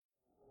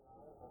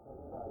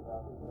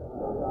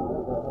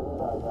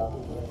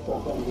You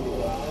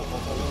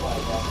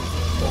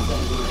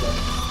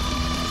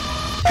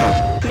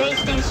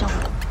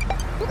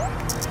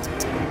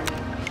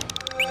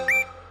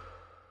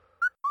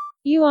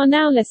are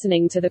now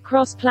listening to the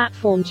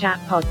Cross-Platform Chat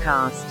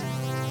podcast.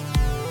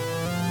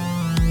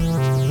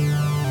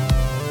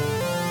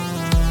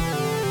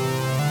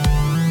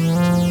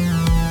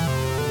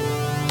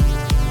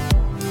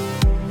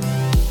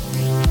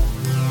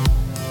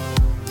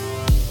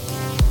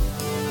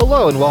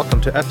 Hello and welcome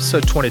to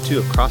episode 22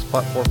 of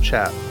Cross-Platform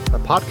Chat, a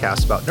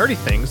podcast about nerdy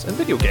things and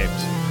video games.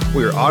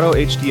 We are auto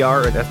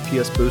HDR and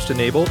FPS boost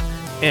enabled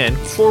and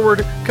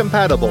forward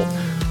compatible.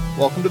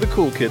 Welcome to the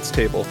cool kids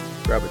table.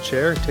 Grab a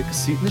chair and take a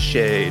seat in the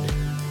shade.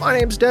 My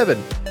name's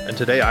Devin, and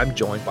today I'm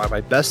joined by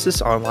my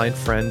bestest online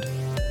friend,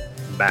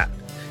 Matt.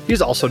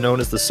 He's also known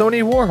as the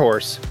Sony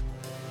Warhorse.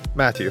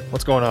 Matthew,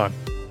 what's going on?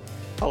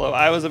 Hello,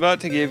 I was about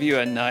to give you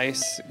a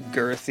nice,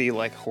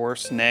 girthy,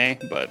 horse neigh,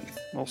 but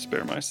I'll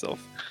spare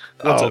myself.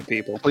 What's up,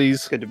 people?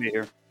 Please. Good to be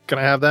here. Can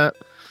I have that?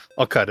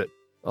 I'll cut it.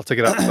 I'll take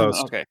it out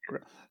post. Okay.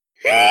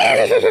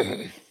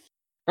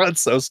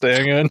 That's so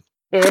staying in.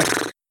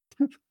 Did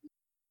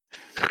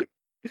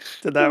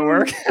that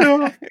work?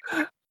 I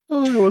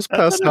was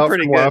passed out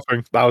from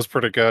laughing. That was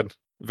pretty good.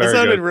 Very that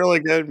sounded good. really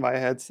good in my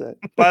headset.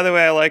 By the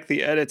way, I like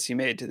the edits you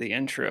made to the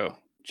intro.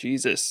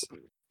 Jesus.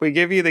 We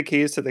give you the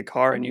keys to the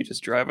car and you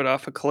just drive it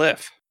off a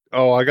cliff.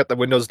 Oh, I got the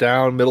windows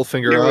down, middle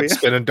finger up,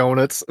 spinning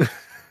donuts.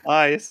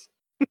 Nice.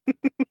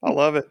 I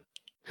love it.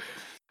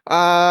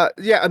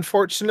 Yeah,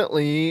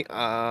 unfortunately,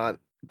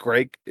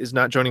 Greg is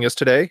not joining us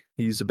today.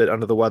 He's a bit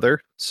under the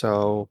weather,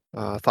 so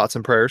thoughts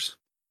and prayers.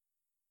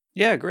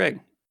 Yeah, Greg.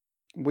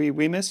 We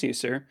miss you,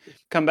 sir.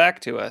 Come back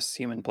to us,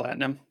 Human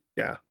Platinum.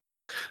 Yeah.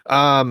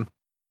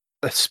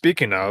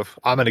 Speaking of,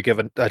 I'm going to give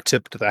a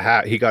tip to the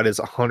hat. He got his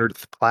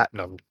 100th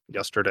platinum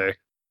yesterday.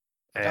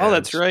 Oh,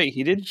 that's right.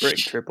 He did break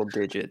triple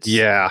digits.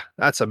 Yeah,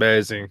 that's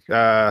amazing. He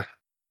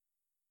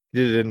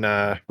did it in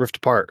Rift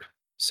Apart.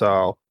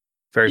 So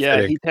very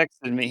fitting. He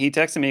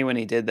texted me when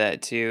he did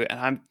that too,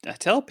 and I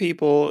tell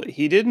people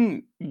he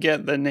didn't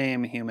get the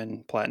name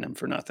Human Platinum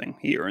for nothing.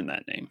 He earned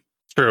that name.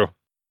 True.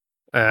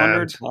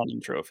 100 platinum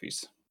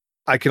trophies.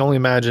 I can only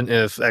imagine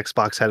if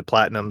Xbox had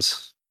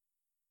platinums,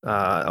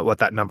 what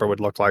that number would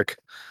look like.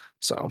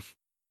 So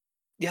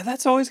yeah,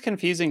 that's always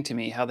confusing to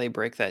me how they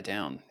break that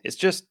down. It's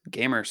just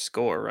gamer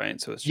score, right?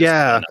 So it's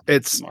just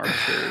it's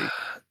arbitrary.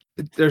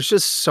 There's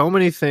just so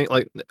many things.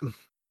 Like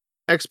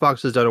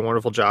Xbox has done a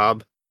wonderful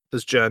job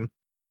this gen.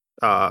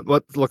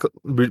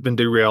 We've been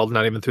derailed,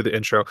 not even through the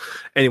intro.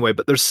 Anyway,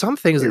 but there's some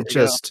things that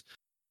just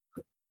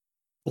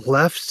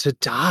left to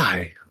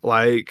die,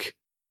 like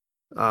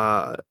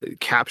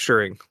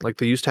capturing. Like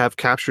they used to have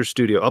Capture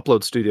Studio,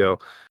 Upload Studio,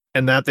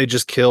 and that they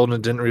just killed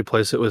and didn't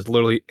replace it with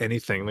literally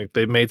anything. Like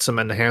they made some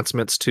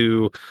enhancements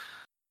to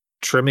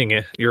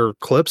trimming your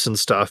clips and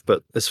stuff,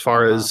 but as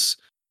far as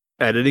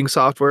editing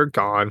software,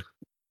 gone.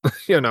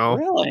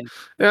 Really?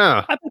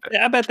 Yeah.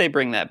 I bet they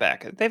bring that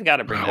back. They've got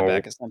to bring that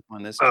back at some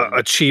point this time.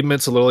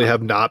 Achievements literally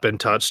have not been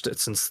touched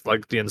since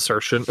the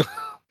insertion.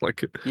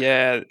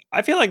 Yeah,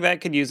 I feel like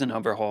that could use an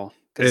overhaul.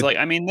 Because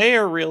they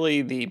are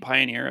really the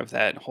pioneer of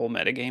that whole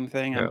metagame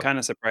thing. I'm kind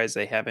of surprised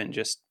they haven't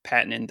just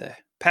patented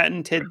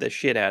the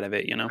shit out of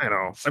it, I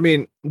know. I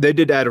mean, they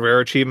did add rare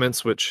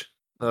achievements, which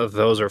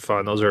those are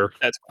fun. Those are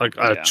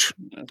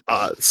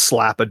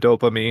slap of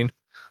dopamine.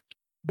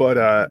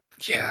 But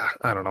yeah,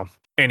 I don't know.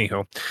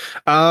 Anywho,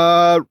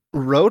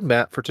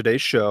 roadmap for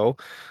today's show.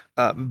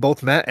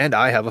 Both Matt and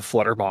I have a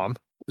Flutter bomb,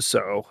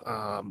 so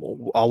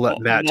I'll let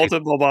Matt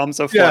multiple bombs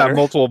of Flutter. Yeah,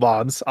 multiple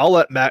bombs. I'll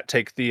let Matt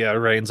take the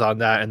reins on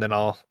that, and then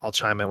I'll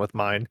chime in with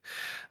mine.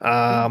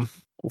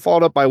 We'll follow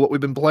it up by what we've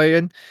been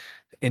playing,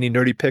 any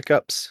nerdy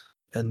pickups,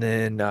 and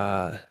then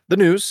the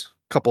news,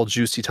 a couple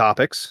juicy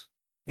topics,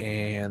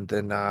 and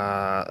then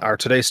our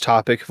today's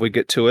topic, if we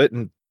get to it,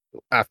 and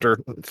after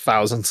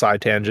 1,000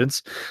 side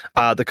tangents,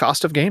 the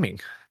cost of gaming.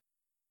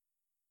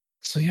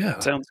 So yeah,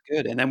 sounds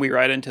good. And then we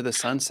ride into the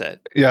sunset.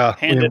 Yeah,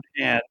 hand in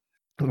hand.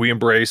 We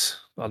embrace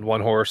on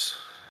one horse,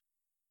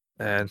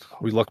 and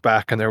we look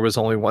back, and there was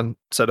only one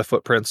set of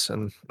footprints,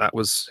 and that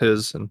was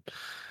his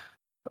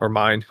or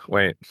mine.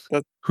 Wait,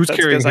 who's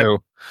carrying who?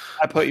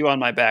 I put you on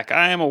my back.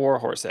 I am a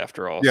warhorse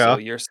after all. Yeah. So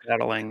you're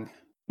saddling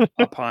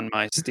upon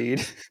my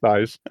steed.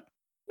 Nice.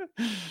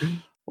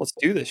 Let's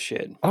do this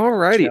shit.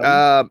 Alrighty,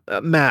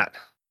 Matt.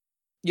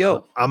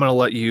 Yo, I'm gonna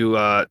let you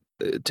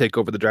take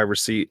over the driver's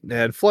seat.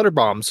 And Flutter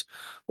bombs,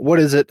 what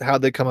is it?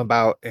 How'd they come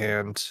about?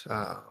 And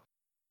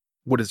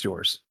what is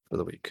yours for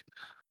the week?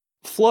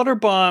 Flutter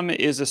Bomb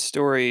is a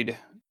storied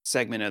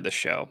segment of the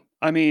show.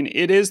 I mean,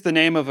 it is the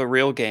name of a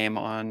real game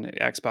on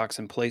Xbox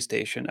and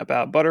PlayStation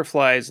about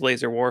butterflies,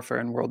 laser warfare,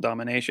 and world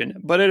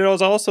domination. But it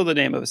was also the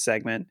name of a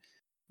segment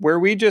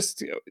where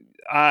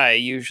I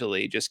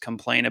usually just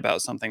complain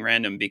about something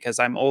random because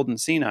I'm old and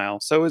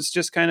senile. So it's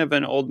just kind of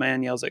an old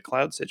man yells at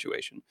cloud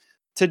situation.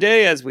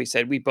 Today, as we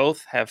said, we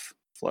both have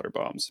Flutter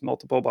bombs,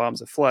 multiple bombs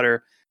of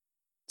Flutter.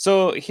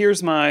 So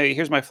here's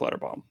my Flutter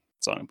bomb.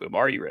 Sonic Boom,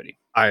 are you ready?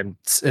 I'm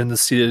in the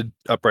seated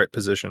upright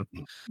position.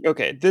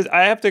 Okay,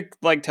 I have to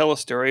tell a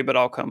story, but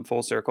I'll come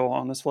full circle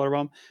on this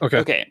Flutterbomb. Okay.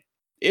 Okay,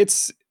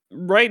 it's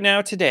right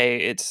now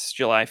today. It's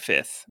July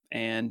 5th,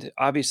 and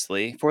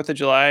obviously 4th of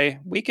July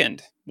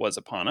weekend was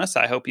upon us.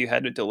 I hope you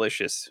had a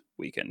delicious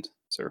weekend,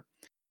 sir.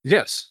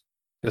 Yes.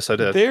 Yes, I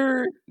did.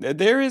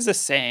 There is a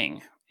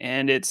saying,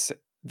 and it's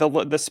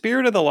the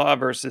spirit of the law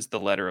versus the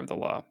letter of the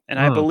law, and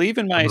I Mm, believe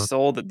in my mhm.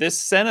 soul that this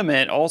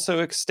sentiment also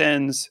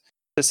extends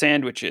to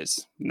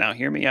sandwiches. Now,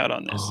 hear me out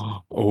on this.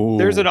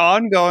 There's an Oh.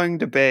 ongoing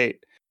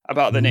debate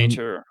about the Mm.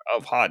 nature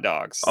of hot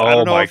dogs. I Oh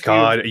don't know my if you've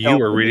god, you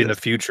delved are into reading the this.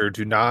 future.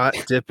 Do not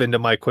dip into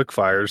my quick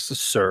fires,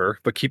 sir,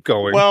 but keep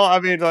going. Well, I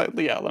mean,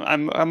 yeah,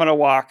 I'm gonna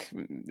walk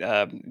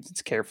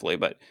carefully,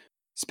 but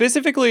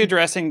specifically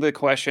addressing the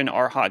question: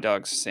 Are hot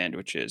dogs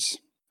sandwiches?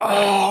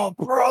 Oh,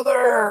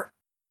 brother.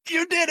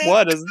 You did it.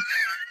 What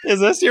is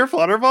this your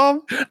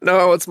Flutterbomb?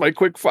 No, it's my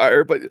quick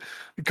fire, but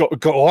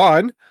go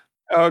on.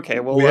 Okay,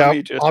 well, We have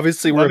we're let me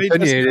just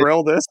opinionated.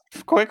 drill this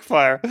quick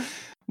fire.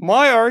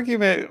 My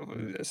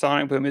argument,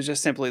 Sonic Boom, is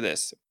just simply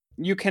this: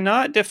 you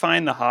cannot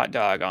define the hot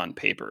dog on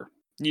paper.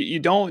 You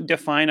don't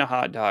define a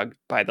hot dog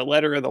by the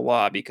letter of the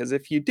law, because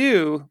if you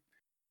do,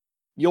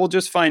 you'll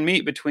just find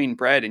meat between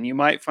bread, and you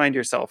might find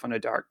yourself in a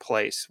dark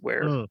place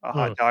where Mm, a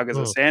hot mm, dog is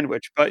a mm,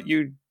 sandwich. But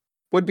you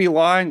would be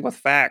lying with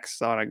facts,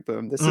 Sonic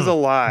Boom. This is mm, a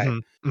lie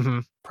mhm,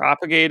 mhm,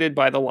 propagated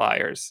by the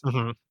liars.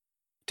 mhm.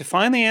 To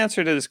find the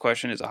answer to this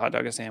question, is a hot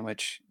dog a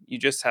sandwich? You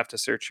just have to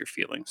search your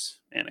feelings,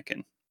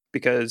 Anakin,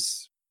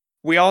 because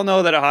we all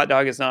know that a hot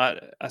dog is not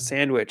a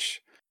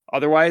sandwich.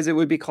 Otherwise, it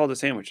would be called a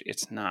sandwich.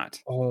 It's not.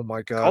 It's Oh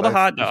my god, called a I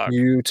hot think dog.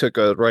 you took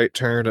a right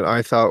turn, and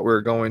I thought we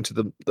were going to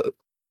the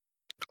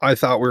I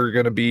thought we were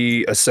gonna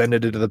be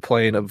ascended into the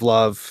plane of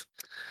love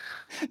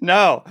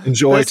No, and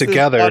joy this is not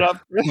together, up.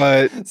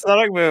 but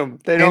Sonic Boom.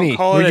 They don't Annie,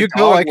 call where it a you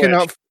go, dog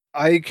wish.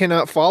 I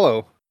cannot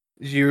follow.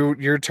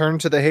 You're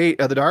turned to the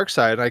hate of the dark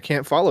side, I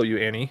can't follow you,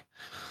 Annie.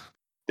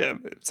 Yeah,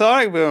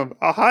 Sonic Boom.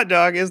 A hot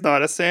dog is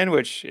not a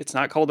sandwich. It's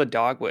not called a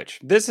dog wish.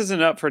 This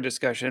isn't up for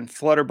discussion.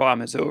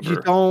 Flutterbomb is over. You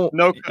No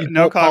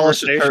don't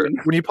polish a turd. conversation.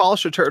 When you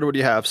polish a turd, what do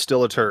you have?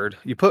 Still a turd.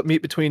 You put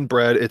meat between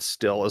bread, it's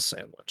still a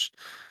sandwich.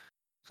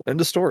 End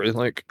of story.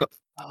 Like,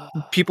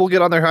 people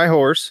get on their high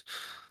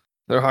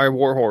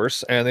war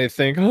horse, and they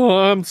think, "Oh,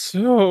 I'm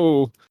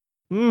so,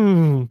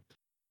 mm,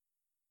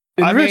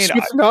 I mean, enriched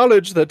with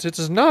knowledge that it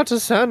is not a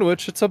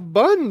sandwich, it's a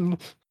bun."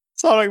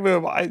 Sonic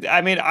Boom.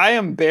 I mean, I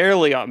am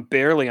barely on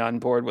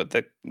board with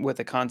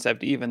the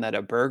concept even that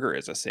a burger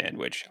is a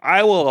sandwich.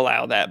 I will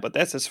allow that, but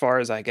that's as far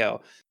as I go.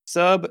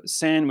 Sub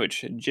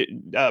sandwich,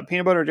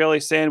 peanut butter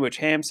jelly sandwich,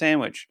 ham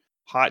sandwich,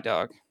 hot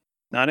dog.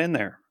 Not in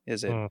there,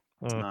 is it? Mm,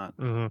 It's mm, not.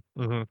 mhm,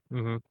 mhm,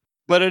 mhm.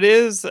 But it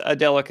is a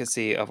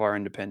delicacy of our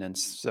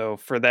independence. So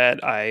for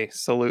that, I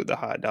salute the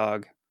hot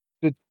dog,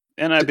 Did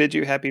and I did bid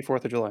you happy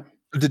 4th of July.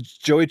 did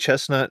Joey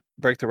Chestnut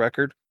break the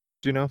record?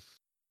 Do you know?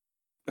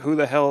 Who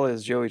the hell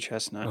is Joey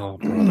Chestnut? Oh,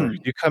 brother.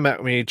 You come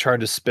at me trying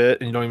to spit,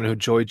 and you don't even know who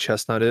Joey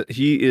Chestnut is.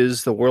 He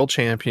is the world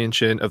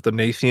champion of the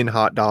Nathan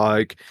hot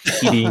dog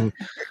eating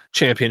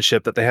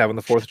championship that they have on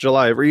the 4th of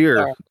July every year.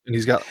 And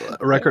he's got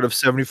a record of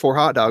 74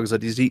 hot dogs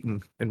that he's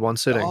eaten in one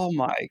sitting. Oh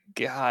my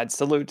god,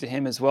 salute to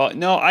him as well.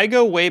 No, I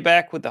go way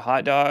back with the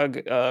hot dog,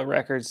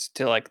 records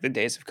to, like, the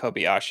days of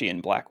Kobayashi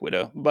and Black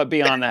Widow, but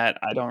beyond that,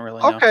 I don't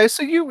really know. Okay,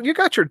 so you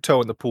got your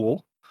toe in the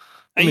pool.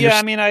 I mean, Yeah,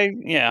 I mean,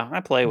 I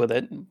play with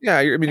it.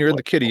 you're in play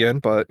the kiddie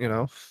end, but,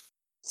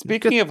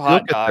 Speaking of you'll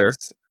hot get there.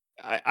 dogs,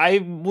 I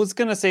was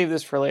gonna save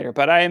this for later,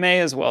 but I may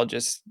as well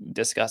just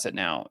discuss it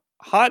now.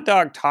 Hot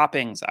dog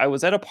toppings, I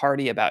was at a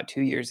party about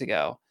 2 years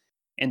ago,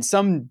 and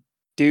some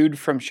dude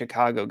from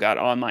Chicago got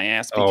on my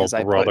ass Oh, because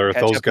I put brother,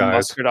 those ketchup and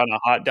guys. mustard on a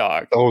hot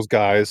dog. Those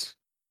guys.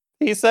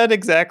 He said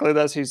exactly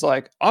this. He's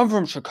like, "I'm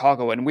from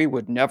Chicago, and we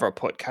would never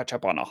put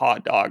ketchup on a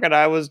hot dog." And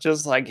I was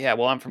just like, "Yeah,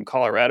 well, I'm from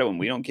Colorado, and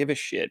we don't give a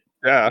shit.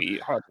 Yeah. We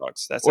eat hot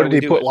dogs. That's What how did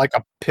we he do put, it." like,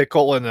 a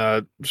pickle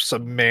and,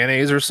 some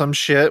mayonnaise or some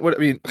shit? What I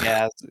mean,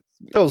 Yeah,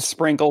 those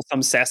sprinkle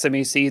some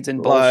sesame seeds and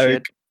like,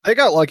 bullshit. they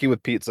got lucky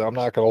with pizza, I'm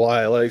not gonna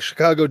lie, like,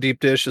 Chicago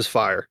deep dish is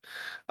fire.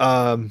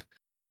 Um,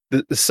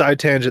 the side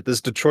tangent,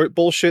 this Detroit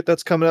bullshit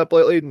that's coming up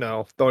lately,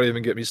 no, don't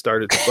even get me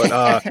started,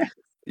 but,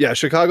 yeah,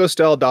 Chicago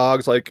style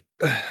dogs, like,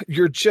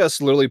 you're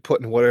just literally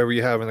putting whatever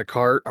you have in the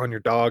cart on your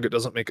dog, it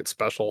doesn't make it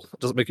special, it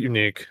doesn't make it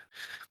unique.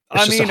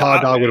 It's I just a mean,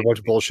 hot dog with a bunch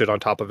of bullshit on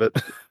top of it.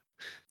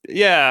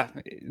 yeah.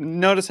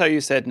 Notice how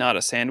you said not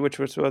a sandwich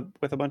with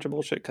a bunch of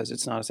bullshit because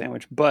it's not a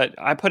sandwich. But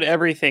I put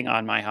everything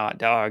on my hot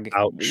dog,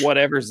 Ouch.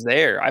 whatever's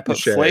there. I put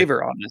Touche.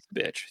 flavor on this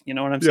bitch. You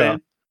know what I'm Yeah.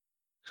 saying?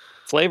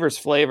 Flavor's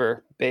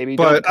flavor, baby.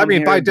 Don't But, I come mean,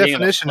 here by being a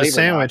definition, a flavor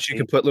sandwich, you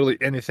can Nazi. put literally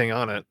anything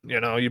on it,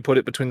 you put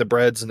it between the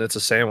breads and it's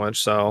a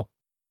sandwich, so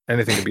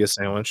anything could be a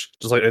sandwich,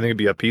 just like anything could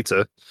be a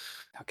pizza,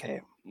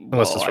 Okay,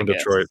 unless well, it's I from guess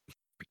Detroit.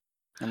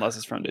 unless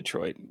it's from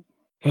Detroit,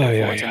 Oh, therefore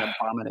yeah, it's an yeah.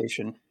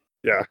 abomination.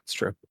 Yeah, it's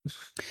true.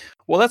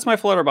 Well, that's my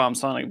Flutterbomb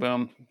Sonic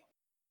Boom.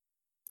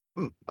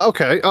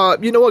 Okay,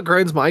 you know what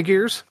grinds my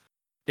gears?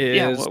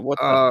 Yeah, Is,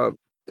 what's up?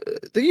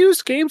 the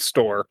used game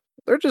store.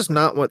 They're just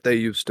not what they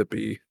used to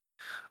be.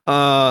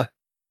 Uh,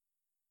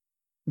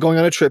 going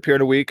on a trip here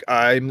in a week.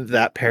 I'm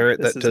that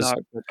parent This that is does. not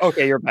good.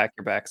 Okay, you're back.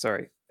 You're back.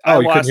 Sorry. I Oh,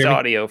 you couldn't lost hear me?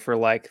 audio for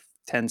like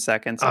 10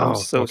 seconds. I'm Oh,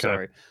 so okay.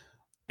 sorry.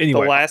 The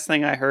Anyway, last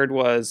thing I heard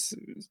was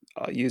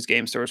use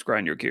game stores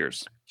grind your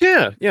gears.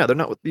 yeah, they're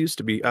not what they used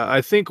to be.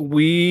 I think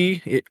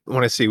when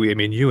I say we, I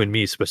mean you and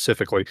me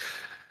specifically,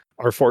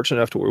 are fortunate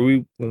enough to where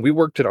when we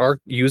worked at our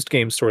used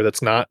game store,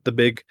 that's not the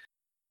big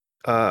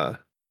uh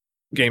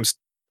game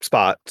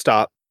stop,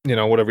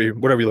 whatever you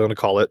want to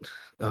call it.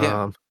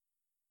 Yeah. Um,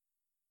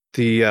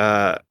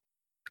 the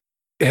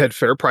it had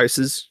fair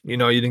prices. You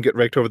didn't get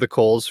raked over the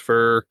coals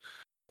for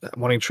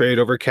wanting trade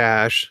over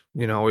cash.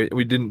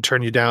 We didn't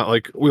turn you down.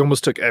 Like we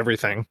almost took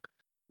everything.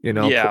 You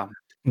know, pr- Yeah.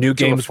 new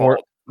To a games weren't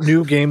fault.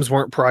 new games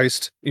weren't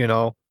priced.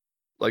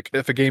 Like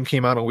if a game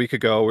came out a week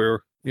ago,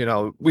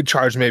 we'd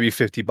charge maybe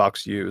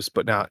 $50 used,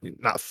 but not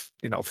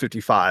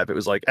 55. It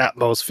was like at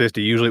most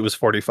 50. Usually it was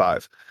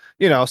 45.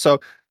 So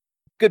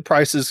good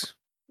prices,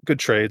 good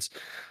trades.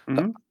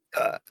 Hmm.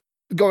 Uh,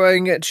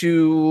 Going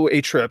to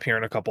a trip here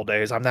in a couple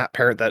days. I'm that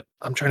parent that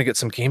I'm trying to get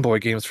some Game Boy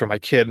games for my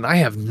kid, and I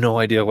have no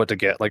idea what to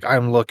get. Like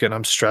I'm looking,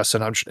 I'm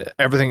stressing.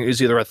 Everything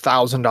is either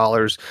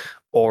 $1,000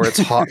 or it's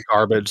hot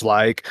garbage.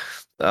 Like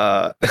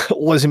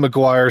Lizzie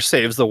McGuire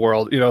saves the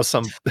world.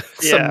 Some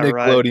Yeah,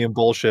 right. Nickelodeon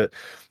bullshit.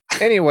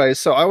 Anyway,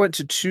 so I went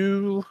to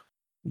two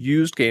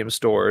used game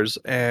stores,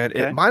 and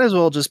it Okay. might as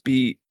well just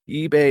be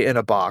eBay in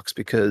a box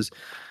because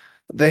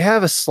they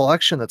have a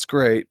selection that's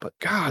great, but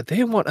God,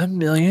 they want $1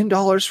 million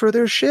for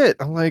their shit.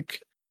 I'm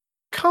like,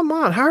 come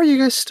on, how are you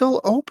guys still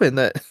open?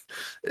 That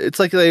it's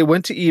like they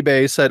went to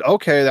eBay, said,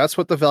 okay, that's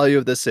what the value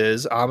of this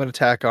is. I'm gonna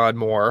tack on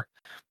more,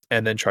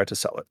 and then try to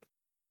sell it.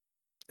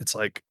 It's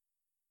like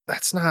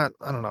that's not.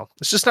 I don't know.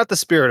 It's just not the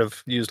spirit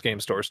of used game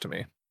stores to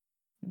me.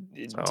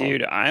 So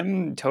Dude,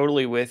 I'm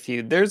totally with you.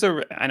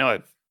 I know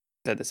I've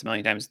said this a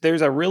million times.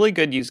 There's a really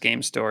good used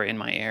game store in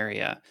my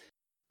area.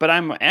 But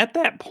I'm at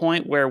that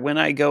point where when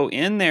I go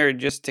in there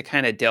just to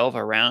kind of delve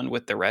around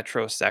with the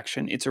retro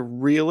section, it's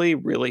really,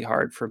 really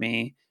hard for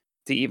me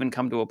to even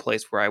come to a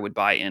place where I would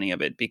buy any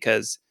of it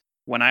because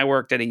when I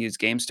worked at a used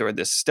game store,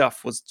 this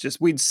stuff was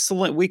just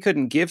we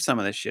couldn't give some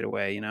of this shit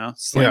away,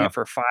 sling yeah, it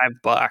for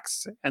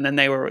 $5. And then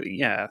they were,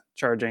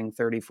 charging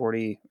 30,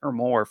 40 or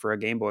more for a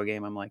Game Boy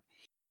game. I'm like,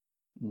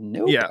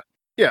 nope. yeah,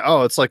 yeah.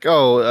 Oh, it's like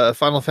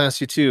Final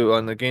Fantasy 2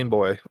 on the Game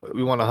Boy.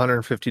 We want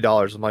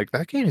 $150. I'm like,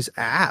 that game is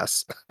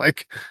ass.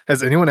 Like,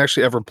 has anyone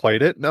actually ever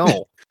played it?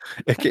 No.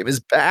 That game is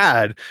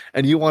bad,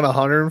 and you want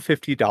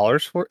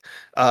 $150 for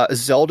it?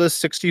 Zelda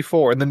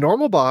 64 in the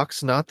normal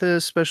box, not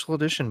the special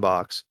edition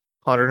box.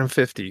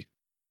 150.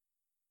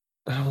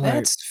 I'm like,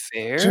 That's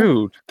fair.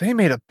 dude, they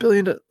made 1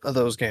 billion of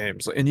those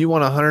games, and you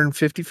want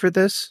 150 for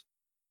this?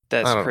 I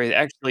That's don't. crazy.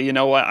 Actually, you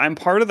know what? I'm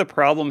part of the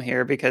problem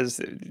here because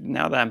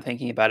now that I'm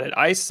thinking about it,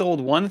 I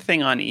sold one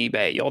thing on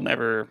eBay. You'll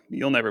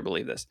never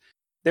believe this.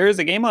 There is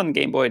a game on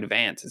Game Boy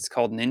Advance. It's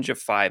called Ninja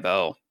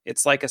 5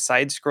 It's like a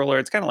side scroller.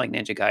 It's kind of like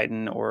Ninja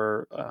Gaiden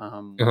or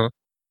Uh-huh.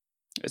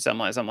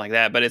 something like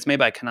that, but it's made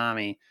by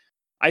Konami.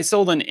 I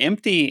sold an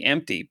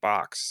empty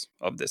box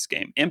of this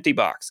game. Empty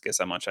box. Guess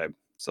how much I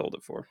sold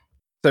it for?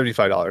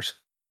 $75.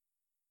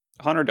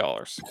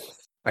 $100.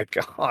 My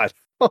God,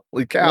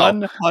 holy cow!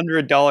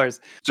 $100.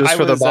 Just I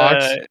for the was,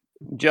 box?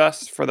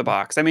 just for the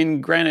box. I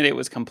mean, granted, it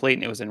was complete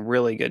and it was in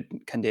really good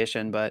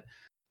condition, but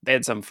they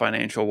had some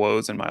financial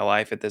woes in my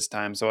life at this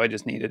time, so I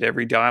just needed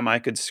every dime I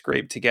could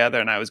scrape together,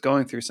 and I was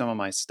going through some of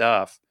my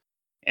stuff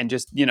and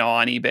just,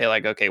 on eBay,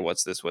 like, "Okay,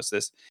 what's this? What's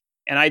this?"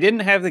 And I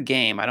didn't have the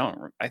game.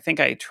 I think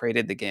I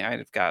traded the game.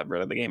 I got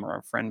rid of the game or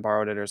a friend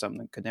borrowed it or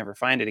something, could never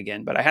find it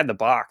again, but I had the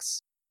box,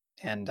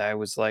 and I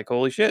was like,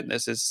 "Holy shit,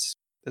 this is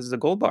a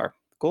gold bar,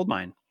 gold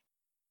mine."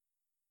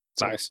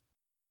 So Nice.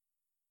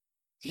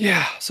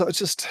 Yeah, so it's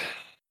just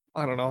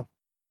I don't know.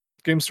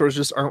 Game stores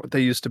just aren't what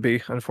they used to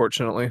be,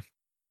 unfortunately.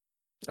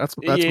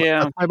 yeah.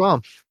 That's my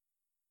bomb.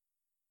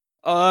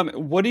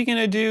 What are you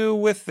gonna do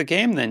with the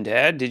game then,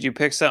 Dad? Did you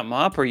pick something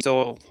up? Or are you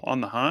still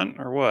on the hunt,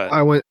 or what?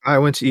 I went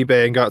to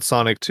eBay and got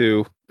Sonic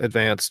 2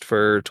 Advanced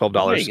for Oh,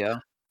 there you $12. go.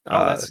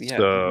 Oh, that's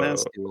So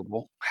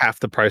doable. half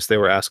the price they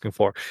were asking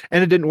for,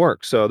 and it didn't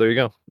work. So there you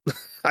go.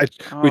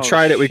 We Oh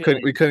tried it. We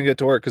shit. couldn't get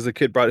to work because the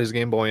kid brought his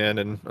Game Boy in,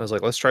 and I was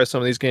like, let's try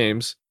some of these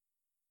games.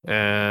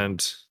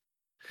 And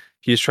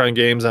he's trying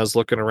games. I was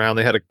looking around.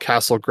 They had a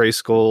Castle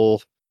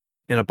Grayskull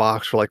in a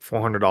box for like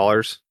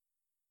 $400.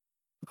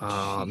 They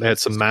had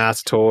some Jesus.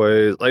 math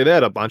toys. Like they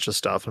had a bunch of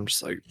stuff. I'm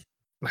just like,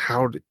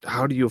 how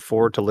do you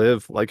afford to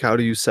live? Like, how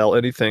do you sell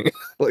anything?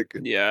 Like,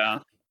 Yeah.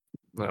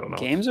 I don't know.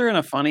 Games are in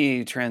a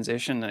funny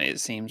transition, it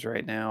seems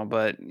right now,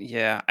 but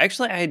yeah.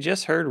 Actually, I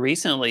just heard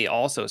recently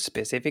also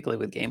specifically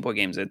with Game Boy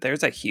games that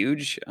there's a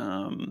huge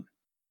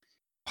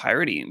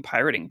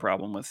pirating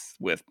problem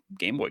with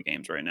Game Boy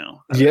games right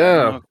now. I don't Yeah,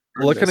 know if you've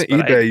heard looking this, at but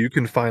I eBay, you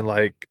can find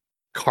like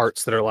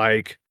carts that are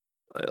like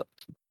uh,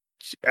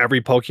 every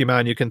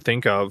Pokemon you can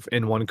think of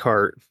in one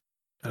cart.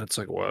 And it's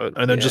like, what?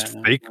 And then just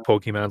yeah. fake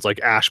Pokemons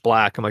like Ash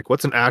Black. I'm like,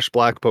 what's an Ash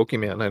Black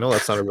Pokemon? I know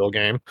that's not a real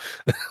game.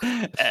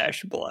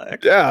 Ash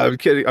Black. Yeah, I'm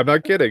kidding. I'm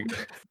not kidding.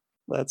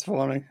 That's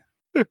funny.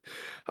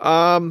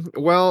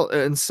 Well,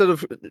 instead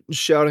of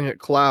shouting at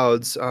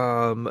clouds,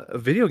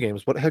 video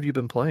games, what have you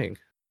been playing?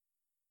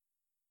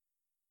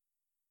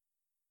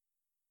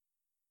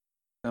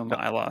 Uh,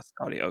 I lost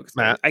audio 'cause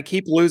Matt? I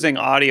keep losing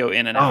audio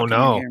in and Oh out. Can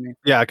you no. hear me?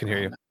 Yeah, I can hear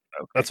Oh, you. no.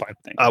 That's Okay, fine.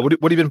 thank God. What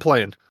have you been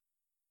playing?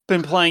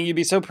 Been playing, you'd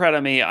be so proud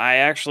of me. I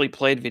actually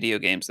played video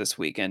games this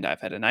weekend.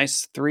 I've had a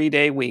nice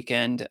 3-day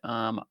weekend.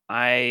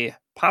 I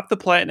popped the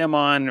platinum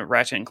on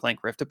Ratchet and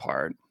Clank Rift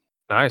Apart.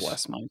 Nice.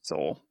 Bless my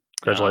soul. Um,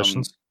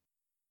 Congratulations.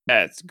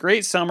 yeah, it's a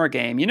great summer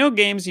game. You know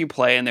games you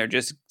play and they're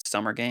just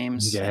summer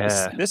games? This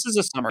Yeah. this is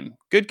a summer game.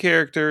 Good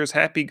characters,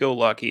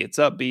 happy-go-lucky, it's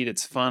upbeat,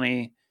 it's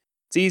funny,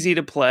 it's easy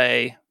to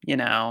play,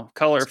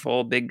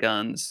 colorful, big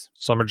guns.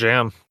 Summer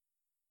Jam.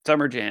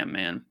 Summer jam,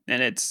 man,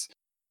 and it's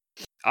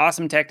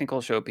awesome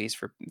technical showpiece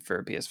for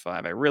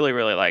PS5. I really,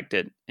 really liked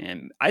it,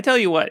 and I tell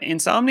you what,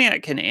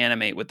 Insomniac can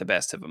animate with the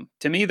best of them.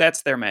 To me,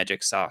 that's their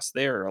magic sauce.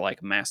 They are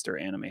like master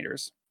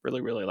animators.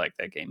 Really, really like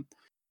that game.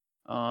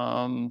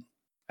 Um,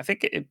 I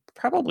think it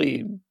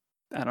probably,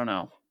 I don't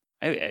know.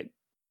 I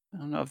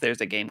don't know if there's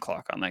a game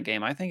clock on that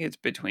game. I think it's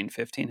between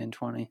 15 and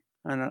 20.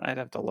 I'd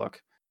have to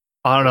look.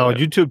 I don't I'd know.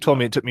 really have to YouTube look told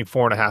me it took me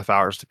 4.5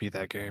 hours to beat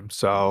that game.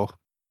 So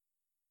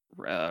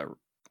it up.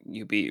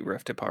 You beat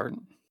Rift Apart.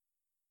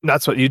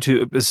 that's what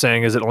YouTube is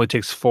saying is it only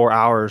takes 4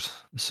 hours.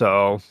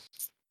 So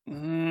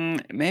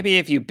Maybe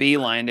if you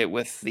beelined it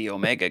with the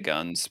Omega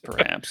guns,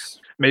 perhaps.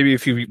 maybe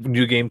if you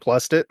New Game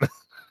Plused it.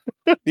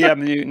 Yeah,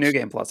 New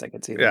Game Plus, I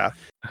could see that.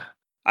 Yeah.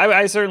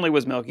 I certainly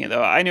was milking it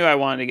though. I knew I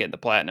wanted to get the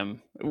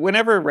platinum.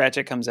 Whenever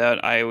Ratchet comes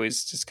out, I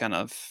always just kind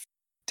of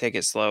take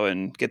it slow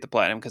and get the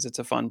platinum because it's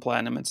a fun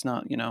platinum. It's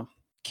not,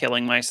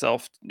 killing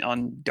myself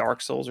on Dark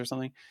Souls or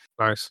something.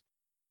 Nice.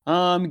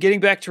 Getting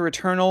back to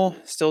Returnal,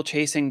 still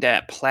chasing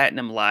that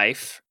platinum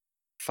life.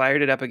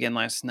 Fired it up again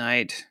last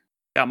night.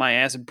 Got my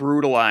ass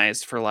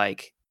brutalized for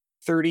like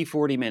 30,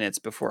 40 minutes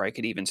before I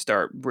could even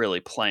start really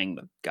playing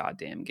the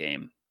goddamn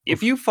game. If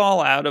Oof. you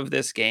fall out of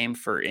this game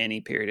for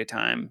any period of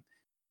time,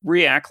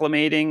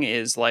 reacclimating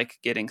is like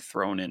getting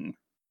thrown in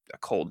a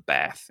cold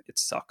bath. It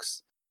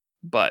sucks.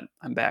 But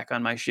I'm back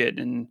on my shit,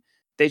 and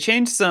they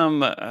changed some.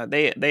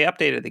 They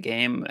updated the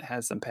game, it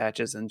has some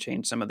patches, and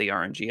changed some of the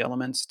RNG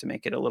elements to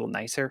make it a little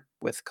nicer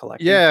with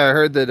collecting. Yeah, I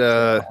heard that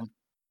So,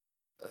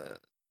 uh,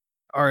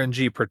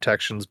 RNG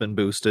protection's been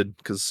boosted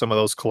because some of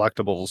those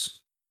collectibles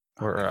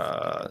were okay,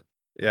 fuck it.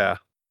 yeah,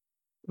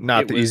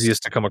 not It the was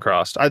easiest to come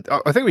across. I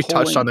think we touched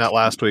on pulling that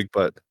last teeth. week,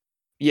 but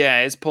Yeah,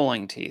 it's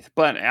pulling teeth.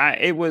 But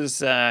it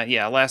was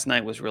yeah, last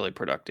night was really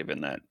productive in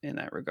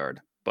that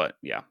regard. But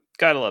yeah,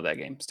 gotta love that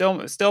game.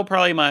 Still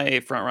probably my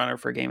front runner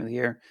for game of the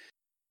year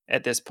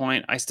at this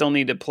point. I still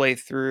need to play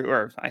through,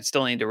 or I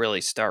still need to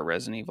really start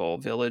Resident Evil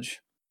Village.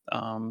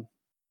 Um,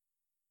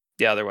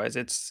 yeah, otherwise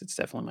it's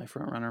definitely my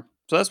front runner.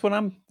 So that's what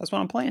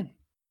I'm playing.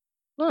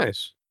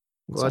 nice.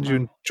 Glad Something you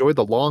I'm enjoyed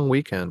the long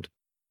weekend.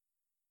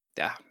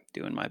 yeah,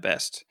 doing my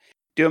best.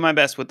 Doing my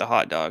best with the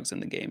hot dogs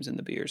and the games and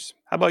the beers.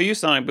 How about you,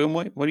 Sonic Boom?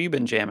 What have you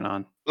been jamming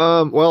on?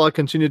 Well, I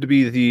continue to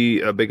be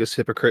the biggest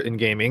hypocrite in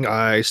gaming.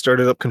 I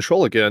started up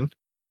Control again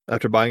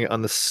after buying it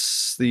on what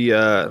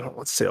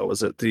sale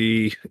was it?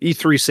 The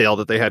E3 sale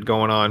that they had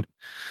going on.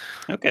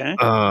 Okay.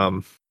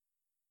 Um,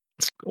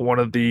 one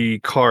of the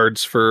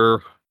cards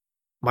for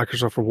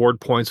Microsoft Reward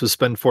points was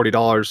spend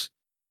 $40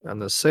 on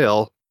the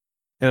sale,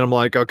 and I'm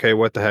like, okay,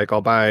 what the heck?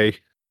 I'll buy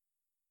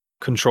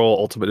Control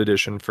Ultimate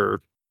Edition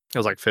for it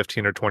was like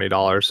 15 or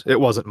 $20. It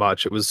wasn't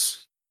much.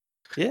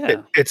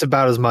 Yeah. It's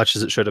about as much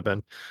as it should have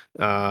been.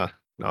 No,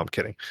 I'm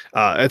kidding.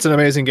 It's an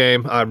amazing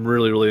game. I'm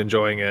really, really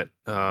enjoying it.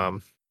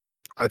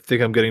 I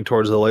think I'm getting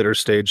towards the later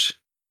stage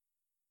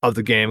of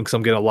the game because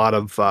I'm getting a lot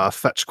of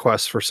fetch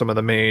quests for some of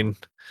the main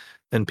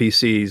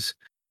NPCs.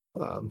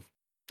 Um,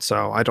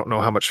 so I don't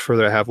know how much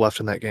further I have left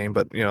in that game,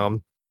 but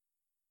I'm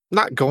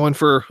not going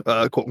for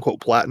quote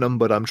unquote platinum,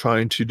 but I'm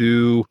trying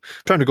to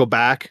go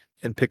back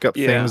and pick up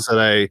Yeah. things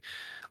that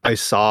I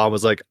saw.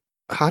 Was like,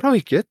 how do I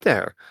get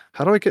there?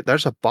 How do I get?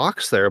 There's a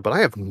box there, but I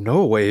have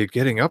no way of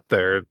getting up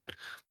there.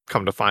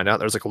 Come to find out,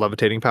 there's like a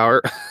levitating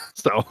power.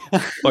 So,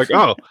 like,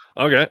 oh,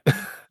 okay,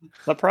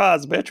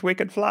 Surprise, bitch, we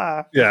could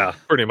fly. yeah,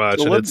 pretty So much.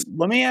 And let it's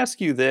let me ask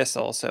you this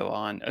also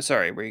on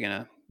sorry, were you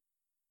gonna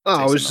oh, I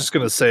say was something else just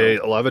gonna on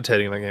Control? say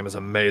levitating in the game is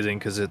amazing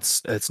because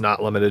it's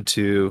not limited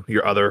to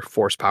your other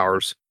force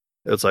powers.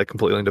 It's like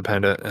completely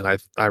independent, and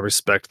I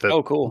respect that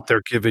Oh, cool.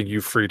 they're giving you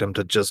freedom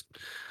to just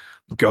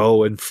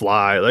go and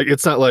fly. Like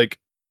it's not like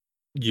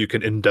you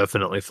can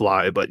indefinitely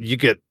fly, but you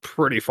get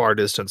pretty far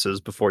distances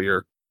before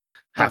you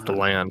have to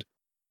Uh-huh. land.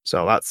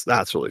 So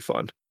that's really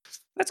fun.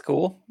 That's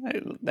cool.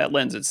 That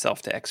lends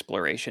itself to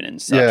exploration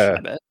and such, Yeah, I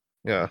bet.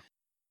 yeah.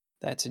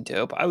 That's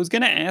dope. I was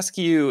gonna ask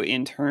you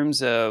in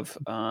terms of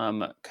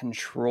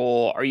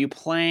Control, are you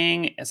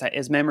playing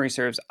as memory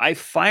serves? I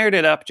fired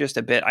it up just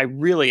a bit. I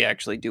really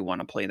actually do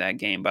want to play that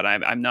game, but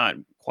I'm not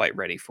quite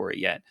ready for it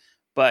yet.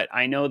 But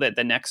I know that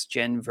the next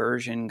gen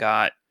version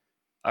got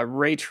a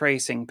ray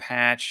tracing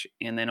patch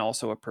and then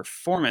also a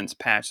performance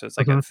patch. So it's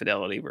like a Mhm.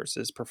 fidelity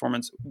versus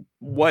performance.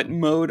 What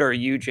mode are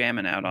you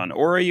jamming out on?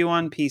 Or are you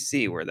on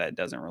PC where that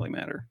doesn't really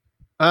matter?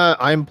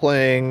 I'm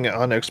playing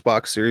on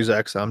Xbox Series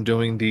X. I'm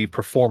doing the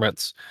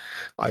performance.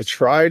 I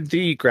tried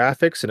the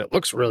graphics and it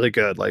looks really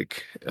good.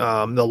 Like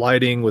the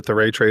lighting with the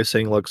ray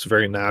tracing looks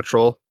very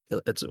natural.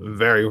 It's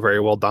very, very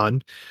well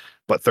done.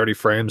 But 30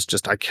 frames,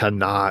 just I can't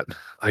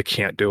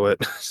do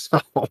it. So,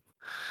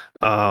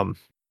 um,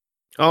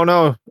 oh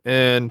no,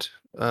 and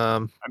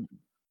um,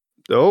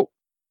 oh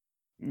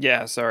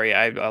Yeah, sorry,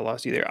 I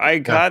lost you there. I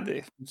yeah, got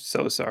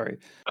so sorry.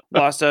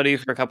 Lost audio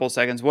for a couple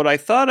seconds. What I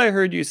thought I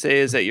heard you say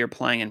is that you're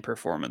playing in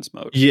performance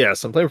mode.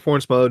 yes, I'm playing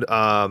performance mode.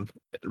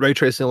 Ray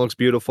tracing looks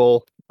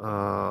beautiful.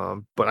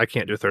 But I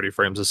can't do 30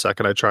 frames a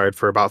second. I tried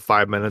for about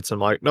 5 minutes. I'm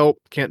like, nope,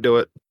 can't do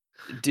it.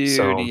 Dude,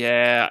 So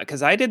yeah,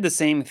 because I did the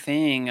same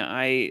thing.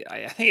 I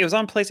think it was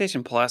on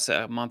PlayStation Plus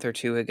a month or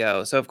 2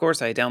 ago. So, of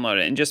course, I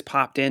downloaded it and just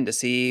popped in to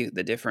see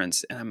the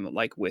difference, and I'm,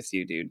 like, with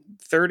you, dude.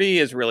 30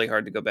 is really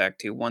hard to go back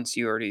to once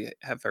you already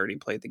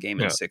played the game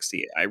in yeah,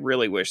 60. I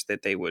really wish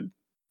that they would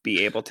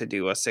be able to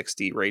do a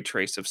 60 ray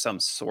trace of some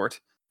sort.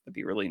 That'd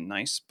be really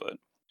nice, but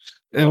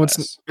and what's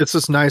alas. it's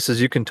just nice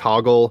is you can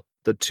toggle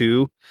the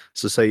two.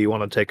 So say you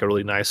want to take a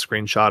really nice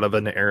screenshot of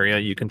an area,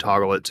 you can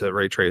toggle it to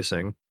ray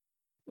tracing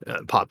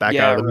and pop back out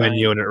Yeah, of the right.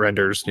 menu and it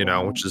renders,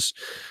 Right. which is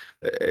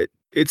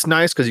it's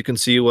nice because you can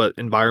see what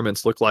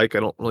environments look like. I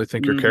don't really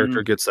think your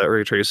character Mhm. gets that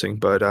ray tracing,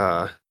 but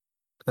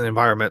the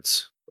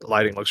environments, the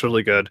lighting looks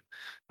really good.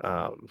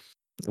 Um,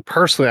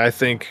 Personally, I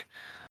think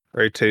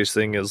ray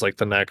tracing is like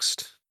the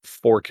next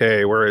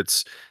 4K where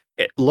it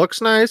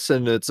looks nice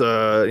and it's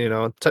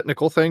a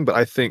technical thing, but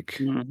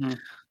Mhm.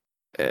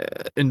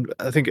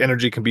 I think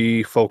energy can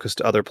be focused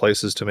to other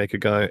places to make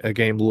a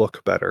game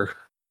look better,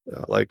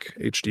 like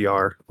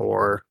HDR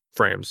or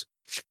frames.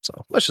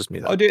 So that's just me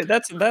Oh, though. dude,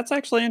 that's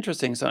actually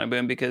interesting, Sonic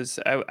Boom, because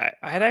I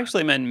had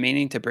actually been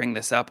meaning to bring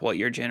this up. What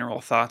your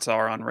general thoughts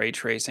are on ray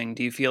tracing?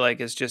 Do you feel like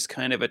it's just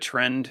kind of a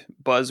trend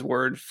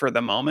buzzword for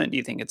the moment? Do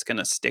you think it's going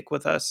to stick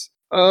with us?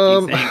 Do you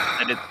Um, think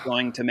that it's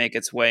going to make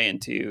its way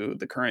into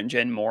the current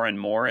gen more and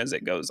more as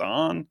it goes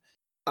on?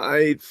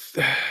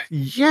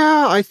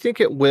 yeah, I think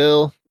it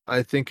will.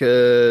 I think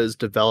as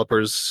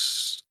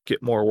developers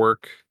get more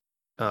work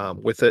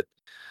with it,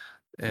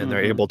 and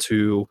they're Hmm. able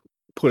to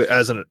put it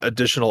as an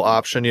additional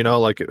option,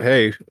 like,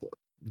 hey,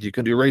 you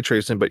can do ray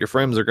tracing, but your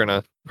frames are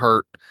gonna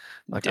hurt.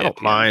 Like, I don't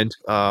Dip, yeah, mind.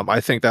 I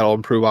think that'll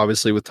improve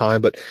obviously with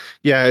time, but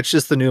yeah, it's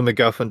just the new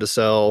MacGuffin to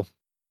sell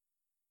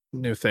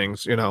new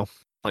things.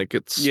 Like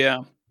it's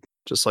yeah,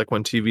 just like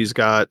when TVs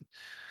got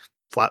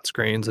flat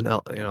screens and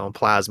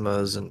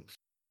plasmas and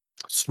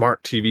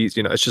smart TVs.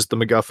 It's just the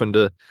MacGuffin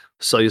to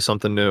sell you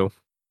something new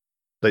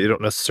that you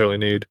don't necessarily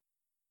need.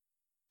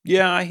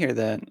 yeah. I hear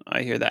that.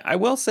 I hear that. I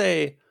will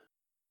say,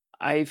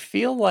 I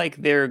feel like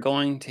they're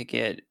going to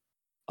get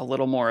a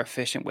little more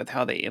efficient with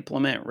how they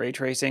implement ray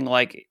tracing.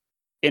 Like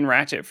in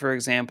Ratchet, for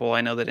example,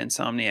 I know that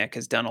Insomniac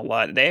has done a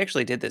lot. They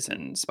actually did this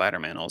in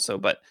Spider-Man also,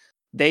 but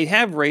they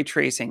have ray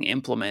tracing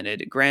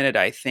implemented. Granted,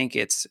 I think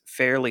it's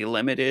fairly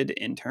limited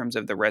in terms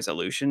of the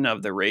resolution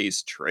of the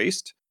rays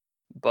traced,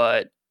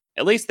 but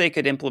at least they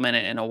could implement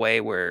it in a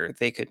way where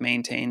they could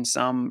maintain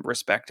some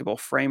respectable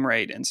frame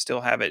rate and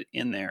still have it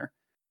in there.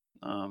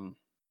 Um,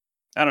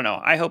 I don't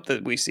know. I hope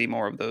that we see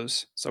more of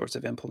those sorts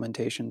of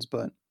implementations,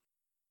 but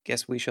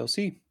guess we shall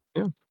see.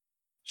 Yeah.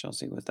 Shall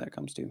see what that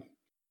comes to.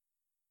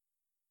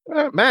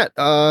 Matt,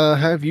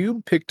 have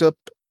you picked up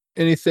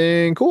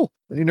anything cool?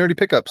 Any nerdy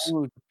pickups?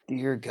 Oh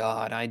dear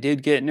God, I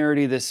did get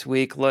nerdy this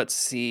week. Let's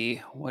see,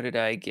 what did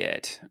I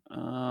get?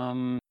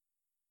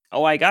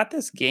 Oh, I got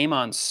this game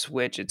on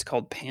Switch. It's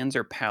called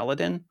Panzer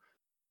Paladin.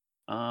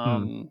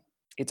 Hmm.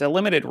 It's a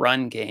limited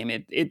run game.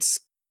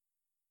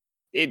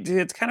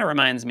 It kind of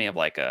reminds me of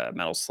like a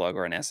Metal Slug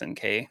or an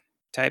SNK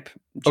type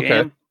Okay.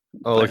 jam,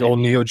 Oh, like but old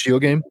Neo Geo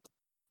game?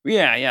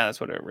 yeah, yeah,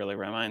 that's what it really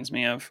reminds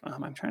me of.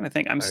 I'm trying to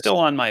think. I'm Nice. still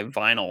on my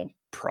vinyl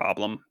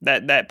problem.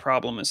 That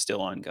problem is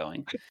still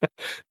ongoing.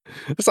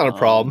 It's not a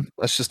problem. Um,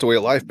 That's just a way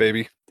of life,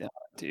 baby. yeah,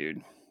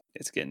 dude,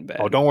 it's getting Oh,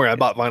 bad. don't worry, I It's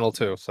bought vinyl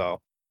too,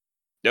 so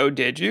Oh,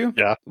 did you?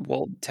 yeah.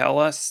 Well, tell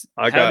us,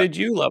 I how got did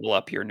you level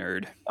up your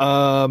nerd?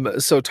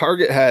 so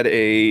Target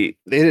they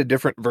had a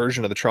different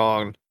version of the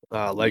Tron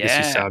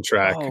Legacy Yeah.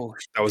 soundtrack Oh,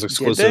 that was did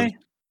exclusive. they?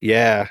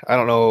 Yeah, I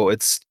don't know.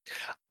 It's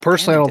Damn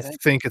personally I it, don't did I?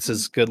 think it's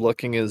as good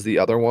looking as the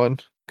other one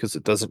because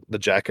it doesn't the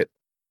jacket.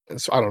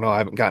 So I don't know. I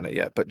haven't gotten it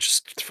yet, but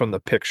just from the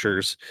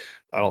pictures,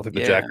 I don't think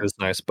the Yeah. jacket is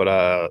nice.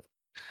 But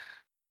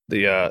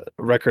the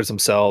records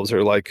themselves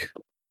are like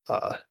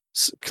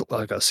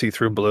like a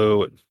see-through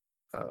blue. And,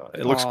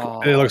 it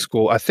Oh, looks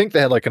cool. I think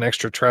they had like an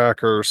extra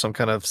track or some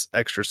kind of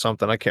extra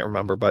something. I can't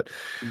remember, but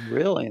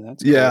really?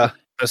 That's yeah, cool.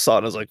 I saw it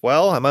and I was like,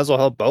 well, I might as well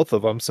have both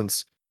of them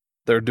since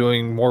they're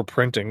doing more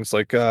printings.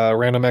 Like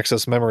Random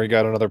Access Memory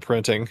got another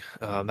printing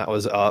that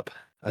was up.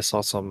 I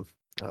saw Thank some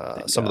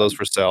of those God.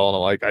 for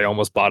sale, and I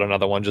almost bought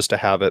another one just to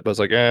have it, but I was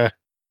like,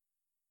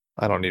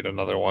 I don't need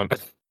another one.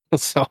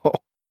 So,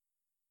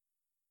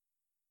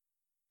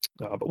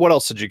 but what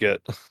else did you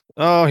get?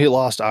 Oh, he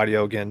lost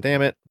audio again.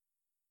 Damn it.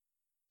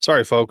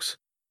 Sorry, folks.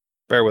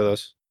 Bear with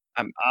us.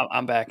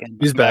 I'm back in.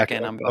 He's I'm back back.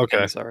 in. I'm back in.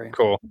 Okay, Sorry.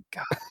 cool.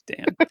 God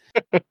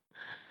damn.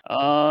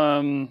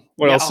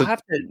 What Yeah, else? I'll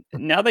have to.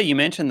 Now that you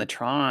mentioned the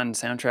Tron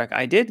soundtrack,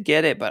 I did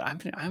get it, but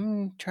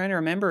I'm trying to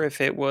remember if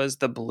it was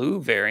the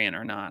blue variant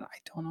or not. I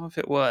don't know if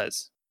it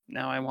was.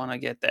 Now I want to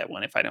get that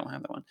one if I don't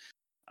have that one.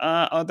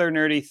 Other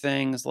nerdy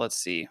things. Let's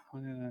see.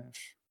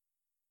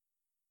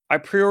 I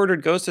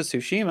pre-ordered Ghost of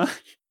Tsushima.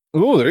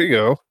 Ooh, there you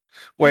go.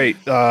 Wait,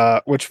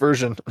 which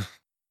version?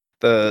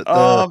 The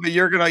But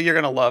you're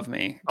gonna love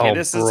me. Okay, oh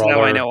this is how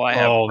I brother. know I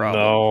have Oh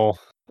problems. no.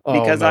 Oh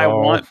Because I no.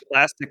 want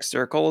plastic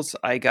circles,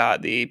 I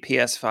got the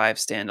PS5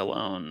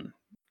 standalone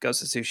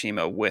Ghost of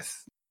Tsushima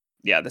with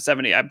the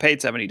 70. I paid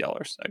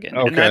 $70 again.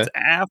 And Okay. that's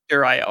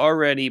after I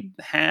already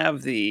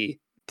have the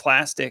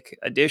plastic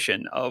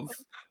edition of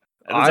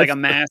it's I like a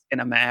mask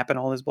and a map and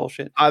all this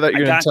bullshit. I thought I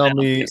you were gonna got tell that on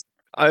me PS.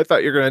 I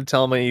thought you were gonna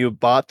tell me you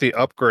bought the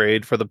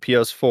upgrade for the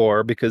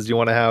PS4 because you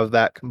want to have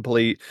that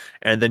complete,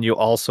 and then you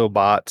also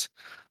bought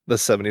the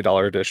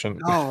 $70 edition.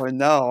 Oh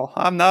no,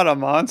 I'm not a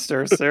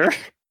monster, sir.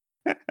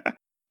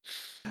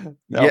 No,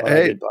 Yeah, but I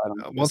hey, did buy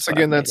it on once PS5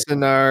 again, and I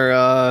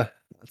hate it.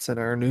 that's in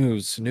our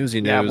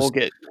newsy Yeah, news. we'll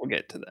get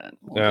to that.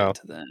 We'll Yeah, get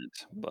to that.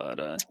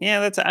 But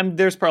yeah,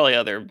 there's probably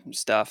other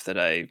stuff that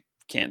I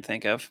can't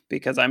think of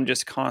because I'm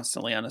just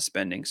constantly on a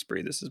spending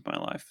spree. This is my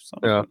life. So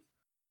yeah.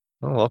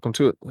 Well, welcome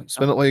to it. oh,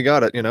 Spend it while you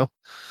got it.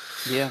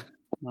 yeah,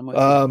 I'm with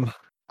you. Um,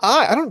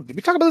 I don't. Did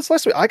we talk about this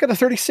last week? I got a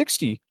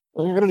 3060.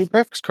 I got a new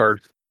graphics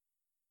card.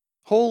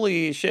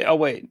 Holy shit. Oh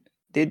wait.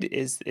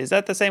 Is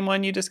that the same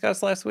one you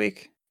discussed last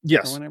week? Or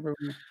Yes. whenever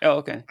Oh,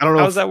 okay. I don't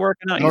know How's if that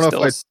working I out? don't know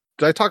if I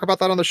did I talk about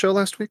that on the show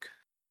last week.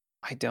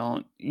 I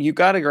don't. You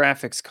got a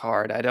graphics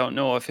card. I don't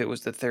know if it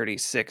was the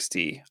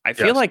 3060. I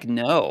feel Yes. like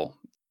no.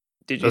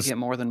 Did you That's get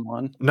more than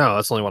one? no,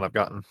 that's the only one I've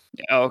gotten.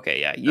 Oh, okay,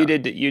 yeah. Yeah. You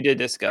did Yeah.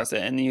 discuss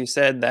it, and you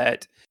said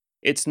that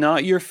it's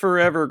not your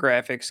forever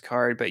graphics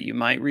card, but you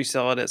might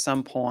resell it at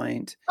some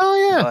point,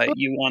 Oh yeah. but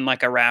you won,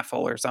 like, a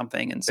raffle or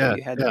something, and so Yeah.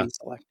 you had to Yeah. be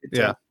selected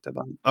Yeah. to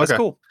buy. That's Okay.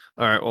 cool.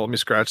 All right. Well, let me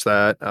scratch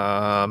that.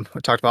 I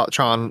talked about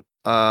Tron.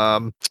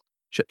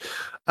 Shit.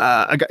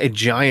 I got a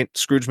giant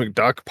Scrooge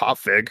McDuck pop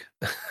fig.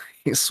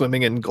 He's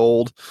swimming in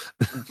gold.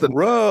 The-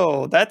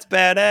 Bro, that's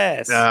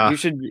badass. Yeah,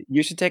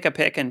 You should take a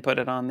pic and put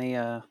it I on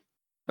the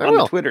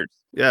will. Twitters.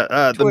 Yeah,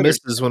 the Twitters.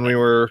 missus when we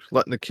were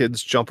letting the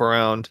kids jump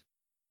around,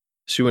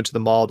 she went to the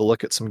mall to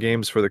look at some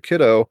games for the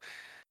kiddo,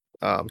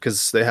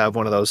 because they have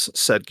one of those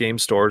set game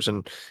stores,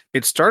 and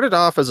it started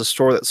off as a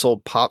store that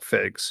sold pop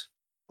figs.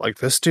 Like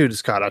this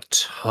dude's got a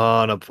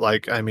ton of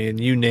like, I mean,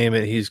 you name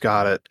it, he's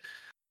got it.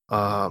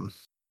 Um,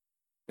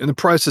 and the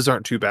prices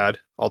aren't too bad,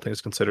 all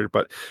things considered.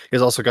 But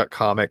he's also got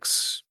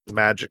comics,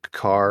 magic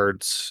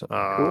cards,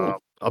 Cool.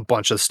 a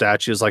bunch of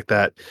statues like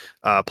that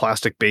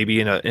plastic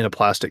baby in a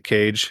plastic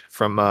cage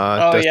from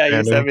Oh, Death yeah, you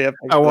sent Stranding. me a I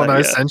picture of one that, I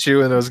yeah. sent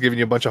you, and I was giving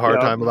you a bunch of hard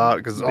Yep. time about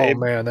because oh Babe,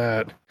 man,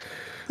 I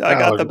that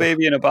got the looked,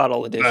 baby in a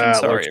bottle edition,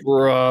 that looks sorry.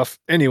 rough.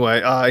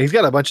 Anyway, he's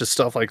got a bunch of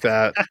stuff like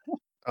that.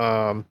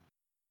 Um,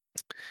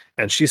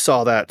 and she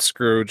saw that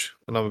Scrooge,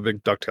 and I'm a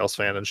big DuckTales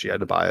fan, and she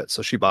had to buy it,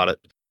 so she bought it.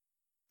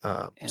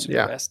 And So the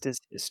yeah, rest is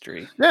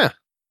history. yeah.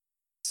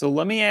 So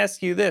let me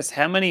ask you this.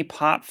 How many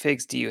pop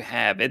figs do you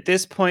have? At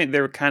this point,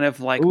 they're kind of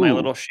like my Ooh.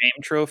 little shame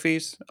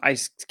trophies.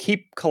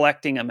 Keep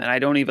collecting them, and I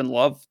don't even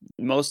love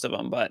most of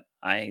them, but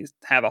I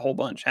have a whole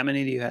bunch. How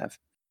many do you have?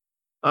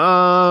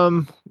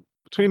 Um,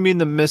 Between me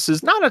and the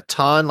missus, not a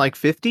ton, like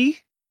 50,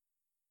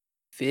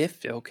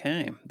 50.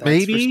 Okay, that's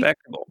maybe.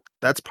 respectable.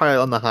 That's probably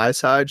on the high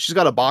side. She's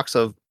got a box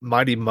of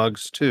Mighty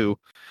Mugs too,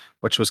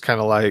 which was kind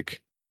of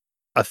like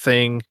a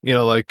thing,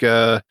 like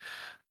beta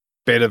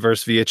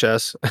versus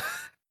VHS.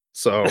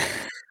 So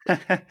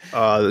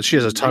she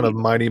has a ton of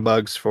Mighty Mighty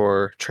Mugs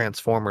for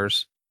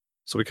Transformers.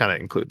 So we kind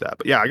of include that.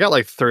 But yeah, I got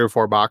like 3 or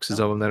 4 boxes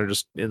Mo. of them that are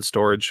just in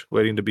storage,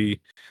 waiting to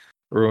be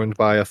ruined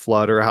by a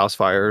flood or a house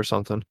fire or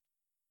something.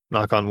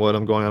 Knock on wood,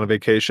 I'm going on a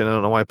vacation. I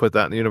don't know why I put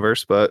that in the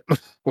universe, but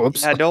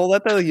whoops. Yeah, don't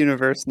let the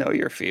universe know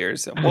your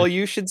fears. Well,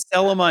 you should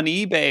sell them on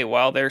eBay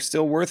while they're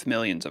still worth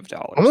millions of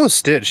dollars.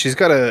 Almost did. She's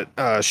got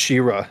a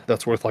Shira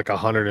that's worth like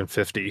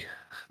 150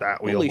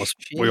 that we Holy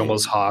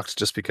almost shit. hawked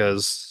just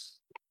because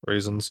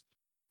reasons.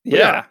 But yeah,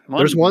 Yeah,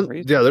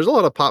 money. there's a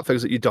lot of pop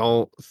figs that you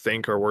don't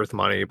think are worth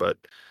money, but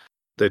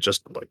they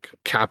just like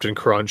Captain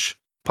Crunch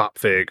pop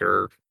fig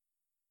or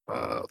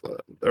uh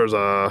there's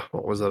a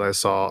what was it I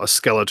saw? A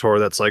Skeletor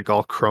that's like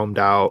all chromed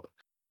out.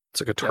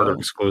 It's like a Target Oh,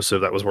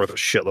 exclusive that was worth a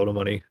shitload of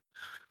money.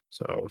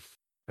 So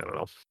I don't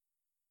know.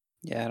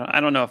 yeah. I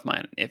don't know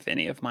if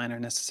any of mine are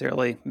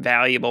necessarily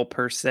valuable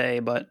per se,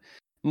 but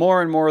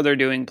more and more they're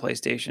doing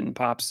PlayStation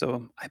pops,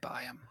 so I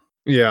buy them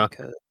Yeah.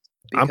 because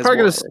I'm because probably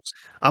gonna Warhorse.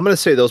 I'm gonna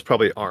say those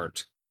probably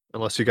aren't,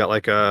 unless you got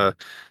like a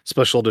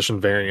special edition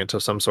variant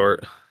of some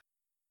sort.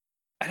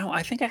 I don't.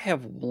 I think I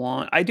have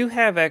one. I do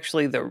have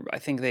actually I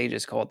think they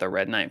just call it the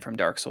Red Knight from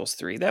Dark Souls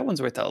 3. That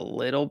one's worth a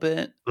little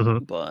bit,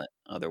 Mhm. but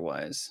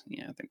otherwise,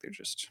 yeah, I think they're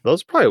just.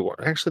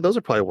 Actually, those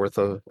are probably worth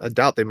I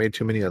doubt they made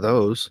too many of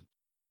those.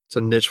 It's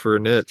a niche for a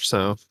niche,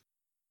 so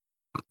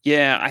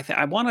Yeah,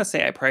 I want to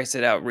say I priced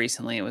it out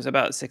recently. It was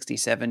about 60,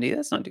 70.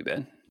 That's not too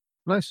bad.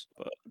 nice.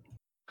 But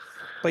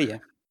but yeah.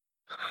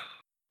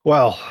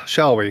 Well,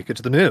 shall we get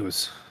to the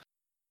news?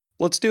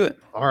 Let's do it.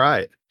 All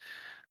right.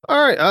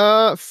 All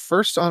right.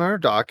 First on our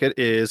docket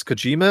is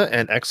Kojima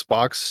and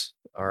Xbox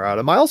are at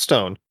a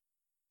milestone.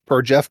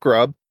 Per Jeff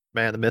Grubb,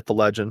 man, the myth, the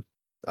legend,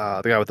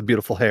 the guy with the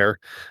beautiful hair,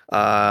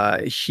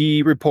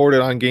 he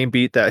reported on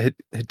GameBeat that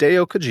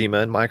Hideo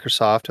Kojima and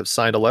Microsoft have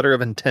signed a letter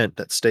of intent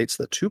that states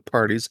the two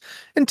parties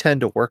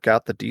intend to work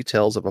out the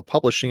details of a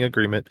publishing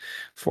agreement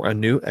for a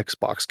new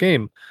Xbox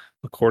game,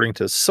 according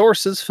to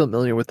sources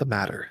familiar with the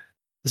matter.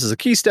 This is a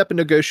key step in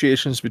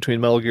negotiations between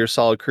Metal Gear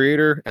Solid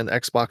creator and the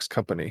Xbox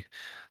company.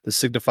 This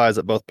signifies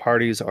that both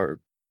parties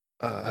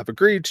have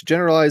agreed to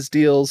generalize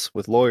deals,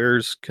 with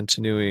lawyers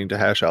continuing to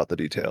hash out the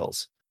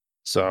details.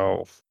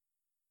 So,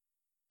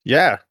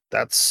 yeah,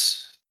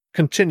 that's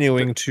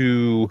continuing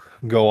to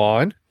go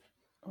on.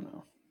 Oh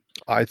no.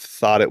 I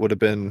thought it would have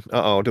been.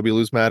 Did we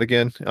lose Matt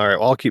again? All right,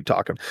 well, I'll keep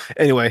talking.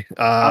 Anyway,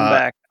 I'm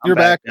back. I'm you're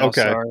back back. now.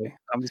 Okay. Sorry.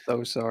 I'm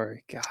so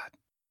sorry. God.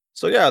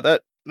 So yeah,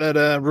 that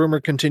rumor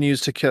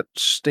continues to catch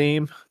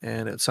steam,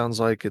 and it sounds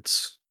like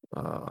it's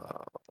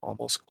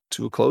almost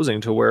to a closing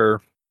to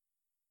where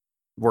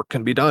work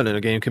can be done and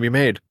a game can be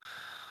made.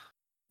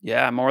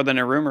 Yeah, more than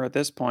a rumor at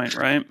this point,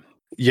 right?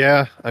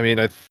 Yeah, I mean,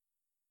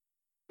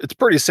 it's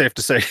pretty safe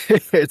to say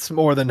it's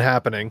more than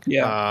happening.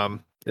 Yeah.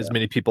 As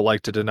many people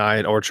like to deny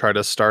it or try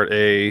to start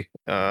a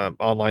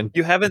online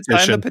You haven't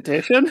signed the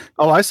petition?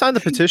 Oh, I signed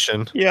the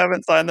petition. You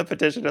haven't signed the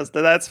petition.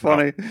 That's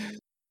funny.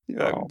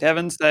 Yeah, Oh.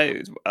 Devin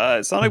says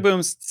Sonic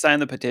Boom signed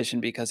the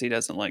petition because he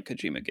doesn't like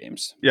Kojima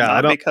games. Yeah,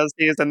 not because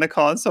he is in the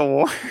console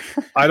war.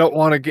 I don't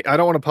want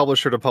a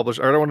publisher to publish,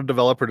 or I don't want a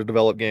developer to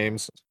develop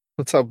games.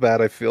 That's how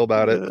bad I feel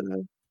about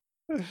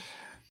it.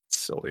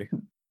 Silly.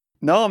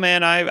 No,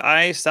 man,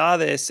 I saw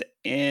this,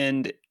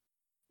 and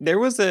there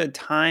was a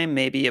time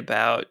maybe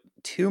about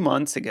 2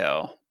 months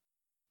ago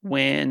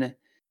when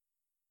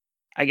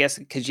I guess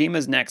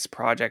Kojima's next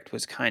project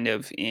was kind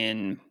of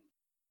in,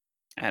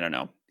 I don't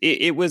know.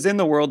 It was in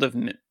the world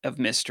of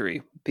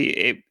mystery.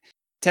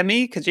 To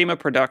me, Kojima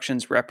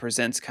Productions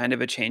represents kind of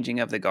a changing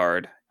of the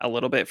guard a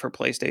little bit for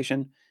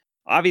PlayStation.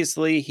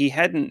 Obviously, he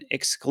hadn't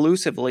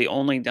exclusively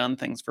only done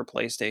things for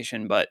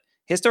PlayStation, but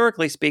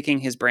historically speaking,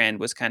 his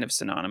brand was kind of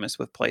synonymous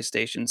with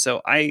PlayStation.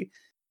 So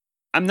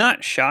I'm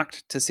not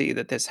shocked to see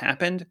that this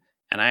happened,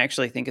 and I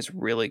actually think it's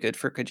really good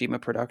for Kojima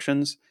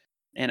Productions.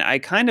 And I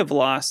kind of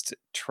lost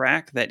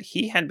track that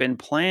he had been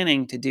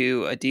planning to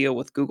do a deal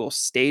with Google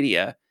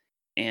Stadia,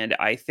 and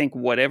I think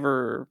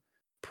whatever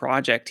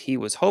project he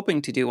was hoping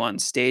to do on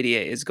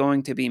Stadia is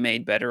going to be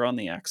made better on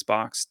the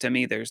Xbox. To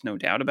me, there's no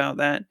doubt about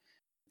that.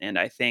 And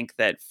I think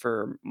that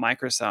for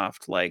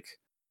Microsoft, like,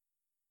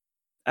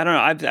 I don't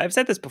know, I've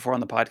said this before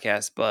on the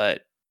podcast,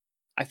 but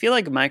I feel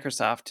like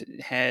Microsoft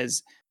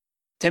has,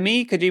 to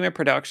me, Kojima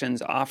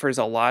Productions offers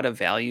a lot of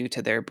value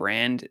to their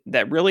brand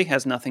that really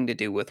has nothing to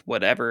do with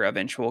whatever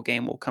eventual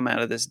game will come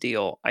out of this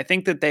deal. I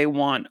think that they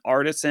want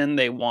artisan,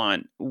 they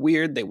want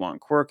weird, they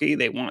want quirky,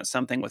 they want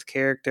something with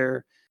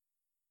character,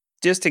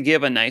 just to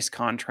give a nice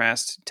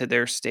contrast to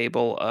their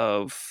stable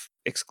of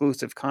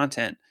exclusive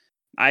content.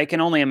 I can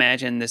only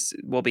imagine this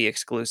will be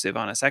exclusive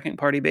on a second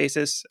party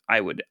basis.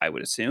 I would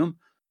assume,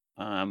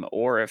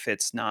 or if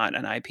it's not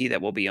an IP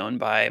that will be owned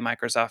by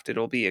Microsoft,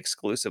 it'll be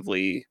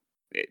exclusively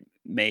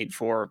made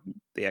for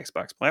the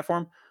Xbox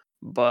platform.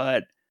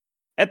 But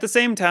at the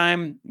same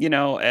time,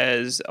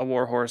 as a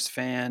Warhorse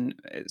fan,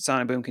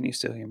 Sonic Boom, can you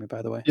still hear me?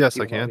 By the way, Yes,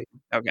 you I have can. audio.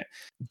 Okay.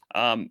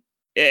 Um,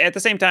 at the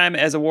same time,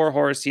 as a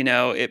Warhorse,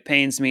 it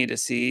pains me to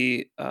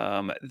see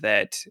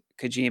that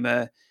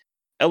Kojima,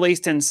 at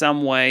least in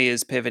some way,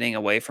 is pivoting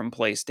away from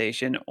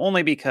PlayStation,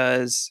 only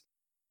because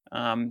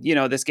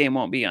this game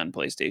won't be on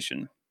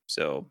PlayStation.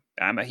 So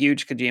I'm a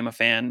huge Kojima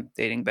fan,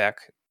 dating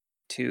back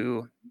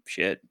to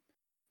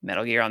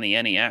Metal Gear on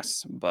the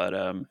NES. But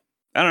I don't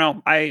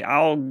know.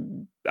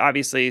 I'll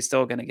obviously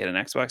still gonna get an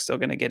Xbox, still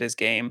gonna get his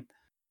game.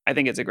 I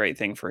think it's a great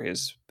thing for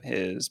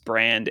his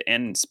brand,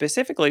 and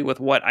specifically with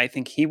what I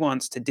think he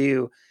wants to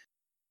do.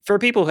 For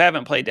people who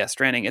haven't played Death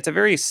Stranding, it's a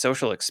very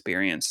social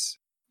experience.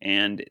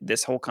 And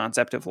this whole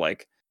concept of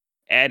like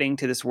adding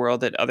to this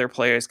world that other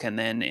players can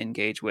then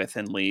engage with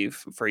and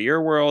leave for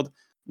your world.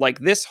 Like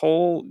this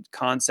whole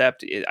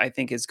concept, I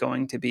think, is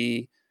going to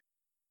be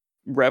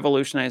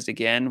revolutionized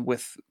again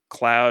with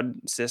cloud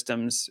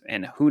systems,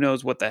 and who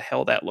knows what the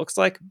hell that looks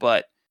like.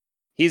 But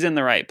he's in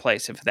the right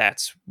place if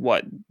that's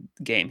what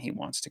game he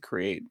wants to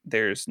create.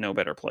 There's no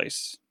better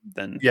place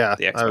than Yeah,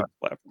 the Xbox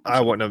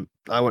platform.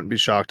 I wouldn't be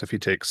shocked if he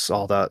takes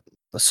all that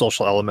the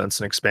social elements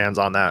and expands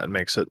on that and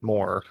makes it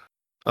more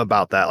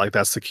about that. Like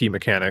that's the key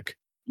mechanic.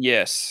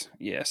 Yes,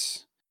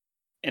 yes.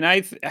 And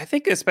I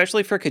think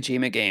especially for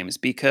Kojima games,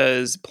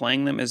 because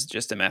playing them is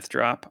just a meth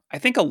drop, I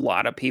think a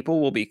lot of people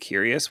will be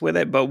curious with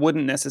it, but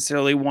wouldn't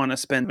necessarily want to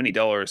spend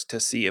 $20 to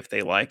see if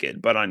they like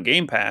it. But on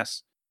Game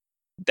Pass,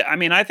 I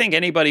mean, I think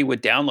anybody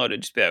would download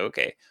it, just be like,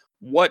 okay,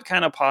 what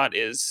kind of pot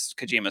is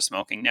Kojima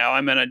smoking? Now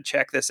I'm going to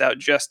check this out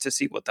just to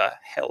see what the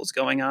hell's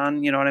going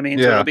on. You know what I mean?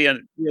 So Yeah. it'll be a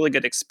really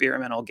good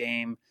experimental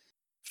game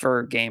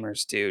for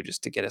gamers too,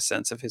 just to get a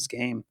sense of his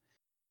game.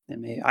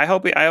 And I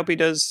hope he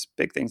does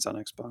big things on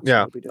Xbox.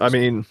 Yeah, hope he I does.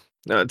 mean,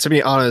 to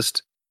be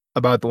honest,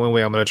 about the only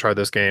way I'm going to try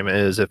this game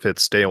is if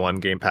it's day one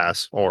Game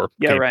Pass or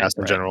Yeah, Game right, Pass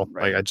in right, general. Like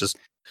right. I just,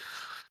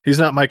 he's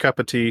not my cup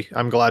of tea.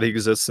 I'm glad he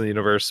exists in the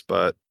universe,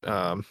 but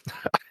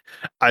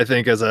I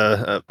think as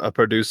a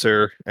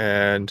producer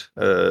and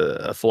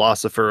a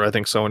philosopher, I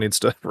think someone needs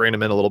to rein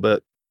him in a little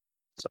bit.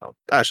 So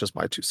that's just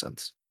my 2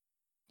 cents.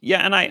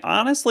 Yeah, and I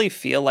honestly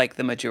feel like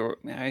the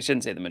majority, I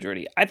shouldn't say the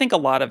majority. I think a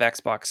lot of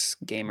Xbox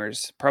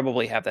gamers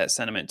probably have that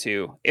sentiment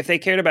too. If they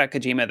cared about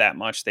Kojima that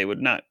much, they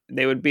would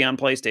be on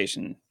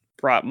PlayStation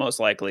most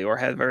likely or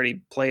have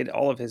already played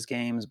all of his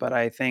games, but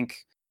I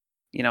think,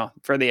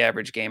 for the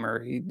average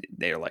gamer,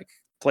 they're like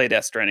play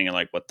Death Stranding and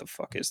like what the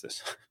fuck is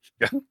this?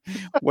 Yeah.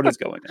 What is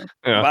going on?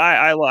 Yeah. But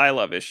I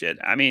love his shit.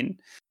 I mean,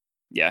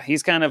 yeah,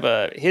 he's kind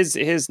of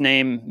his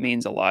name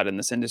means a lot in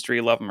this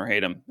industry, love him or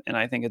hate him, and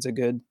I think it's a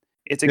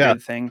Yeah.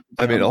 good thing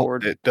to I be mean, on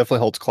board. it definitely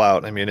holds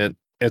clout. I mean,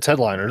 it's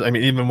headliners. I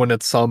mean, even when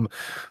it's some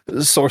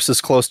sources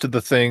close to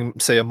the thing,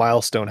 say a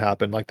milestone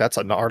happened, like that's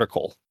an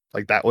article.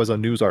 Like that was a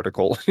news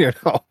article,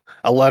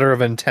 a letter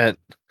of intent.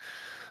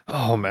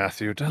 Oh,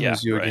 Matthew, did I Yeah,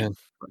 lose you right. again?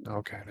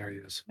 Okay, there he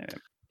is. Yeah.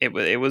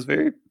 It was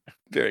very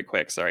very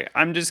quick. Sorry,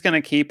 I'm just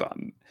gonna keep.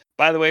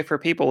 By the way, for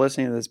people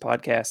listening to this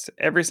podcast,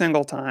 every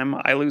single time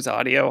I lose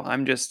audio,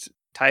 I'm just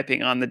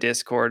typing on the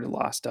Discord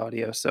lost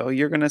audio. So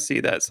you're gonna see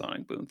that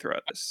sonic boom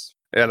throughout this.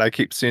 And I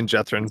keep seeing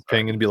Jethrin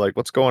ping and be like,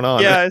 "What's going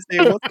on?" Yeah, I see.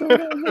 What's going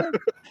on here?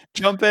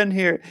 Jump in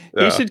here.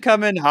 He Yeah, should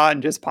come in hot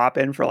and just pop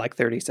in for like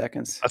 30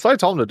 seconds. that's what I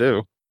told him to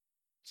do.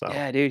 So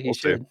Yeah, dude, he we'll see.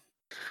 should.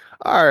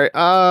 All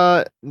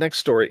right. Next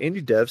story.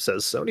 Indie Dev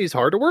says Sony's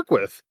hard to work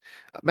with.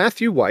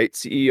 Matthew White,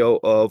 CEO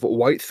of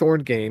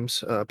Whitethorn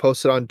Games,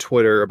 posted on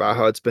Twitter about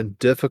how it's been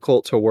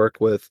difficult to work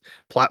with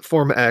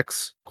Platform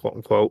X, quote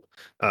unquote,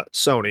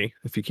 Sony,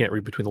 if you can't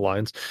read between the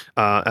lines,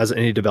 as an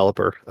indie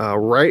developer.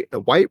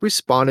 White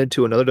responded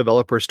to another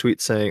developer's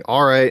tweet saying,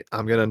 "All right,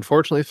 I'm going to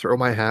unfortunately throw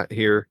my hat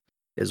here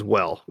as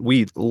well.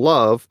 We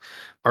love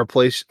our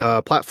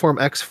Platform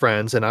X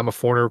friends, and I'm a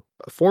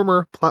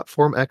former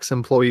Platform X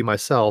employee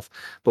myself,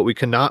 but we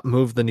cannot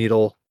move the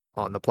needle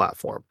on the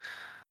platform.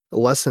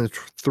 Less than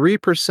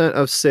 3%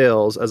 of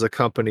sales as a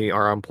company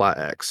are on Plat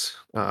X."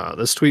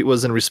 This tweet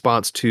was in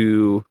response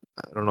to,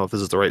 I don't know if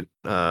this is the right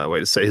way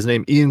to say his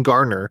name, Ian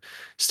Gardner,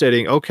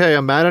 stating, "Okay,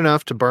 I'm mad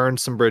enough to burn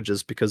some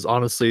bridges because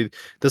honestly, at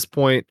this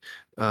point,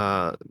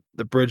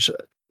 the bridge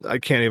I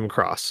can't even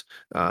cross."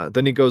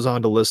 Then he goes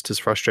on to list his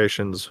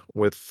frustrations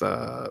with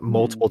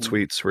multiple Mhm.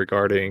 tweets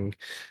regarding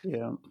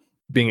Yeah.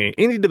 being an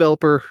indie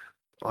developer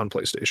on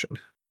PlayStation.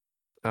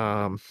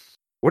 Um,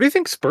 what do you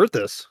think spurred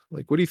this?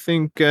 Like, what do you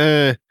think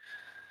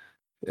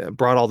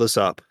brought all this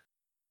up?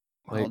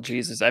 Well, Like,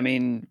 Jesus. I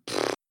mean,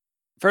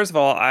 first of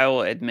all, I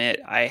will admit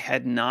I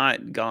had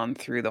not gone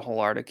through the whole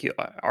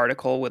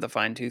article with a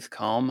fine tooth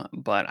comb,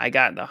 but I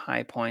got the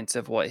high points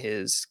of what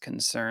his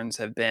concerns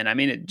have been. I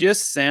mean, it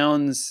just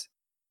sounds.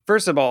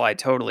 First of all, I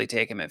totally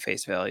take him at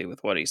face value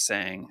with what he's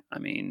saying. I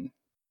mean,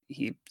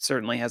 he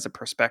certainly has a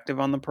perspective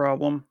on the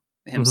problem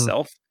mhm,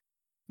 himself.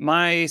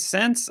 My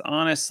sense,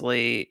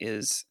 honestly,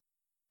 is,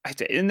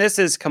 and this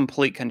is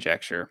complete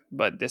conjecture,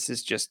 but this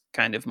is just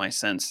kind of my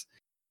sense.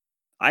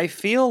 I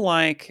feel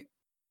like,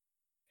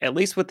 at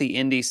least with the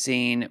indie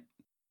scene, I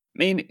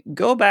mean,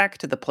 go back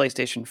to the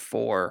PlayStation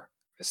 4,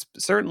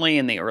 certainly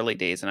in the early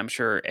days, and I'm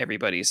sure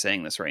everybody's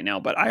saying this right now,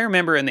 but I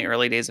remember in the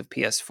early days of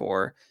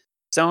PS4,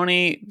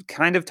 Sony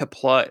kind of to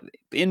plug,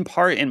 in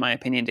part, in my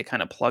opinion, to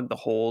kind of plug the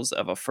holes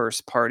of a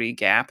first party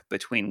gap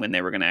between when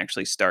they were going to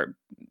actually start,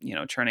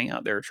 churning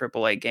out their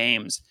AAA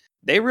games.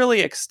 They really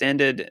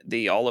extended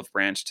the olive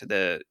branch to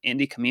the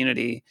indie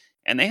community,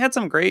 and they had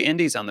some great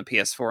indies on the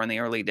PS4 in the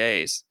early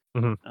days.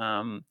 mhm.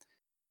 Um,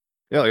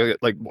 Yeah,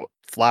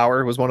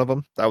 Flower was one of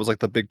them. That was like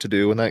the big to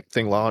do when that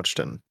thing launched,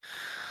 and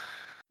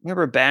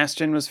Remember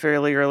Bastion was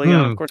fairly early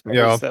on. Of course, that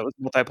yeah, was that was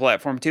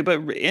multi-platform too. But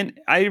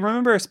I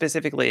remember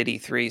specifically at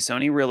E3,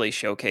 Sony really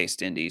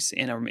showcased indies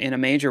in a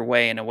major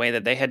way, in a way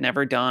that they had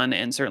never done.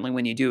 And certainly,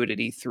 when you do it at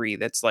E3,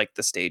 that's like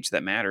the stage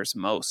that matters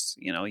most.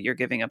 You're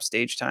giving up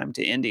stage time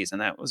to indies, and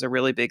that was a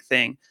really big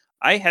thing.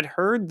 I had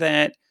heard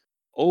that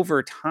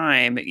over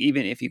time,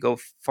 even if you go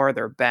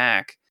farther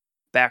back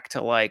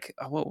to like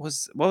what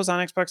was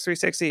on Xbox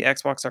 360,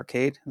 Xbox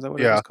Arcade, is that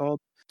what it was yeah.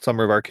 called?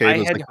 Summer of Arcade I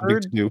was had like the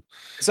big to heard do.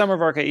 Summer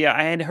of Arcade, yeah,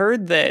 I had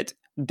heard that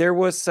there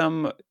was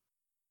some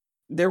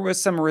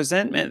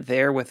resentment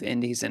there with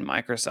indies and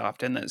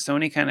Microsoft, and that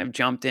Sony kind of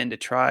jumped in to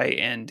try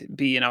and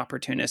be an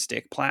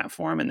opportunistic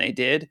platform, and they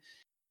did.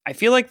 I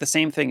feel like the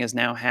same thing is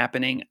now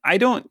happening. I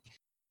don't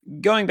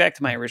Going back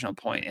to my original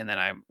point, and then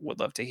I would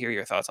love to hear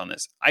your thoughts on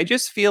this. I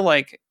just feel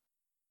like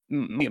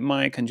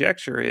my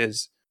conjecture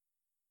is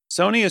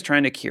Sony is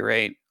trying to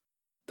curate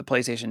the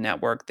PlayStation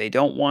Network. They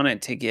don't want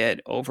it to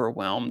get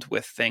overwhelmed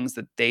with things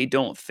that they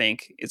don't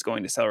think is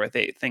going to sell, right?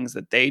 Things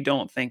that they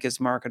don't think is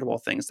marketable,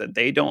 things that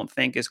they don't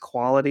think is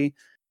quality.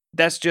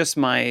 That's just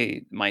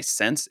my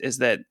sense, is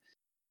that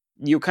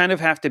you kind of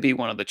have to be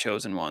one of the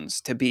chosen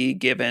ones to be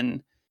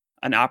given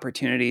an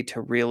opportunity to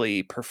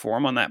really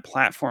perform on that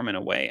platform in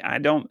a way. I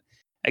don't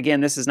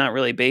Again, this is not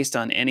really based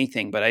on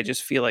anything, but I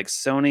just feel like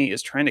Sony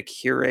is trying to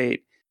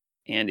curate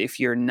And if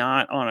you're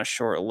not on a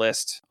short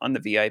list on the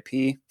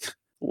VIP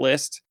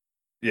list,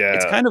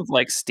 it's Yeah, kind of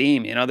like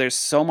Steam. There's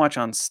so much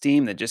on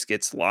Steam that just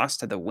gets lost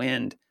to the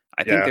wind.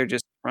 I think yeah. they're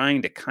just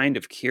trying to kind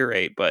of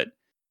curate, but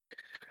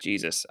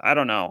Jesus, I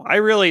don't know. I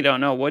really don't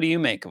know. What do you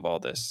make of all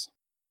this?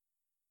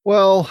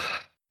 Well,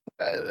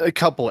 a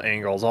couple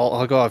angles.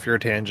 I'll go off your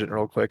tangent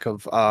real quick.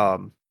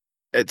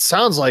 It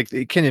sounds like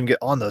they can't even get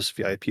on those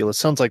VIP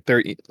lists. Sounds like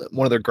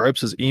one of their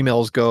gripes is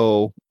emails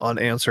go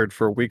unanswered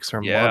for weeks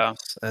or Yeah.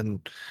 months.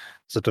 And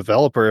as a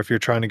developer, if you're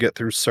trying to get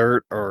through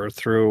cert or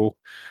through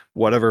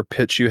whatever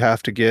pitch you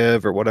have to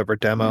give or whatever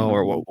demo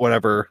or Mhm.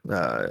 whatever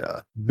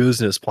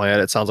business plan,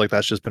 it sounds like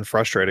that's just been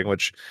frustrating,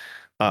 which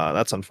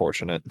that's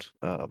unfortunate.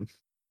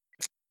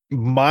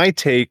 My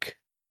take,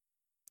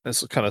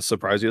 this will kind of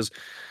surprise you, is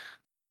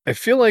I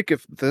feel like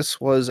if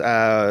this was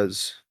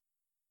as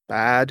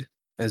bad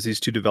as these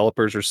two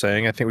developers are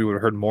saying, I think we would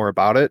have heard more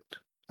about it.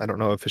 I don't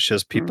know if it's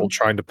just people Mhm.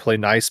 trying to play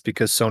nice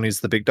because Sony's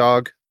the big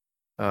dog.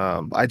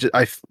 And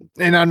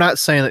I'm not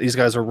saying that these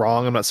guys are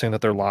wrong. I'm not saying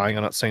that they're lying.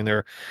 I'm not saying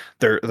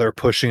they're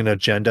pushing an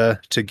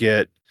agenda to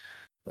get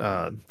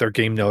their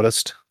game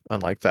noticed,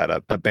 unlike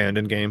that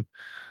abandoned game.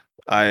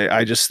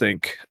 I just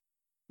think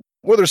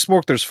where there's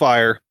smoke, there's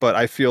fire. But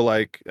I feel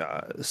like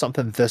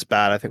something this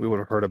bad, I think we would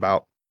have heard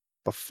about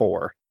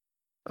before.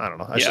 I don't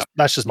know. Yeah.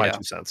 That's just my Yeah.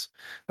 2 cents.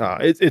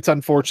 It's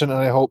unfortunate.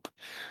 I hope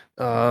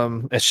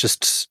it's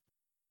just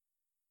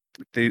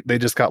they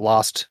just got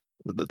lost.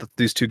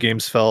 These two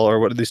games fell, or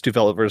what? These two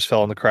developers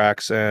fell in the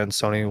cracks, and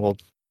Sony will,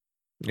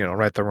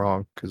 right the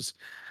wrong because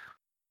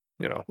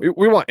we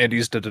want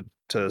indies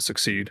to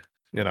succeed,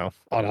 on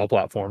all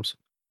platforms.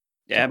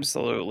 So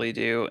Absolutely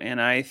do. And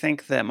I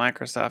think that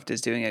Microsoft is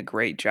doing a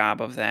great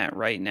job of that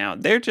right now.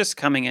 They're just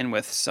coming in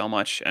with so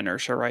much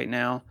inertia right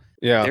now.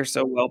 yeah, They're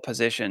so well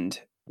positioned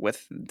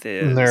with and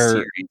the their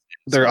series.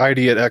 their So,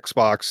 ID at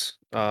Xbox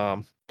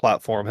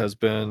platform has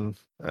been,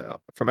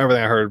 from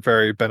everything I heard,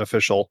 very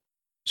beneficial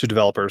to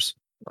developers.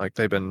 Like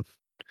they've been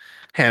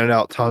handed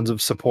out tons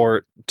of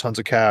support, tons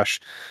of cash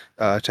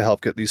to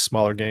help get these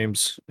smaller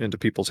games into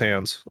people's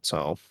hands.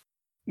 So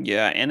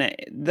yeah. And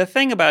the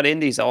thing about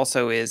indies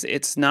also is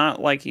it's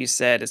not like you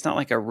said, it's not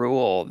like a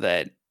rule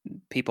that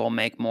people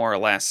make more or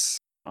less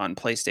on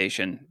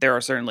PlayStation. There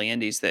are certainly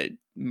indies that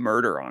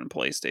murder on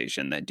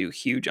PlayStation, that do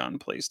huge on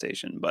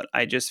PlayStation. But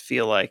I just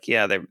feel like,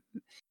 yeah,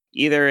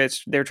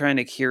 they're trying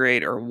to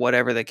curate or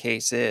whatever the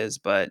case is,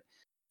 but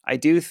I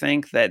do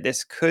think that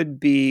this could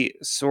be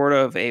sort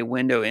of a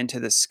window into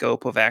the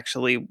scope of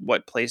actually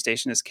what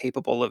PlayStation is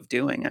capable of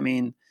doing. I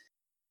mean,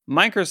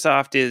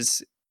 Microsoft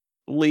is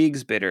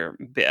leagues bigger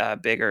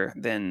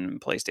than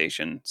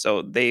PlayStation,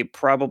 so they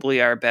probably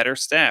are better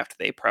staffed.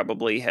 They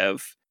probably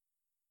have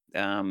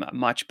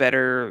much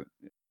better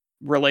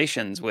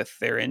relations with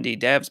their indie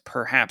devs.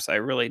 Perhaps I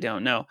really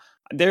don't know.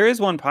 There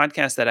is one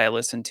podcast that I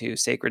listen to,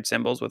 Sacred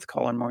Symbols with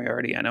Colin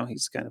Moriarty. I know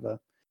he's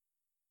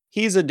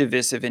a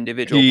divisive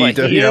individual, but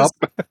yep,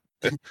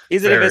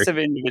 he's a very. divisive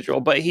individual,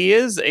 but he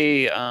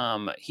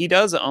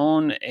does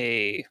own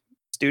a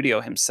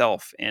studio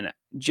himself, and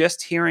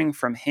just hearing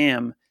from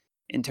him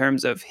in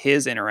terms of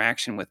his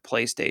interaction with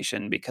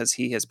PlayStation, because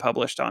he has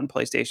published on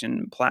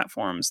PlayStation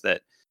platforms,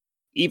 that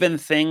even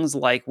things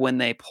like when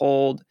they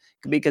pulled,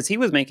 because he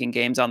was making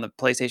games on the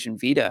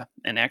PlayStation Vita,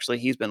 and actually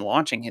he's been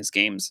launching his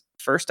games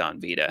first on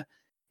Vita.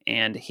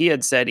 And he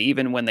had said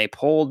even when they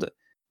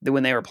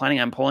were planning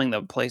on pulling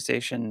the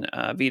PlayStation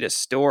Vita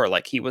store,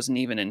 like he wasn't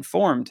even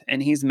informed,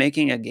 and he's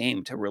making a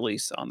game to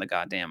release on the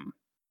goddamn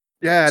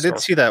Yeah, I did store.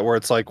 see that where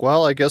it's like,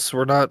 well, I guess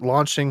we're not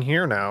launching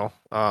here now.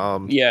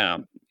 Yeah,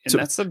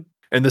 and So,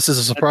 and this is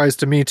a that, surprise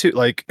to me too.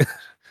 Like, like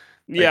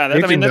yeah, they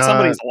that I did mean that's not.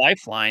 somebody's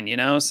lifeline.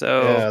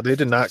 So Yeah, they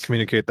did not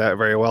communicate that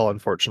very well,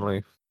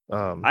 unfortunately.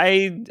 Um,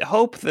 I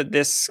hope that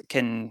this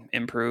can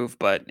improve,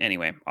 but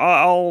anyway,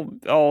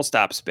 I'll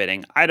stop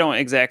spitting. I don't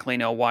exactly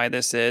know why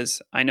this is.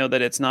 I know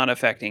that it's not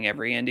affecting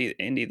every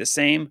indie the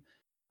same.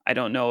 I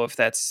don't know if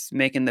that's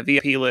making the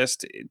VIP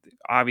list.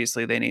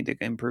 Obviously, they need to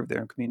improve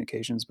their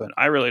communications, but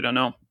I really don't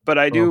know. But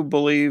I well, do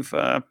believe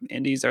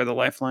indies are the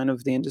lifeline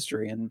of the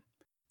industry, and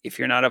if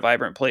you're not a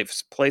vibrant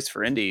place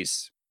for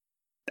indies,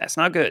 that's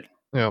not good.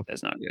 yeah.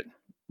 That's not good.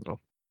 No.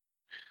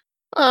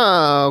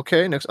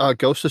 Okay. Next,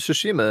 Ghost of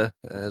Tsushima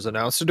has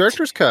announced a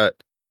director's cut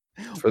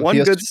for the One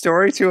PS. good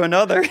story to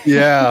another.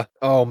 Yeah.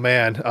 Oh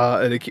man.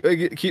 And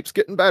it keeps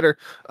getting better.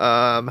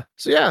 So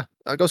yeah,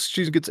 Ghost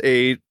of Tsushima gets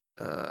a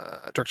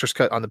director's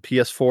cut on the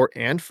PS4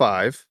 and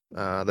 5.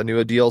 The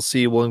new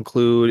DLC will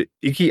include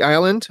Iki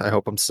Island. I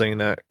hope I'm saying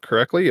that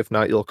correctly. If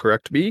not, you'll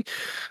correct me.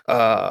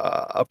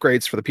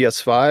 Upgrades for the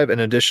PS5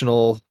 and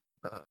additional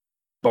uh,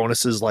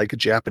 bonuses like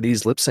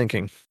Japanese lip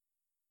syncing.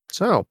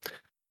 So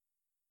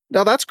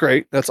now that's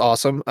great. That's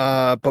awesome.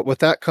 But with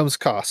that comes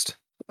cost.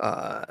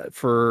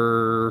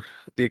 For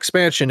the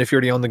expansion, if you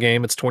already own the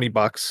game, it's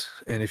 $20,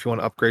 and if you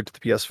want to upgrade to the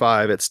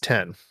PS5, it's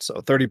 10. So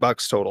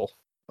 $30 total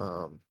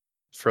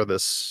for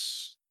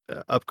this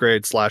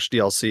upgrade slash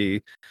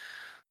DLC.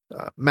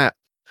 Matt,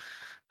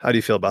 how do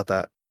you feel about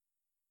that?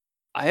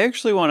 I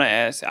actually want to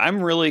ask.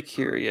 I'm really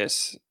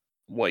curious.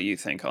 what you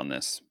think on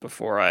this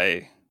before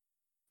I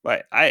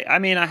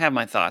mean, I have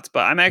my thoughts,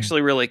 but I'm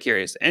actually really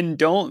curious. And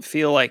don't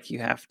feel like you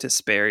have to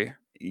spare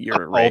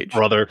your Oh, rage.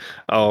 brother.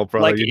 Oh,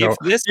 brother, Like, if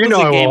this you was know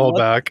a I won't game, hold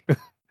back.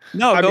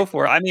 no, I mean, go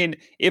for it. I mean,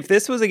 if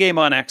this was a game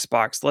on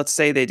Xbox, let's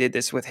say they did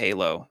this with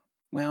Halo.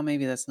 Well,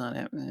 maybe that's not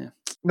it.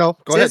 no,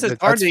 go See, this ahead. is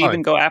hard That's to even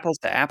fine. go apples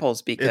to apples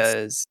It's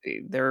because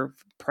their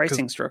because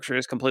pricing structure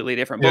is completely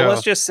different. But yeah.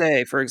 let's just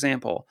say, for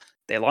example,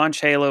 they launch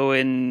Halo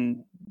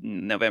in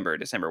November,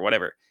 December,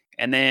 whatever.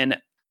 And then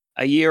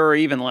a year or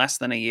even less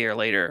than a year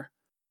later,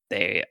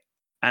 they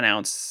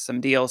announce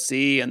some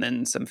DLC and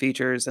then some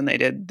features, and they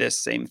did this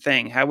same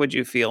thing. How would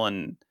you feel,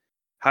 and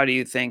how do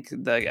you think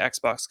the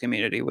Xbox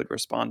community would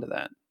respond to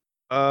that?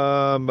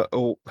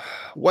 Oh,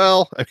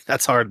 well, I mean,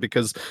 that's hard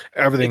because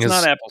everything It's not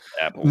is apples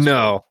to apples, but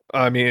no.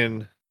 I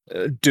mean,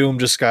 Doom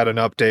just got an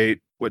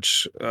update,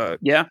 which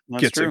yeah,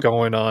 that's gets it true.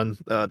 going on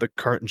the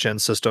current gen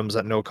systems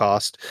at no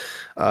cost.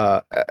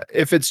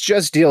 If it's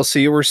just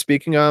DLC we're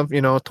speaking of,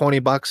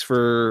 $20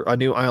 for a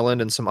new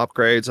island and some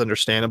upgrades,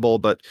 understandable.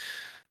 But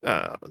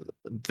uh,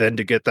 then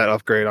to get that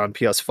upgrade on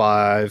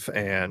PS5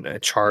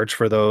 and charge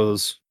for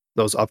those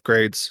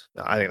upgrades,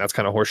 I think that's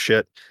kind of horse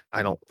shit.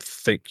 I don't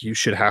think you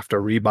should have to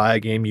rebuy a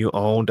game you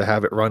own to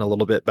have it run a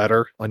little bit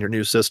better on your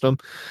new system,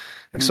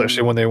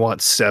 especially Mhm. when they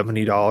want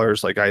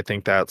 $70. Like I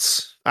think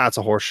that's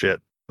a horse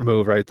shit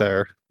move right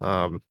there.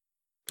 I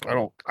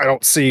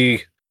don't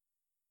see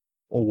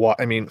why.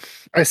 I mean,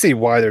 I see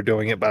why they're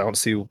doing it, but I don't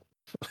see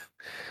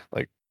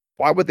like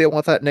why would they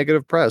want that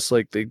negative press?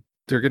 Like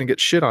they're gonna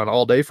get shit on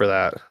all day for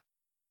that.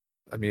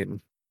 I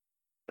mean,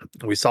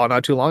 we saw it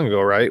not too long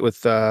ago, right?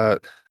 With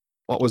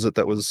what was it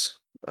that was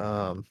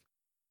it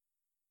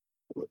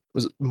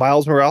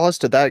Miles Morales?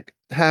 Did that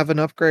have an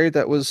upgrade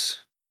that was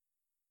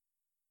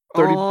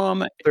 30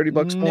 Um,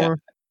 $30 no, more?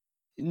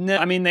 no,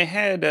 I mean, they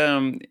had,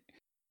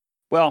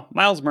 well,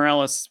 Miles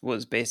Morales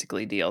was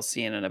basically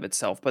DLC in and of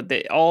itself, but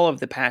all of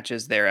the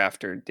patches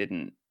thereafter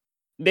didn't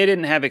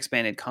have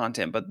expanded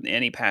content, but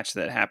any patch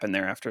that happened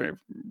thereafter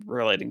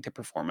relating to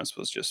performance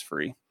was just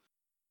free.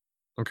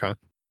 Okay.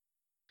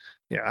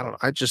 Yeah, I don't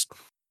know.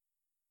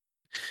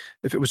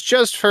 If it was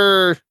just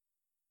for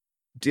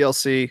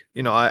DLC,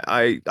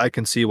 I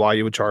can see why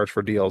you would charge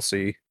for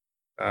DLC.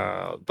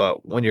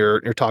 But when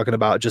you're talking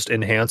about just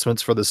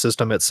enhancements for the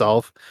system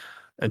itself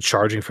and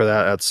charging for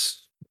that,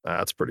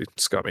 that's pretty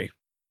scummy.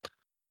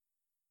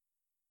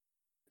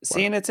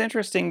 See, But and it's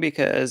interesting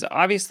because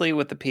obviously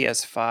with the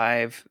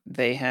PS5,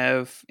 they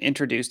have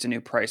introduced a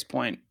new price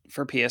point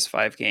for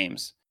PS5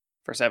 games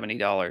for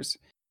 $70.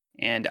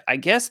 And I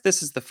guess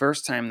this is the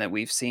first time that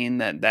we've seen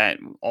that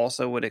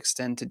also would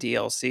extend to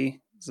DLC.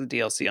 The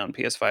DLC on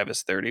PS5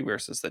 is 30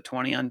 versus the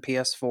 20 on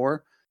PS4.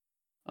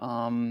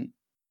 Um,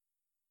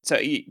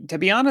 to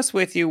be honest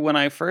with you, when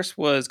I first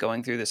was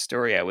going through this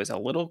story, I was a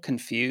little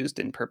confused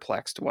and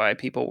perplexed why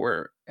people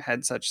were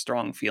had such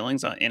strong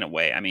feelings in a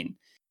way. I mean,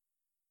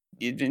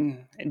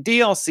 even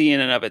DLC in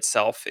and of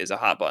itself is a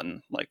hot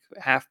button. Like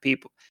half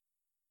people.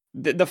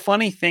 The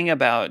funny thing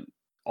about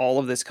all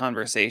of this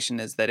conversation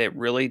is that it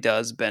really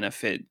does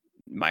benefit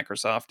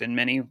Microsoft in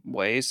many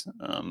ways.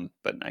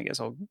 But I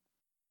guess I'll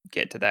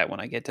get to that when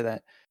I get to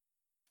that.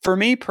 For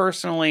me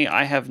personally,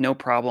 I have no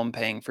problem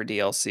paying for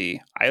DLC.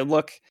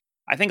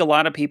 I think a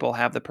lot of people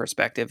have the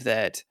perspective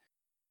that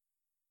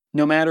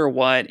no matter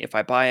what, if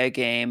I buy a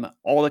game,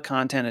 all the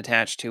content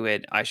attached to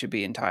it, I should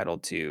be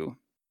entitled to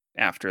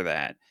after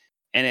that.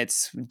 And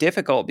it's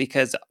difficult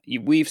because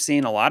we've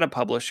seen a lot of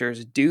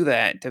publishers do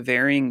that to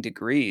varying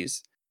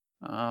degrees.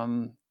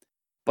 Um,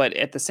 but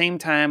at the same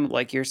time,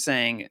 like you're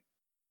saying,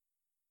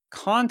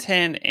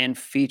 content and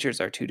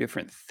features are two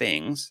different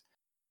things.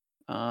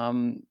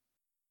 Um,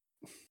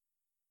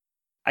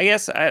 I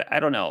guess I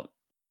don't know.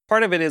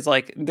 Part of it is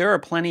like there are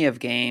plenty of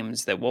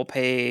games that will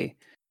pay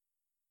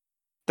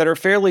that are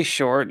fairly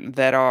short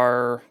that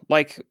are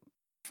like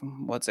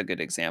what's a good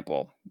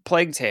example?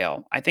 Plague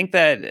Tale. I think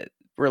that it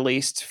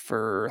released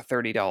for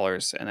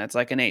 $30 and that's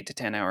like an 8 to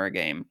 10 hour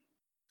game.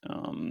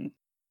 Um,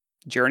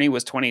 Journey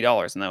was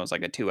 $20 and that was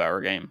like a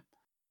 2-hour game.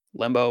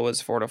 Limbo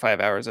was 4 to 5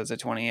 hours as a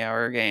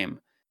 20-hour game.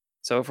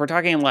 So if we're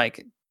talking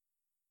like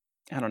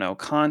I don't know,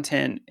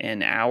 content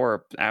and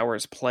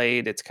hours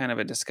played, it's kind of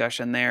a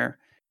discussion there.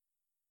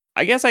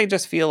 I guess I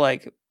just feel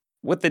like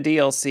with the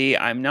DLC,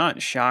 I'm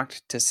not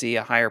shocked to see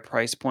a higher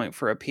price point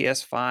for a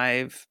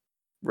PS5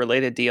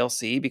 related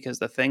DLC because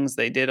the things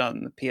they did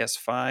on the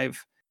PS5,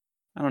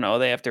 I don't know,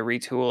 they have to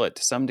retool it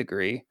to some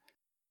degree.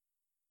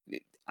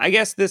 I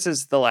guess this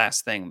is the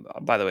last thing.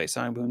 By the way,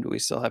 Sonic Boom, do we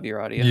still have your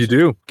audio? you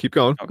do. Keep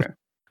going. Okay.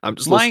 I'm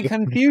just My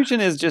listening.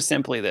 confusion is just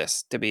simply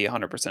this, to be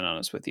 100%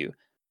 honest with you.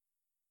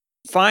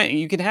 Fine, uh,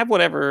 you can have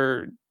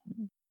whatever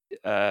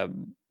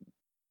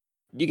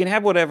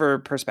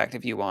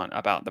perspective you want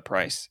about the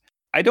price.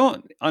 I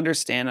don't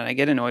understand and I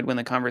get annoyed when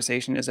the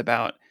conversation is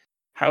about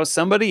how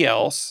somebody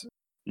else,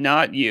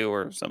 not you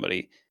or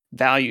somebody,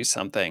 values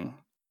something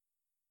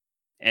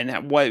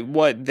and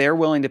what they're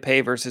willing to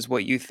pay versus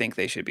what you think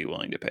they should be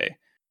willing to pay.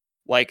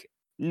 Like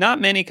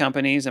not many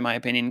companies, in my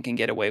opinion, can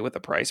get away with a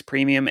price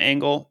premium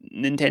angle.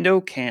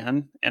 Nintendo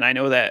can, and I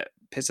know that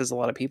pisses a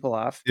lot of people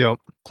off. Yep.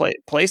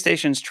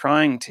 PlayStation's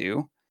trying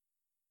to.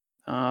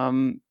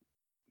 Um,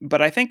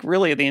 but I think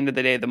really at the end of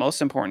the day, the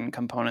most important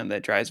component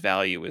that drives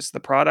value is the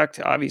product,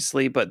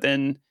 obviously, but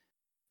then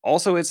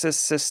also it's a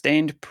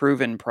sustained,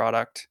 proven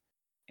product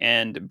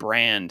and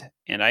brand.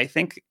 And I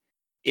think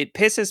it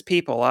pisses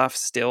people off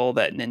still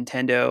that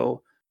Nintendo.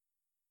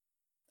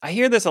 I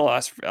hear this a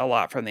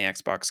lot from the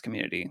Xbox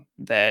community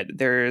that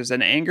there's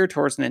an anger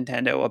towards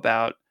Nintendo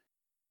about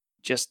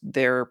just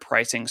their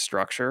pricing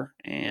structure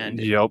and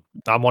Yep.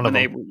 I'm one of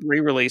when they them.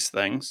 re-release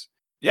things.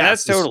 And Yeah.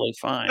 that's totally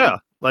fine. Yeah.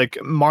 Like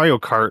Mario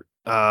Kart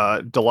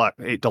Deluxe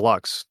 8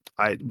 Deluxe.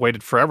 I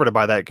waited forever to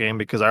buy that game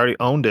because I already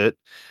owned it.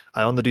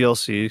 I owned the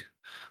DLC.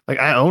 Like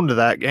I owned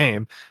that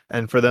game,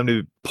 and for them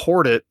to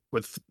port it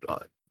with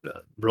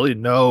really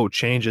no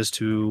changes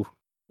to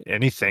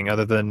anything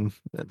other than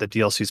the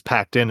DLC's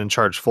packed in and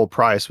charged full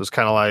price was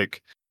kind of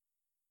like,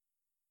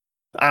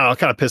 I don't know, it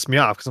kind of pissed me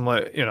off because I'm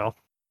like,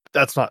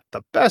 that's not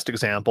the best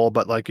example,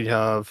 but like you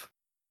have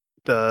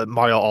the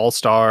Mario All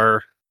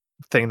Star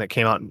thing that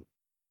came out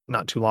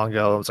not too long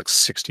ago. It was like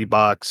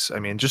 $60. I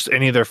mean, just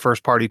any of their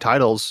first party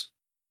titles,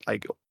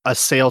 like a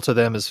sale to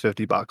them is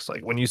 $50.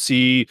 Like when you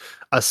see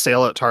a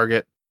sale at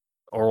Target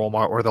or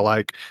Walmart where they're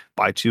like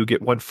buy two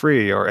get one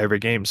free or every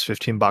game's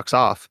 $15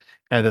 off,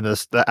 and then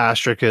the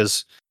asterisk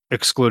is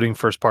excluding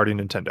first party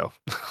Nintendo.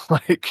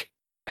 Like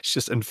it's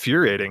just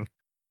infuriating.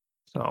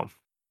 So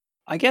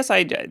I guess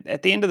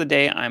at the end of the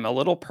day, I'm a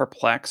little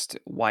perplexed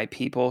why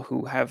people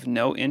who have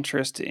no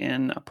interest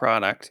in a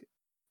product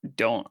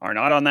are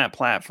not on that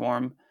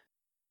platform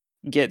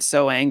get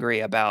so angry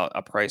about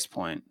a price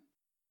point.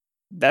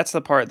 That's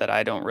the part that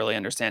I don't really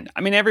understand.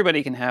 I mean,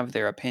 everybody can have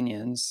their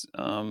opinions,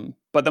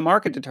 but the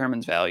market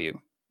determines value,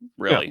 yeah,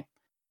 really.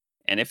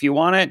 And if you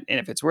want it, and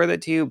if it's worth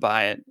it to you,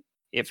 buy it.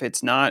 If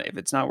it's not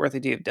worth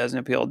it to you, if it doesn't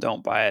appeal,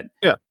 don't buy it.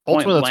 yeah.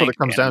 Point Ultimately, that's what blank. it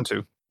comes down And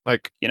to.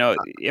 Like,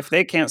 if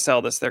they can't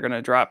sell this, they're going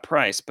to drop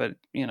price. But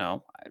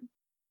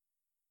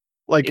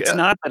like it's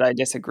not that I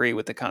disagree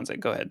with the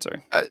concept. Go ahead,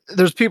 sorry.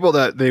 there's people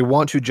that they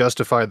want to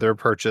justify their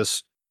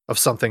purchase of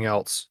something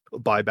else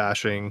by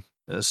bashing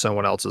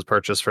someone else's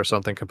purchase for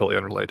something completely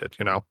unrelated.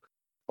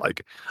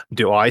 Like,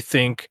 do I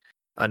think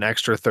an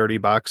extra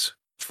 $30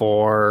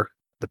 for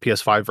the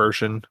PS5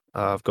 version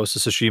of Ghost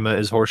of Tsushima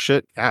is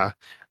horseshit? Yeah,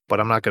 but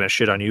I'm not going to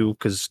shit on you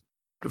because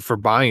for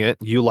buying it,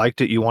 you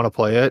liked it, you want to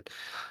play it,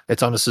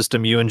 it's on a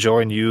system you enjoy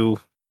and you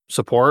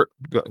support.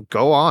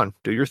 Go on,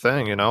 do your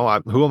thing.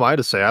 Who am I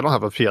to say? I don't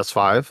have a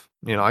PS5.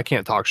 I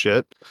can't talk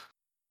shit.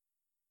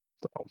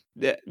 So,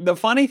 The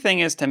funny thing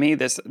is to me,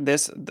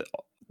 the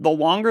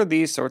longer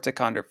these sorts of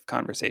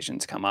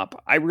conversations come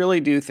up, I really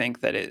do think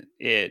that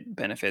it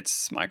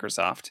benefits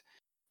Microsoft.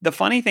 The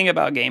funny thing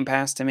about Game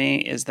Pass to me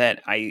is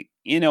that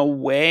in a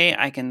way,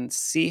 I can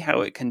see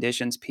how it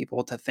conditions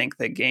people to think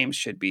that games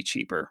should be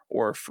cheaper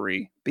or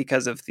free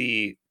because of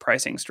the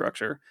pricing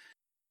structure.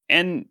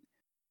 And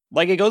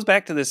like it goes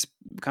back to this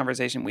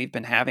conversation we've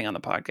been having on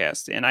the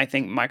podcast, and I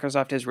think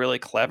Microsoft is really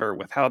clever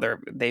with how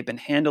they've been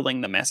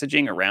handling the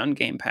messaging around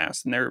Game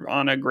Pass, and they're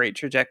on a great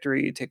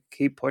trajectory to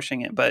keep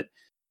pushing it. But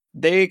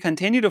they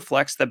continue to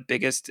flex the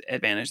biggest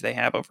advantage they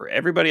have over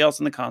everybody else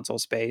in the console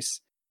space,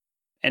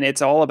 and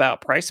it's all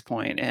about price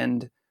point.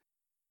 And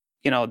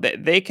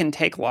they can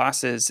take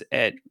losses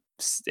at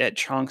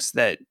chunks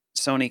that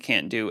Sony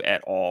can't do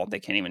at all. They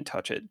can't even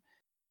touch it,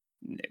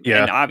 yeah,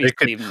 and they obviously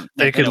could even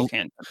they could Nintendo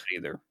can't touch it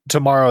either.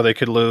 tomorrow they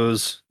could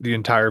lose the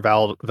entire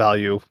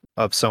value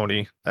of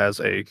Sony as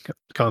a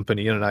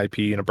company and an IP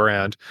and a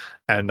brand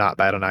and not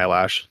bat an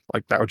eyelash.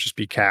 Like that would just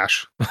be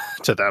cash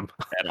to them.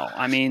 At all.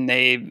 I mean,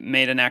 they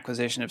made an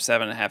acquisition of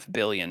 7.5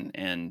 billion,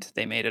 and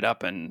they made it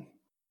up in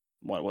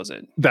what was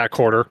it? That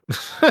quarter.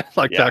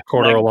 Like Yeah, that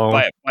quarter like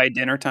alone. by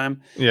dinner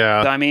time.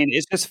 Yeah. So I mean,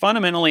 it's just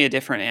fundamentally a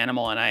different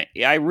animal, and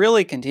I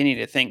really continue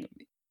to think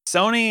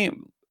Sony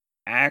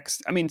acts.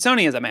 I mean,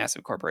 Sony is a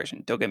massive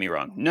corporation. Don't get me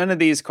wrong. None of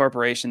these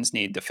corporations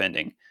need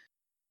defending,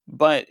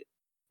 but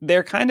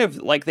they're kind of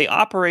like they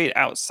operate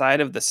outside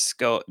of the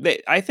scope.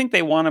 I think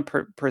they want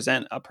to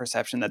present a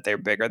perception that they're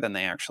bigger than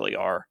they actually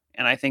are,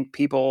 and I think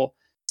people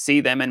see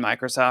them in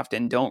Microsoft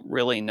and don't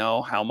really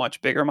know how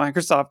much bigger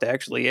Microsoft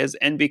actually is.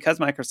 And because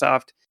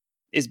Microsoft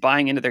is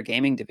buying into their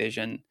gaming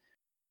division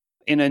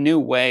in a new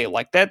way,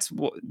 like that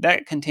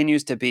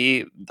continues to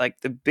be like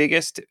the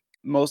biggest,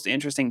 most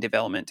interesting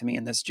development to me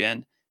in this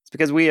gen. It's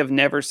because we have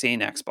never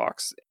seen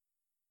Xbox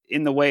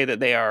in the way that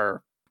they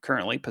are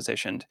currently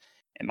positioned.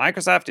 And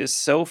Microsoft is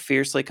so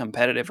fiercely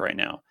competitive right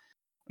now.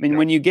 I mean, Yep.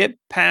 when you get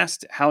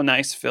past how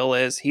nice Phil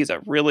is, he's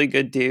a really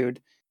good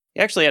dude. He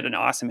actually had an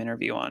awesome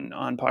interview on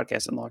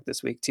Podcast Unlocked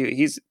this week too.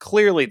 He's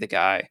clearly the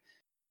guy.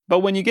 But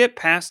when you get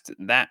past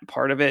that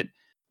part of it,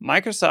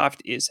 Microsoft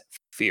is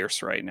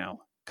fierce right now,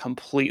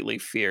 completely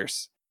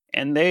fierce.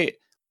 And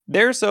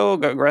they're so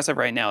aggressive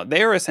right now.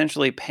 They are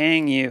essentially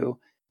paying you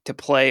to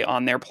play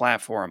on their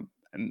platform.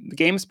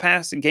 Game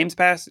Pass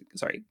exists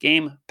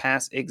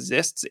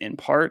in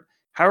part.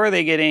 How are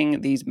they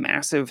getting these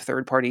massive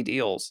third-party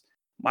deals?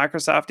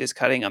 Microsoft is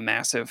cutting a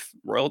massive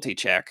royalty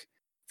check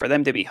for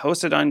them to be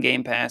hosted on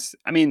Game Pass.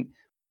 I mean,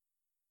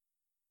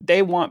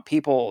 they want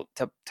people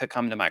to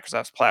come to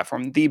Microsoft's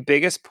platform. The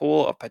biggest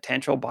pool of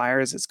potential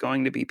buyers is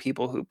going to be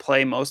people who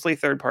play mostly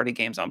third-party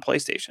games on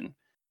PlayStation.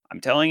 I'm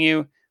telling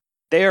you,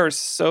 they are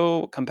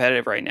so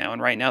competitive right now,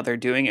 and right now they're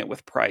doing it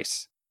with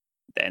price.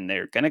 And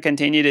they're going to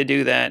continue to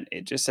do that.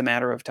 It's just a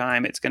matter of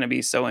time. It's going to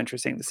be so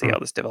interesting to see how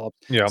this develops.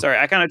 Yeah. Sorry,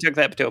 I kind of took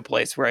that to a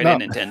place where I No.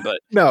 didn't intend, but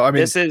No, I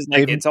mean, this is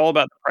like it's all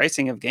about the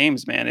pricing of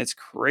games, man. It's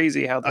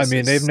crazy how this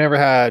they've never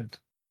had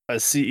a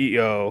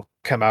CEO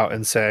come out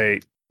and say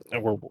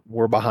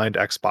we're behind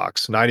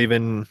Xbox. Not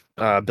even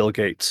Bill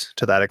Gates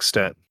to that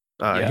extent.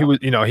 Yeah. He was,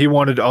 he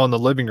wanted to own the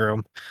living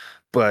room,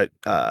 but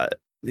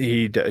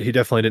he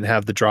definitely didn't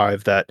have the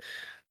drive that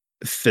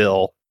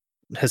Phil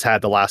has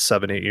had the last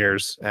 7-8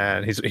 years,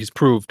 and he's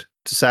proved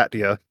to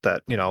Satya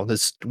that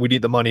we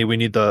need the money, we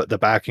need the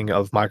backing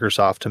of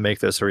Microsoft to make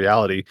this a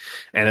reality,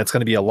 and it's going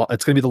to be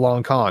the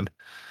long con.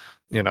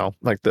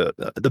 Like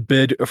the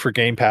bid for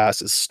Game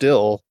Pass is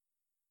still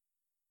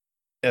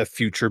a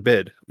future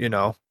bid.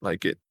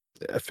 Like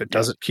if it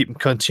doesn't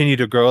continue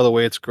to grow the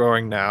way it's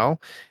growing now,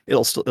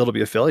 it'll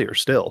be a failure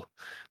still.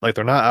 Like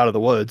they're not out of the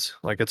woods.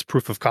 Like it's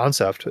proof of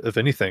concept, if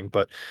anything.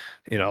 But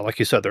like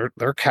you said,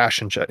 they're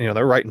cashing check.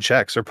 They're writing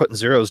checks. They're putting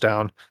zeros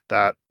down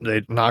that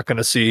they're not going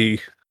to see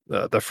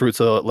the fruits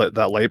of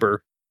that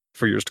labor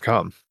for years to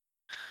come.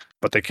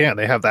 But they can.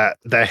 They have that.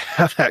 They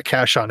have that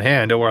cash on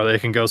hand, where they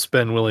can go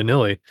spend willy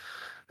nilly,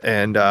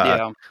 and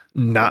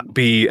not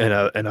be in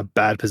a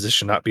bad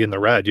position, not be in the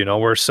red.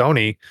 Where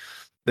Sony,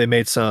 they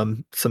made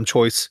some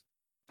choice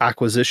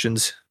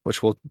acquisitions,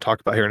 which we'll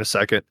talk about here in a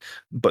second.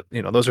 But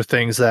those are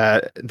things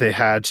that they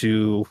had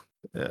to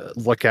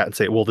look at and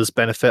say, will this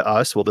benefit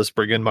us? Will this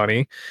bring in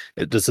money?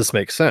 Does this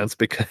make sense?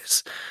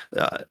 Because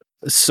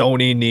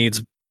Sony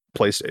needs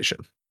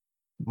PlayStation.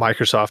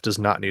 Microsoft does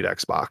not need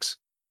Xbox.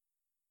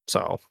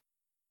 So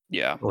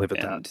yeah, I'll leave it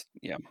at that.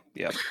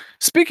 Yeah.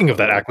 Speaking of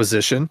that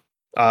acquisition,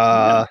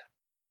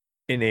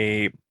 in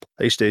a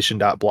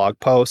PlayStation.blog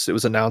post, it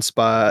was announced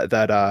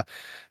that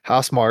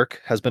Housemarque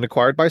has been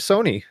acquired by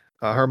Sony.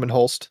 Herman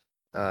Holst,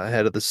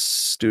 head of the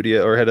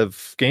studio, or head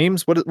of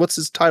games. What's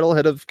his title?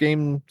 Head of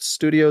game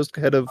studios.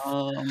 Head of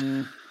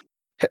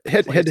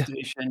head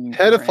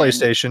of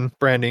PlayStation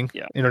branding.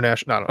 Yeah.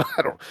 International.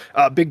 I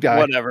don't. Big guy.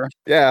 Whatever.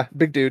 Yeah,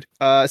 big dude.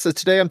 So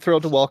today I'm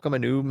thrilled to welcome a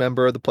new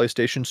member of the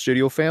PlayStation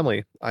Studio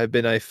family. I've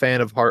been a fan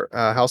of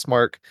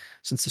Housemarque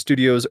since the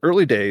studio's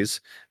early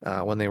days,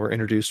 when they were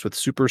introduced with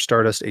Super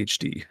Stardust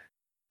HD.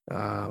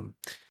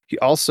 He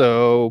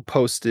also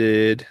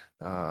posted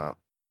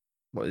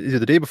either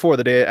the day before or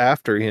the day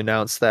after, he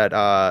announced that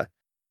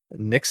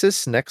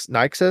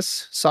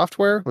Nixxes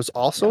software was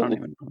also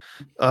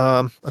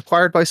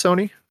acquired by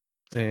Sony,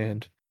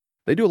 and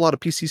they do a lot of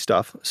PC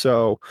stuff.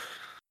 So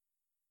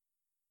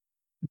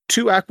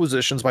 2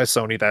 acquisitions by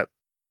Sony that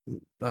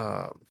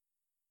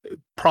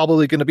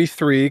probably going to be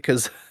 3,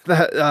 because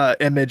that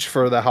image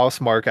for the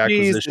Housemarque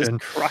acquisition.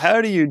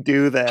 How do you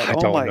do that? I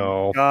don't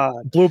know.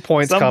 God. Blue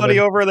Point's Somebody coming.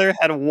 over there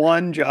had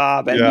one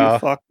job and you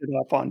fucked it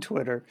up on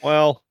Twitter.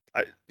 Well,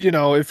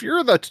 if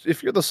you're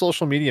the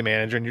social media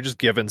manager and you're just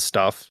giving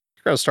stuff,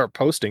 you're gonna start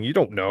posting. You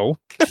don't know.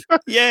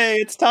 Yay,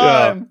 it's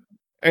time.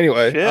 Yeah.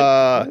 Anyway,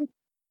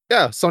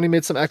 Sony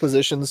made some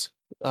acquisitions,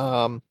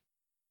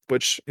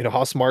 which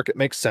Housemarque, it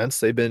makes sense.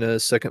 They've been a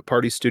second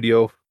party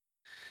studio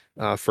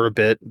for a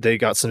bit. They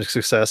got some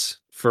success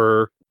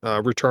for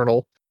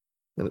Returnal,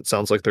 and it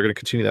sounds like they're going to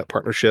continue that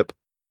partnership,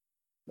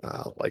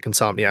 like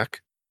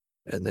Insomniac.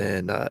 And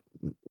then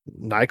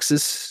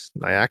Nixxes,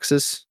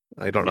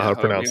 I don't know how to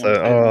pronounce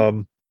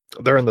that.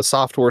 They're in the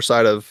software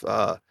side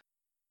of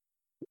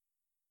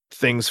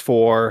things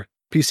for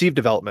PC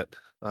development,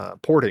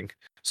 porting.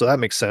 So that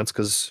makes sense,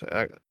 because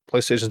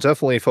PlayStation's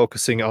definitely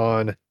focusing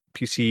on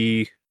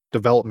PC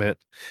development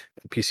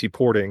and PC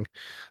porting.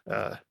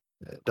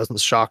 It doesn't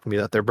shock me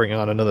that they're bringing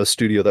on another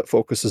studio that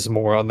focuses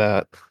more on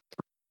that.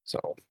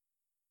 So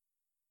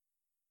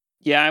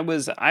yeah, I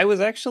was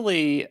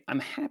actually, I'm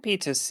happy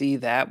to see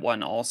that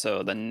one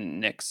also, the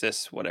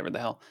Nixxes, whatever the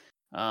hell.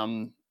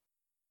 I'm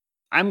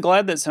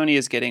glad that Sony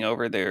is getting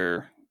over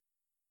their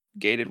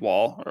gated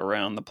wall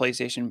around the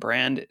PlayStation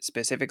brand,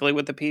 specifically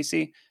with the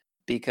PC,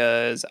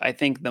 because I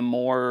think the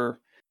more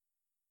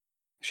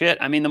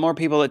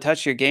people that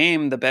touch your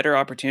game, the better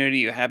opportunity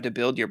you have to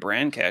build your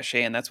brand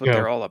cachet, and that's what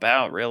they're all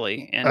about,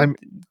 really. And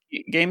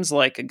games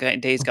like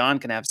Days Gone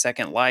can have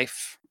second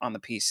life on the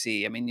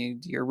PC. I mean,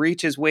 your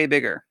reach is way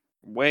bigger.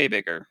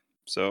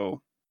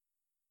 So,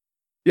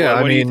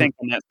 what do you think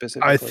on that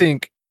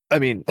specifically?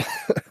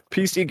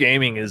 PC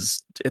gaming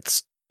it's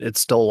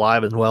still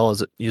alive and well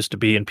as it used to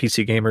be, and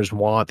PC gamers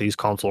want these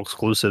console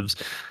exclusives.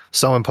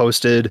 Someone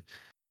posted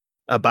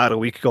about a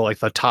week ago, like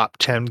the top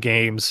 10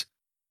 games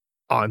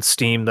on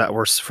Steam that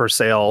were for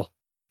sale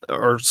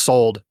or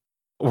sold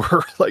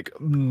were like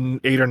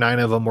 8 or 9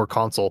 of them were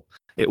console.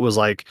 It was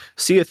like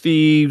Sea of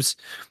Thieves,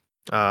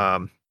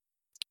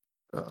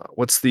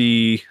 what's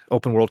the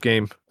open world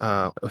game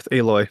with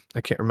Aloy?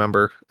 I can't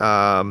remember.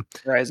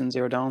 Horizon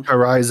Zero Dawn.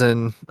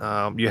 Horizon.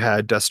 You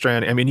had Death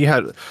Stranding. I mean, you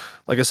had,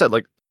 like I said,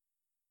 like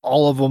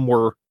all of them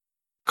were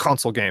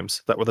console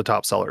games that were the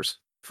top sellers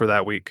for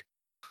that week.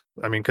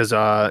 I mean, because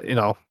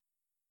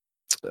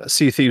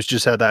Sea of Thieves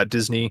just had that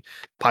Disney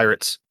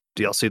Pirates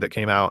DLC that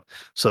came out,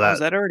 so Oh, is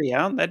that that already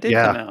out? That did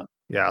yeah, come out.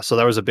 yeah, so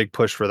there was a big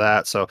push for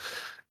that. So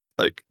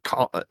like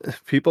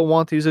people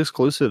want these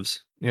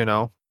exclusives,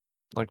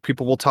 like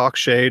people will talk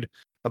shade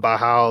about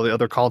how the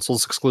other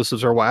consoles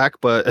exclusives are whack,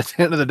 but at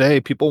the end of the day,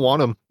 people want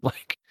them.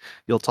 Like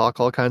you'll talk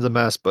all kinds of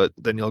mess, but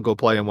then you'll go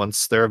play them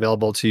once they're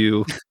available to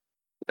you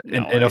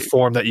in, No, in a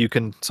form that you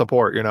can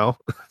support.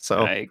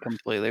 So I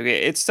completely agree.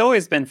 It's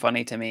always been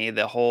funny to me,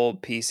 the whole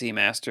PC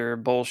Master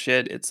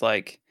bullshit. It's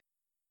like,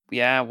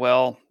 yeah,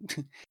 well,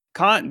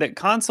 the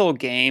console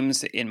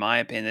games, in my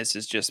opinion, this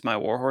is just my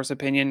Warhorse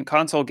opinion.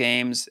 Console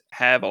games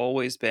have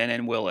always been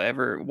and will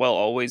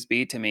always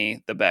be to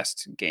me the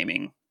best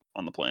gaming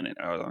on the planet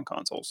are on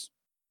consoles.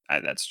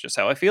 That's just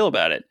how I feel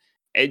about it.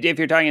 If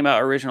you're talking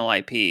about original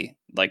IP,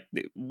 like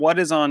what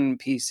is on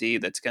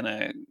PC that's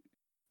gonna,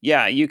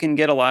 yeah, you can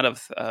get a lot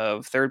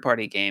of third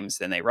party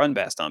games and they run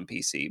best on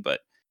PC,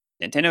 but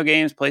Nintendo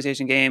games,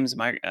 PlayStation games,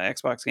 my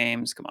Xbox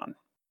games, come on,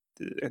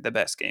 they're the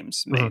best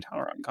games mhm. made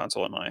are on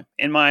console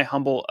in my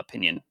humble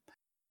opinion.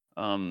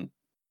 Um,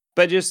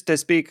 but just to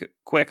speak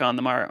quick on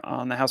the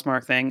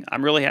Housemark thing,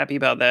 I'm really happy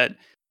about that.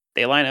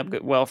 They line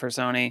up well for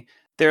Sony.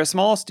 They're a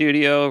small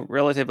studio,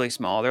 relatively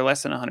small. They're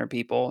less than 100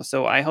 people.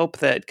 So I hope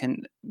that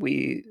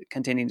we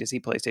continue to see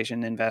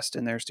PlayStation invest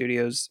in their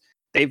studios.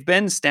 They've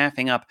been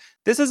staffing up.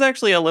 This is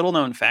actually a little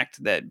known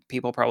fact that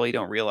people probably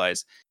don't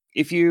realize.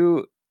 If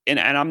you and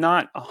I'm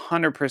not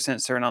 100%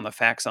 certain on the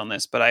facts on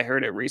this, but I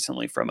heard it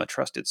recently from a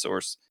trusted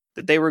source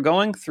that they were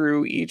going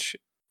through each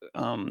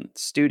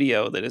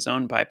studio that is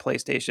owned by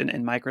PlayStation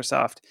and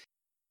Microsoft,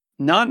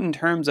 not in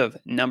terms of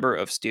number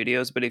of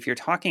studios, but if you're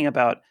talking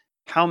about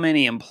how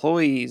many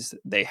employees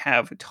they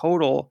have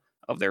total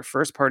of their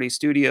first party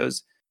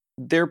studios,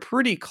 they're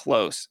pretty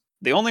close.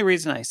 The only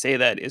reason I say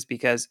that is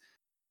because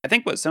I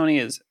think what Sony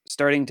is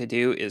starting to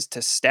do is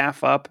to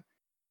staff up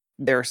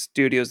their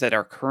studios that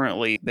are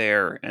currently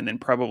there and then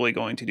probably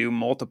going to do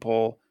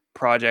multiple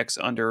projects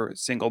under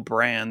single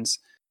brands.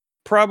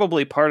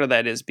 Probably part of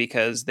that is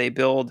because they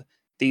build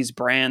these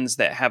brands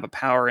that have a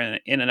power in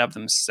and of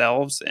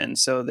themselves, and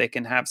so they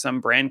can have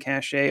some brand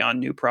cachet on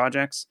new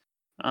projects.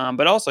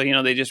 But also,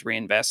 they just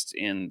reinvest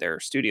in their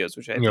studios,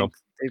 which I you know, think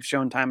they've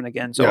shown time and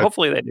again. So yeah,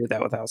 hopefully they do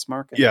that with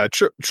Housemarque. And yeah,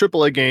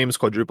 triple A games,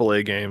 quadruple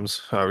A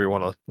games, however you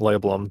want to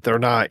label them, they're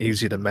not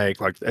easy to make.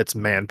 Like it's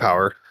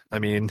manpower. I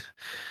mean,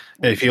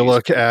 oh, if you geez.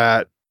 look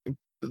at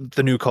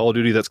the new Call of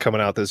Duty that's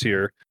coming out this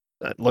year,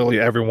 literally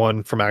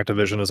everyone from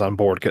Activision is on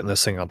board getting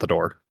this thing out the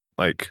door.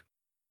 Like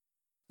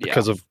Yeah.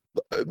 because of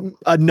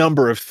a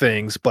number of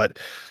things, but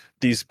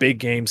these big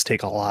games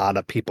take a lot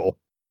of people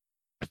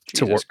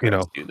to work, Jesus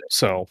Christ, dude.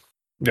 So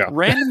yeah,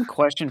 Random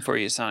question for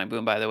you, Sonic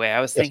Boom, by the way.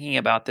 I was yes. thinking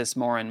about this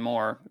more and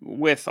more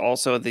with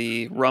also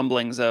the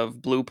rumblings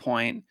of Blue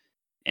Point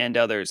and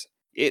others.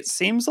 It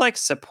seems like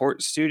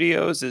support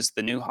studios is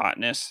the new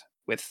hotness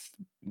with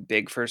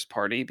big first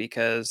party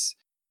because,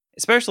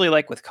 especially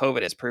like with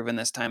COVID, it's proven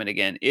this time and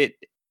again, it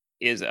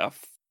is a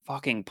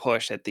fucking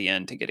push at the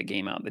end to get a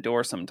game out the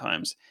door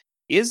sometimes.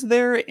 Is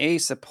there a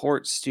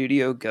support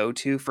studio go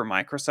to for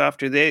Microsoft?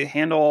 Do they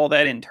handle all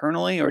that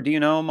internally, or do you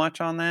know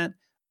much on that?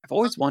 I've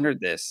always wondered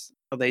this,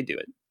 how they do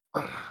it.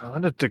 I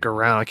want to dig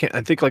around. I can't.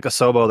 I think like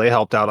Asobo, they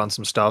helped out on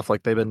some stuff.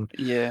 Like they've been.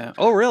 Yeah.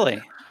 Oh,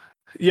 really?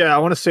 Yeah, I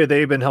want to say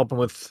they've been helping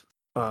with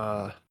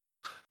uh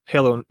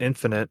Halo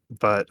Infinite,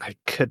 but I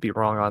could be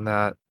wrong on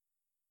that.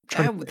 I'm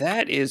trying to think.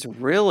 That is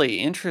really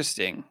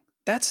interesting.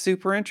 That's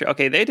super interesting.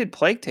 Okay, they did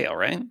Plague Tale,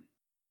 right?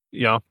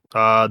 The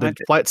Okay.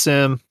 Flight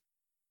Sim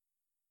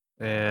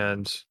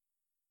and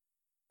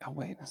Oh,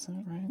 wait, is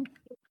that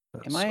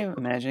right? Am I Asobo.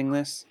 imagining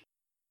this?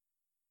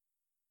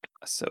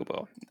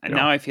 Asobo. And Yeah.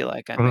 now I feel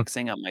like I'm Mhm.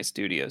 mixing up my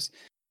studios.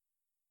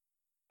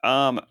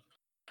 Um,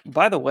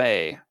 by the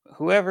way,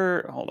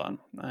 whoever, hold on,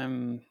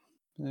 I'm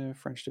a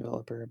French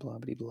developer, blah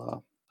blah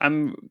blah.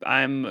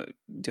 I'm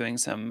doing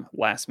some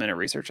last minute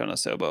research on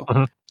Asobo.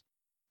 Mhm.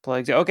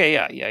 Plague Tale. Okay,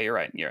 yeah, you're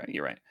right.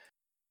 You're right.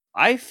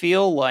 I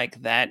feel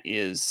like that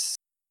is.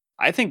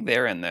 I think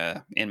they're in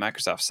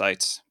Microsoft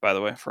sites, by the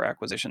way, for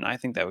acquisition. I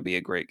think that would be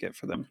a great get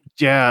for them.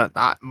 Yeah,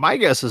 my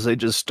guess is they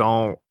just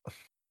don't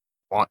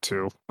want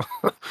to.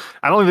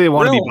 I don't think they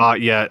want to be Really? bought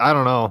yet. I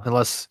don't know,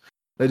 unless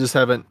they just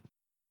haven't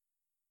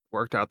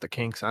worked out the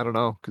kinks. I don't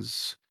know,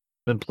 because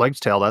in Plague's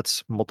Tale,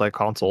 that's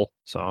multi-console,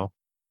 so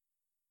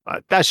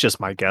that's just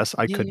my guess.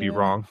 I could be Yeah.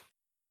 wrong.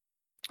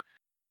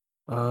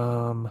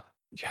 Um,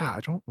 yeah, I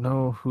don't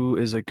know who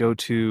is a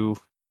go-to.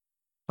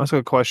 That's a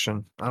good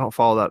question. I don't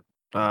follow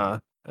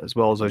that as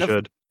well as I The f-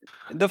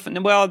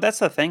 should. well, that's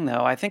the thing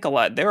though. I think a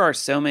lot there are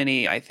so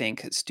many, I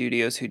think,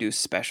 studios who do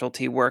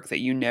specialty work that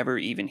you never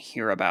even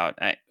hear about.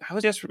 I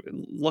was just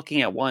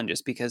looking at one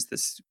just because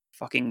this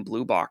fucking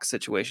blue box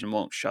situation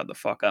won't shut the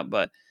fuck up,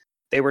 but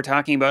they were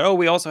talking about, oh,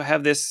 we also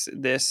have this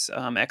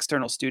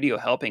external studio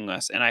helping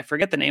us, and I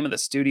forget the name of the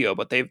studio,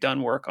 but they've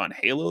done work on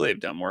Halo, they've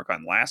done work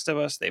on Last of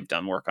Us, they've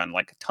done work on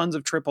like tons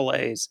of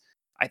AAAs.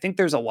 I think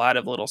there's a lot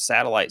of little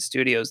satellite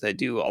studios that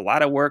do a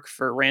lot of work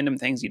for random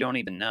things you don't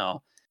even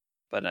know.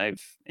 But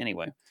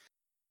anyway,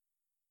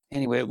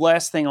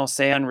 last thing I'll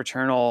say on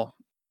Returnal,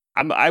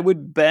 I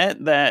would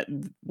bet that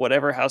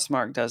whatever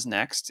Housemarque does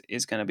next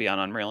is going to be on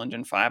Unreal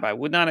Engine 5. I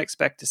would not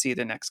expect to see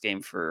the next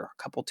game for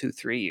a couple,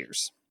 2-3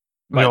 years.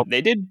 But Nope.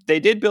 they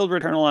did build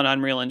Returnal on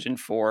Unreal Engine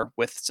 4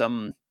 with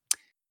some,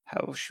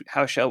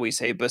 how shall we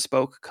say,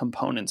 bespoke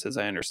components, as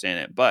I understand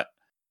it. But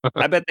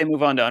I bet they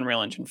move on to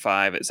Unreal Engine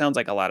 5. It sounds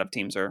like a lot of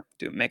teams are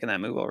making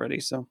that move already.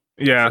 So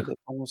Yeah. hopefully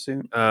they follow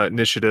suit.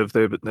 Initiative.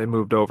 They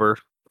moved over.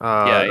 Yeah,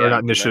 Or not exactly.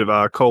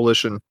 initiative.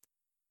 Coalition.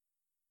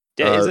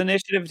 Is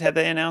Initiative, have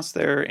they announced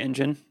their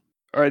engine?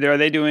 Or are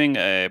they doing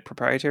a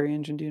proprietary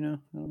engine? Do you know?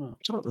 I don't know.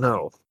 I don't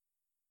know.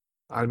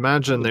 I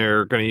imagine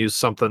they're going to use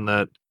something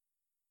that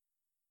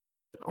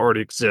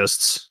already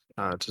exists.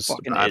 Just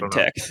Fucking I don't id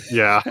know. Tech.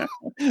 Yeah.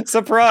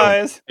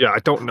 Surprise! Yeah, I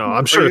don't know.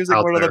 I'm We're sure it's using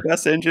out one of there. the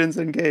best engines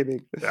in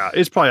gaming. Yeah,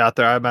 it's probably out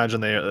there. I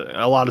imagine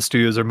a lot of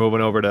studios are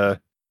moving over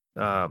to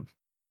um,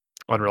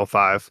 Unreal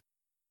 5.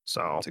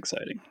 So, It's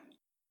exciting.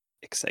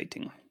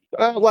 Exciting.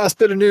 last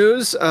bit of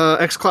news: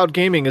 XCloud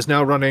Gaming is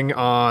now running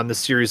on the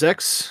Series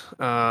X.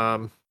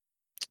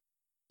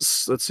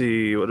 Let's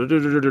see,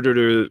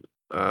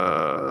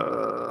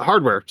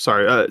 hardware.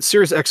 Sorry,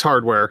 Series X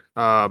hardware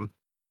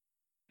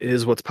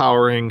is what's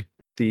powering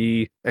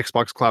the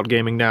Xbox Cloud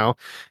Gaming now,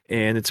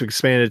 and it's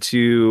expanded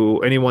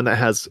to anyone that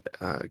has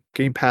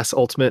Game Pass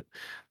Ultimate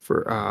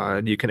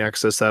and you can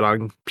access that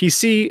on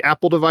PC,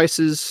 Apple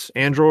devices,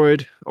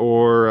 Android,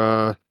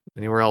 or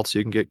anywhere else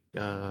you can get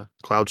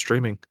cloud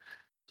streaming.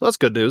 So that's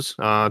good news.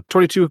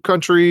 22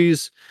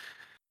 countries,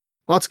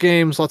 lots of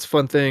games, lots of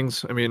fun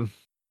things. I mean,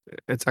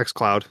 it's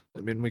xCloud.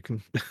 I mean,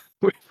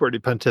 we've already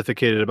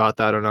pontificated about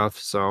that enough,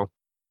 so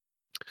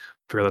I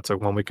figure that's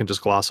one we can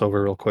just gloss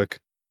over real quick.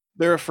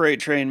 They're a freight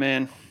train,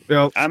 man.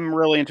 Yep. I'm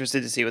really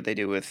interested to see what they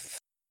do with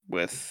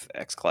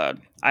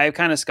xCloud. I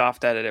kind of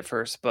scoffed at it at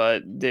first,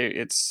 but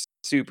it's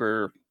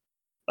super,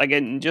 like,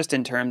 just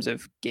in terms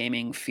of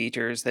gaming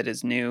features that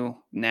is new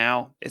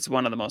now, it's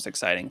one of the most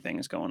exciting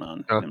things going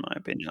on, Yeah. in my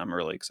opinion. I'm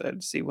really excited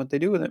to see what they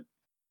do with it.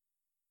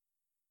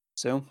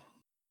 So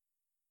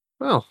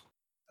Well,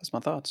 that's my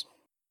thoughts.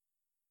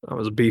 that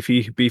was a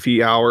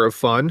beefy hour of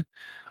fun.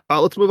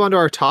 Let's move on to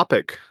our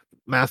topic,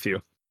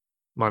 Matthew.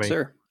 Money.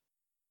 Sir.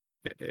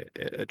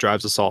 It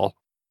drives us all.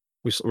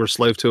 We're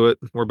slave to it.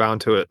 We're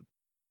bound to it.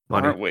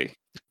 Money. Aren't we?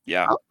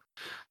 Yeah.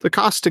 The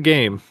cost to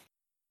game.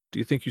 Do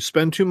you think you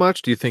spend too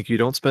much? Do you think you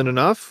don't spend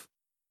enough?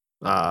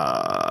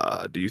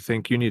 Do you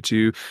think you need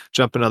to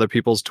jump in other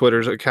people's Twitter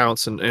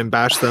accounts and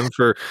bash them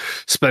for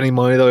spending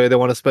money the way they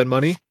want to spend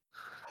money?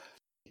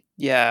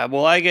 Yeah,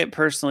 well, I get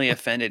personally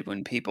offended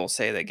when people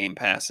say that Game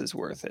Pass is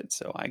worth it.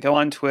 So I go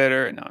on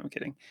Twitter. No, I'm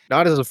kidding.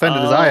 Not as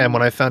offended as I am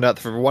when Um, I found out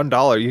that for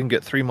 $1 you can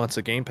get 3 months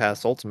of Game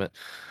Pass Ultimate.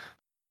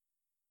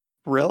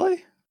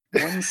 Really?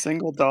 One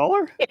single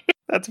dollar?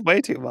 That's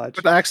way too much.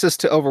 With access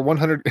to over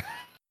 100.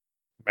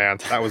 Man,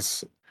 that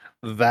was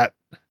that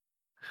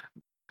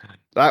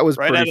was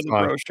Right pretty out of the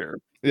fun. brochure.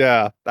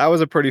 Yeah, that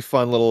was a pretty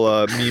fun little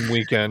meme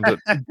weekend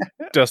that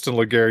Justin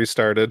Legary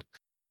started.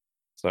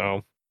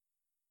 So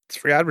it's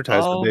free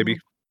advertisement, baby.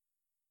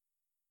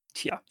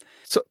 Yeah.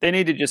 So They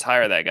need to just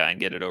hire that guy and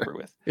get it over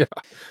with. yeah.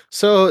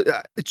 So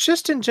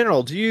just in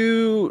general,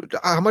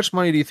 how much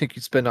money do you think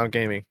you spend on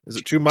gaming? Is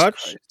it too Jesus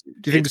much? Christ,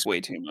 dude. Do you think It's way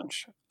too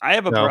much. I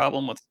have a no?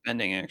 problem with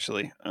spending,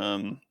 actually. I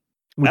Would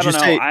you don't know.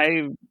 say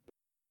I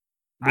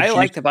would you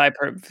like to buy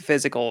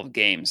physical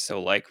games.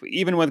 So, like,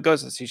 even with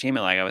Ghost of Tsushima,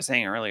 like I was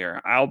saying earlier,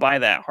 I'll buy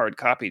that hard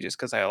copy just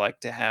because I like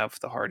to have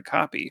the hard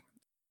copy.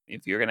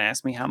 If you're going to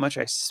ask me how much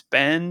I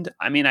spend,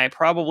 I mean, I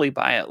probably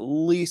buy at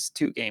least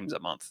 2 games a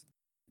month.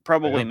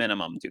 Probably damn,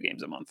 minimum 2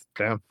 games a month.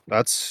 damn,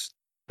 that's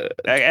That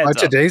by adds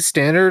up. today's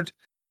standard,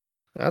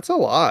 that's a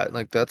lot.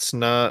 Like that's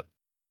not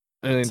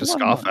anything It's a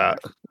to lot of scoff money, at,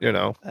 actually. you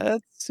know.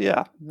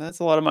 That's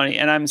a lot of money.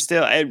 And I'm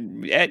still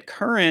at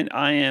current,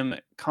 I am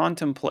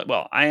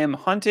I am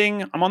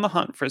hunting. I'm on the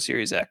hunt for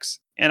Series X,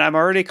 and I'm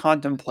already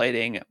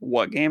contemplating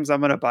what games I'm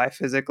going to buy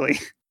physically.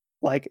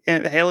 Like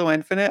in Halo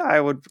Infinite,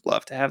 I would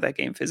love to have that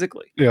game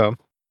physically. Yeah.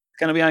 It's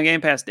going to be on Game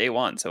Pass day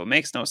 1, so it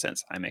makes no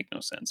sense. I make no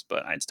sense,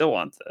 but I'd still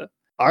want the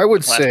I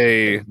would plastic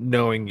say, thing.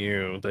 knowing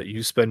you, that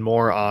you spend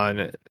more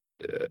on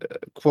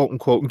quote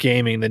unquote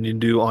gaming than you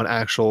do on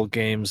actual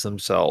games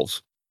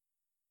themselves.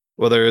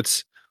 Whether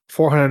it's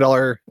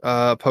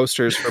 $400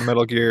 posters for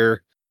Metal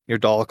Gear, your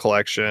doll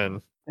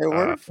collection. They Uh,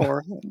 were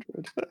 400.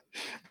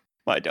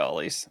 My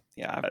dollies.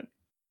 Yeah.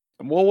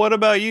 Well, what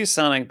about you,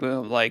 Sonic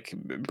Boom? Like,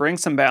 bring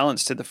some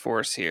balance to the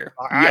force here.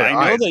 Yeah, I know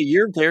I that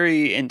you're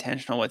very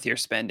intentional with your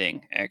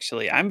spending,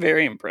 actually. I'm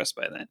very impressed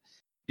by that.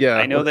 yeah,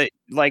 I know that,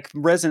 like,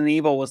 Resident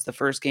Evil was the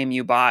first game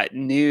you bought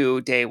new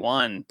day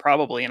 1,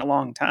 probably in a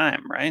long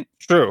time, right?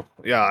 true.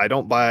 Yeah, I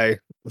don't buy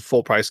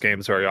full price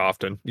games very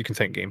often. You can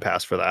thank Game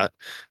Pass for that.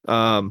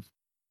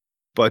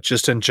 But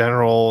just in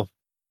general,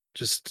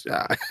 just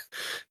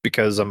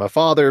because I'm a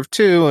father of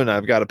two and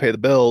I've got to pay the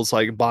bills.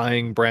 Like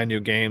buying brand new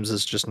games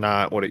is just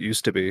not what it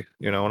used to be.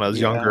 When I was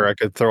Yeah, younger, I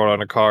could throw it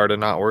on a card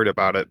and not worried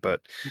about it.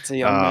 But it's a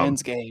young um,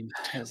 man's game,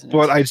 isn't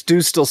but it? I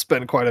do still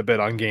spend quite a bit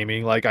on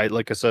gaming. Like I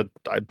said,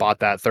 I bought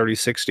that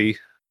 3060,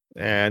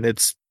 and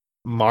it's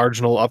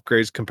marginal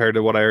upgrades compared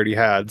to what I already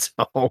had.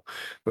 So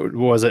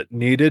was it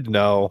needed?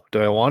 No. Do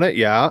I want it?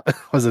 Yeah.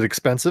 Was it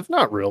expensive?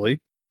 Not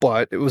really,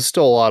 but it was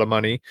still a lot of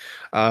money.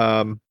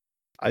 Um,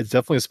 I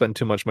definitely spent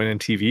too much money on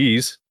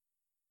TVs.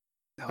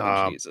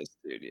 Oh Um, Jesus,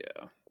 dude,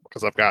 yeah.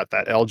 because I've got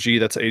that LG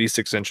that's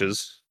 86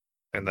 inches,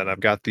 and then I've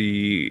got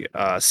the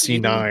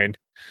C9.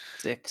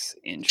 86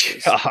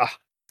 inches. Yeah,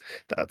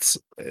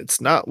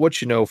 it's not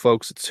what you know,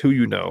 folks. It's who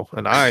you know.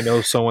 And I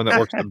know someone that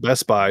works at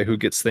Best Buy who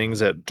gets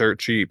things at dirt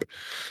cheap.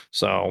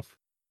 So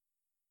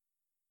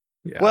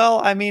yeah. Well,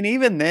 I mean,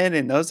 even then,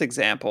 in those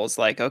examples,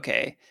 like,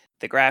 okay,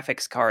 the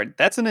graphics card,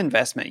 that's an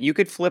investment. You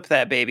could flip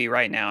that baby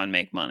right now and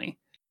make money.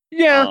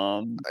 Yeah,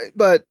 Um,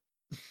 but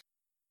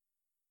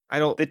I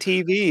don't. the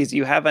TVs,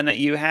 you have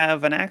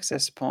an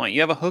access point,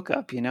 you have a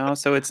hookup,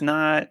 so it's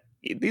not.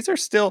 These are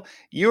still.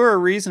 You're a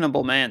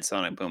reasonable man,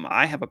 Sonic Boom.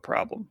 I have a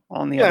problem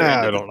on the other Yeah,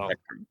 end I of the don't know.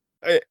 spectrum.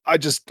 I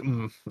just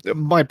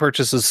my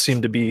purchases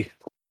seem to be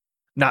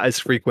not as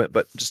frequent,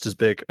 but just as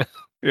big.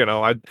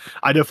 I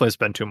definitely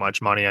spend too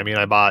much money. I mean,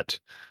 I bought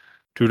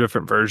two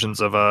different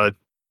versions of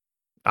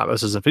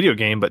this is a video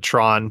game, but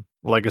Tron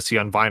Legacy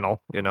on vinyl.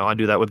 I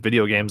do that with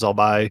video games. I'll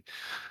buy,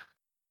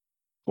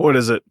 what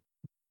is it?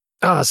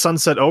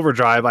 Sunset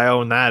Overdrive. I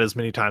own that as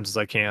many times as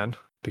I can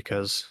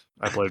because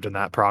I've lived in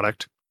that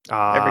product.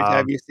 Every time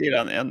Um, you see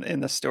it in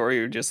the store,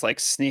 you just like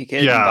sneak it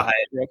and yeah. buy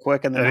it real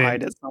quick, and I then mean,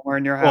 hide it somewhere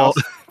in your well,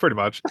 house. pretty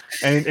much.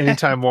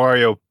 Anytime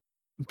Wario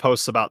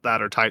posts about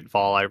that or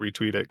Titanfall, I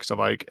retweet it because I'm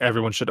like,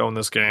 everyone should own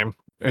this game.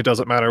 It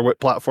doesn't matter what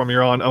platform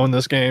you're on, own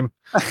this game.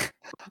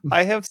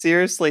 I have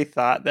seriously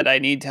thought that I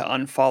need to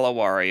unfollow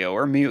Wario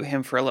or mute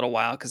him for a little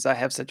while because I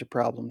have such a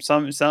problem.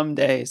 Some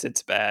days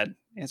it's bad.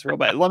 It's real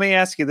bad. Let me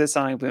ask you this,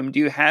 Sonic Boom. Do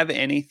you have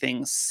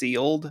anything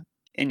sealed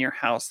in your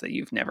house that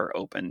you've never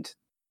opened?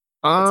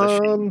 That's a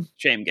shame. Um,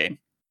 Shame game.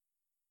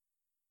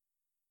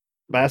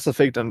 Mass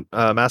Effect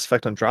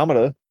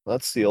Andromeda,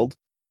 that's sealed.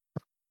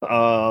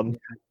 Yeah, Um,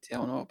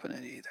 don't open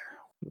it either.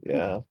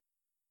 yeah.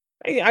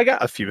 I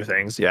got a few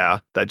things, yeah,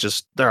 that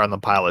just they're on the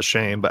pile of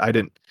shame, but I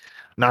didn't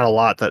not a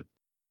lot that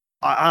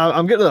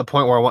I'm getting to the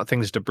point where I want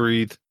things to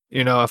breathe.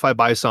 If I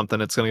buy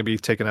something, it's going to be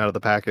taken out of the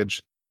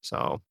package.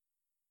 So,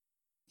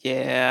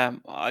 Yeah,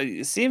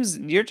 it seems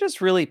you're just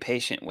really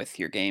patient with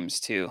your games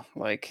too.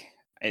 Like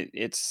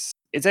it's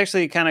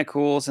actually kind of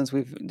cool since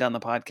we've done the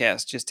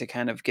podcast just to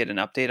kind of get an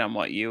update on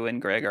what you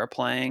and Greg are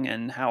playing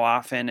and how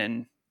often.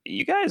 And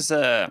you guys,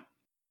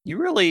 you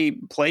really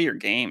play your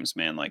games,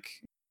 man. Like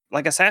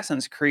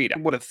Assassin's Creed. I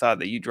would have thought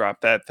that you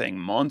dropped that thing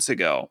months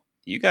ago.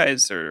 You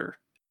guys are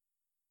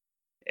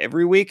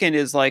every weekend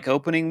is like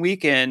opening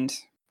weekend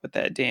with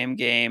that damn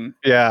game.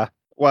 yeah.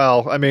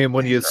 Well, I mean,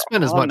 when You you guys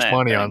spend as are on much that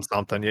money on thing.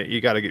 something,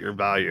 you got to get your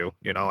value.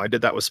 I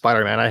did that with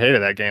Spider-Man. I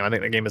hated that game. I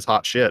think the game is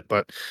hot shit,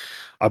 but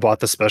I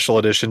bought the special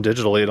edition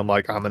digitally, and I'm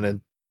like, I'm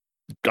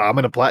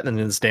gonna platinum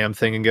this damn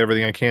thing and get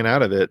everything I can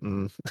out of it,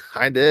 and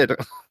I did.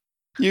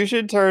 You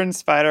should turn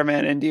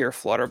Spider-Man into your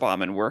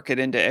Flutterbomb and work it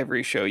into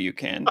every show you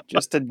can,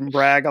 just to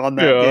brag on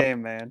that Yeah,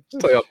 game, man.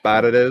 tell you how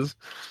bad it is.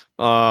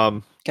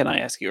 Um, Can I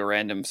ask you a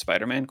random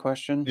Spider-Man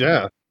question?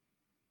 yeah,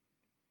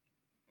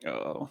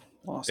 Oh,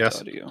 lost yes.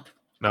 audio.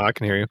 No, I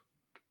can hear you.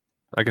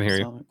 I can hear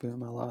you. Sonic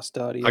Boom, I lost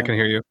I audio. can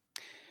hear you.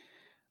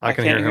 I I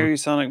can can't hear hear him. you,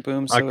 Sonic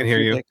Boom, I so can if hear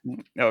you'd you. like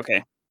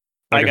okay.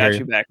 I I can hear got you.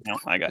 you back now.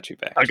 I got you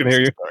back. I can hear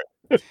Jesus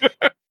you.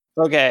 Christ.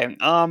 Okay,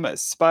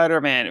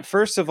 Spider-Man.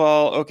 First of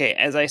all, okay,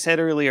 as I said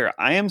earlier,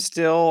 I am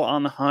still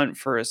on the hunt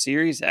for a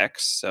Series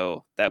X,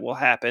 so that will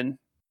happen.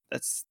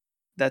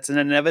 That's an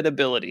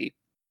inevitability.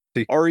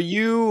 See, Are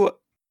you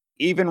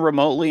even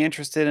remotely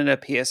interested in a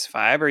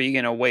PS5? Are you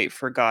gonna wait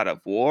for God of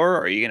War?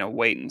 Are you gonna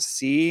wait and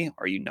see?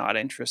 Are you not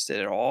interested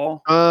at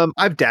all?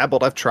 I've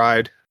dabbled. I've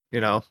tried.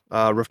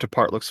 Rift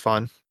Apart looks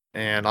fun,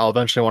 and I'll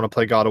eventually want to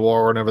play God of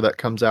War whenever that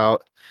comes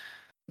out.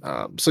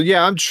 So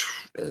yeah,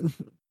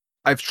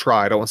 I've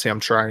tried. I won't say I'm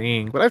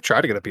trying, but I've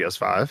tried to get a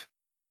PS5.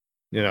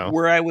 You know,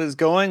 Where I was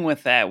going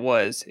with that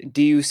was,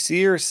 do you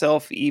see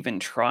yourself even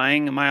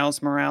trying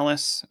Miles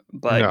Morales?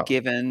 But no,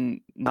 given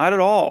not at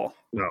all.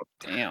 no.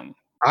 Damn.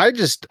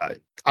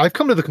 I've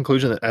come to the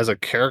conclusion that as a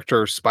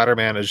character,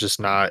 Spider-Man is just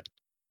not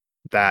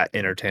that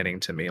entertaining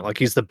to me. Like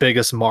he's the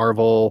biggest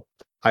Marvel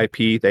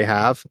IP they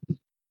have,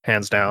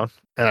 hands down,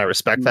 and I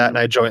respect that, and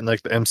Mhm. I join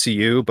like the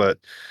MCU, but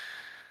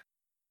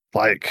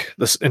like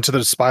this Into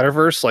the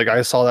Spider-Verse, like I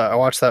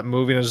watched that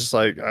movie and it's just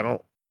like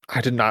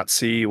I did not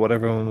see what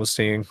everyone was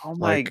seeing. Oh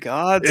my Like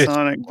god, it's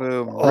Sonic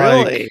Boom.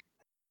 like Really?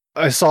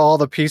 I saw all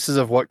the pieces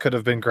of what could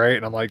have been great,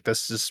 and I'm like,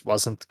 this just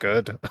wasn't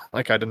good.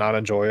 Like I did not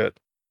enjoy it.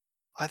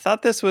 I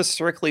thought this was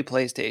strictly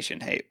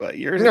PlayStation hate, but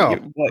No,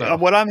 what no.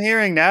 what I'm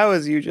hearing now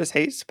is you just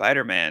hate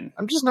Spider-Man.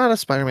 I'm just not a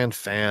Spider-Man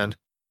fan,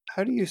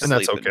 How do you and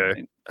that's sleep at okay.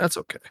 night? That's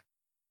okay.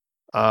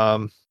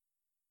 Um,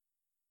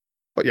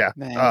 But yeah,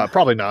 Man.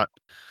 probably not.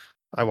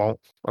 I won't.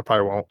 I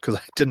probably won't because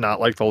I did not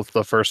like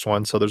the first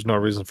one, so there's no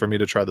reason for me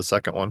to try the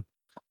second one,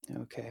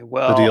 Okay. the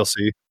Well,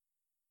 DLC.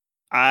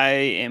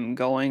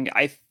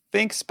 I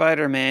think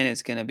Spider-Man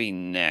is gonna be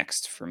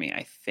next for me,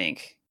 I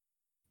think.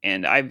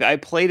 And I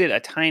played it a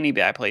tiny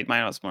bit. I played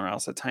Miles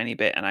Morales a tiny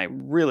bit, and I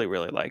really,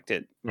 really liked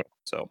it. Yeah.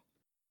 So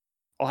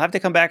I'll have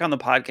to come back on the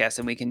podcast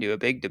and we can do a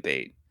big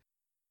debate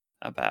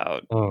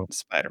about Oh,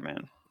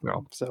 Spider-Man.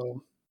 no.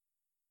 So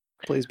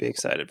please be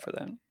excited for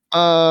that.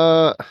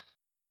 Uh,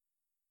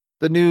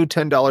 the new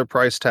 $10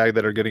 price tag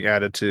that are getting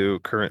added to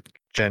current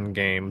gen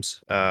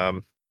games.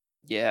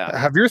 Yeah.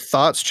 Have your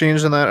thoughts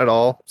changed on that at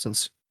all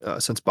since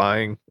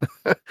buying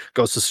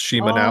Ghost of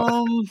Tsushima now?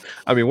 Um,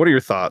 I mean, what are your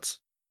thoughts?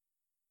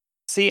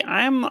 see,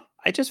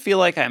 I just feel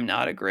like I'm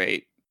not a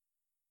great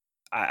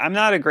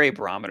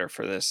barometer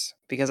for this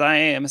because I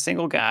am a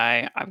single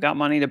guy. I've got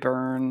money to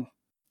burn.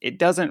 It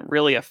doesn't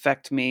really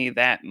affect me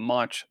that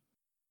much.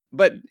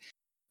 But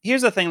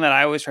here's the thing that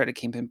I always try to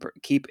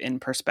keep in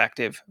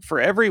perspective.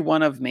 For every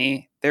one of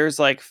me, there's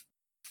like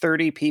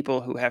 30 people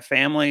who have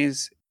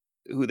families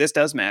who this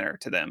does matter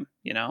to them,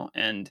 you know?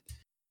 And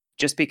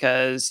just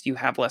because you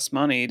have less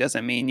money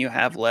doesn't mean you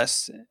have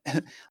less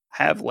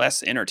have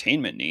less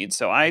entertainment needs.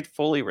 So I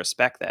fully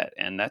respect that,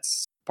 and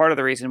that's part of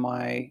the reason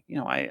why,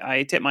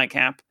 I tip my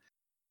cap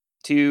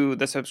to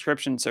the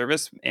subscription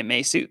service. It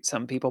may suit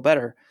some people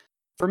better.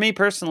 For me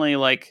personally,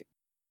 like,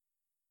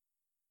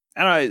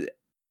 I don't know,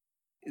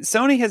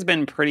 Sony has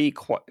been pretty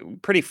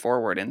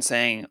forward in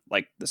saying,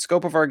 like, the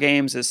scope of our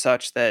games is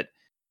such that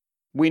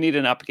we need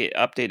an updated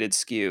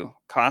SKU.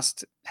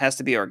 Cost has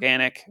to be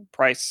organic.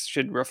 Price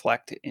should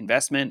reflect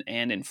investment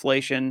and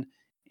inflation.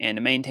 And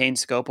to maintain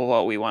scope of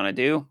what we want to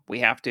do,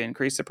 we have to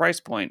increase the price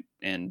point.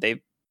 And they've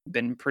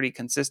been pretty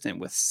consistent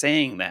with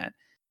saying that.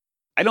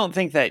 I don't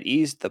think that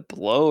eased the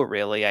blow,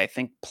 really. I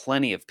think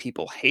plenty of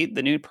people hate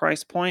the new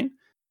price point.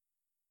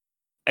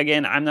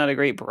 Again, I'm not a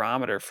great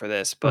barometer for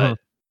this, Mhm. but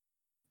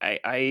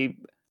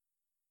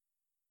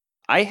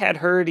I had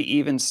heard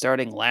even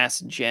starting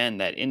last gen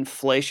that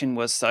inflation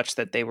was such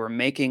that they were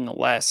making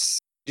less.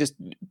 Just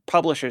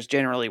publishers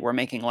generally were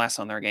making less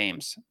on their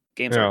games.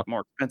 Games are Yeah.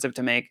 more expensive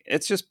to make.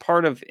 It's just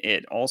part of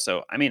it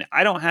also. I mean,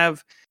 I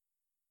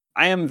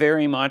am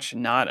very much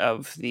not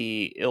of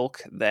the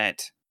ilk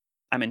that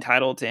I'm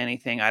entitled to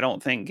anything. I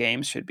don't think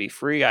games should be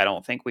free. I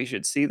don't think we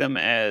should see them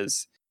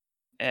as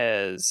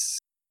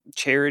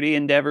charity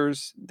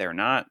endeavors. They're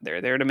not.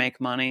 They're there to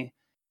make money,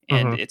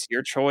 and Mhm. it's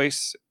your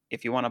choice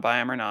if you want to buy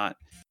them or not.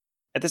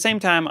 At the same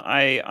time,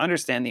 I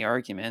understand the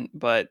argument,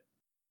 but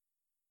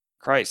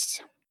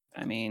Christ,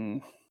 I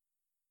mean,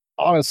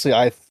 Honestly,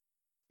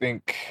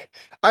 think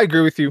I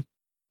agree with you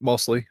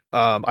mostly.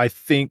 I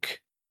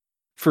think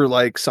for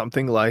like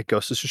something like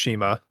Ghost of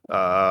Tsushima,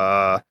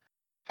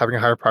 having a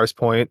higher price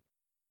point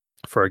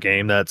for a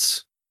game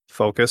that's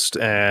focused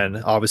and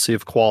obviously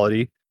of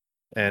quality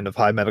and of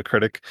high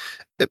Metacritic,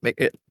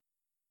 it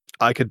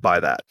I could buy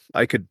that.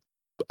 I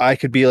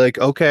could be like,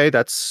 okay,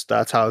 that's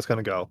how it's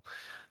gonna go.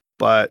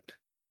 But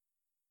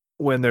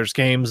when there's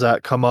games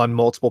that come on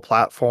multiple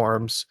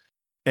platforms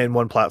and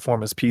one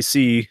platform is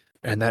PC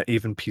and that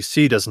even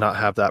PC does not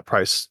have that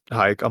price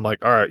hike, I'm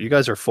like, all right, you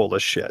guys are full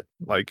of shit.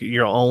 Like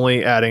you're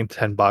only adding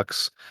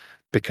 $10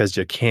 because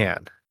you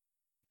can,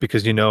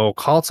 because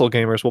console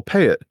gamers will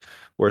pay it.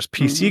 Whereas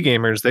PC mhm,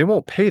 gamers, they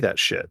won't pay that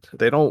shit.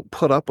 They don't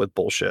put up with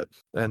bullshit.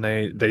 And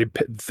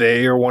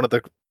they are one of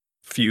the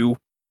few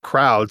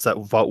crowds that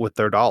vote with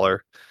their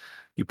dollar.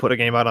 You put a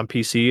game out on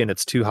PC and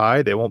it's too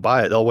high, they won't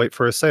buy it. They'll wait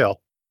for a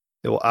sale.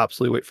 They will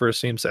absolutely wait for a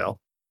Steam sale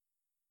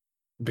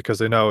because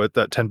they know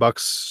that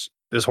 $10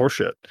 is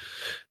horseshit.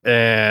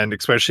 And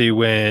especially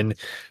when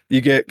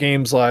you get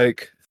games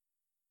like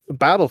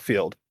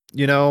Battlefield,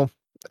 you know,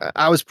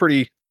 I was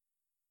pretty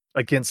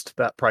against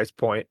that price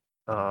point.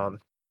 Um,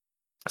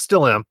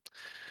 Still am,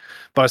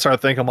 but I started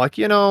thinking, I'm like,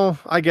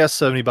 I guess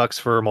 $70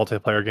 for a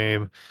multiplayer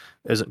game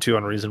isn't too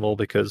unreasonable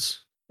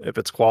because if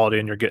it's quality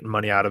and you're getting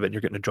money out of it and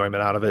you're getting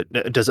enjoyment out of it,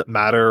 it doesn't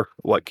matter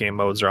what game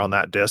modes are on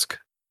that disc.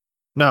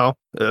 No,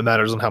 it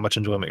matters on how much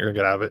enjoyment you're gonna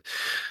get out of it.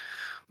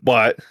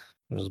 But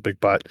there's a big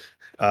but.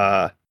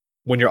 Uh,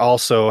 when you're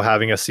also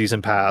having a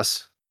season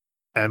pass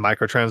and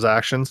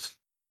microtransactions,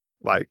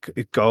 like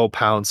go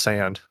pound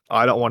sand.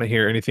 I don't want to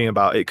hear anything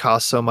about it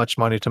costs so much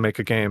money to make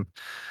a game.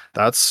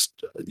 That's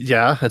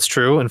Yeah, it's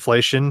true.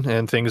 Inflation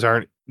and things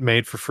aren't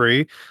made for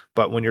free,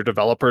 but when your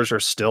developers are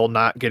still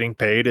not getting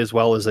paid as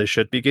well as they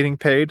should be getting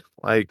paid,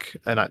 that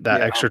yeah.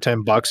 extra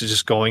 $10 is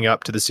just going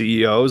up to the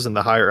CEOs and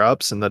the higher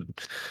ups and the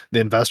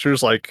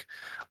investors. Like,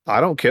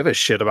 I don't give a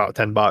shit about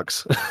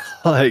 $10.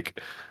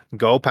 Like,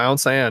 go pound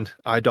sand.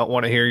 I don't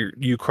want to hear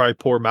you cry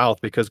poor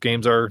mouth because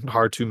games are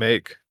hard to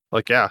make.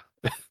 Like, yeah,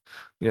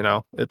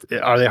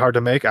 are they hard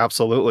to make?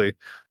 Absolutely.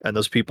 And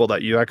those people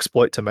that you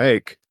exploit to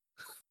make,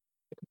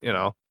 you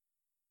know,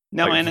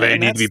 No, like and they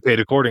and need to be that's paid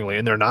accordingly,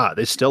 and they're not.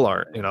 They still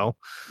aren't. no,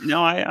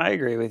 I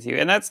agree with you,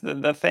 and that's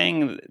the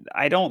thing.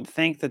 I don't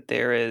think that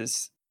there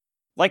is,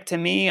 like, to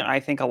me, I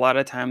think a lot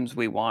of times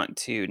we want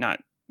to not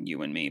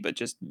you and me, but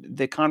just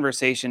the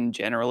conversation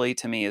generally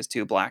to me is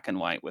too black and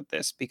white with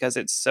this because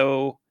it's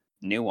so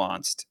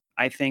nuanced.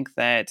 I think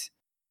that,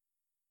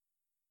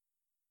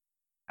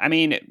 I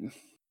mean,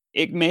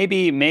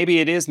 maybe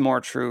it is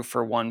more true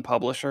for one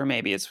publisher.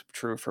 Maybe it's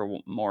true for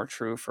more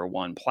true for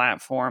one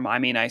platform. I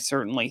mean, I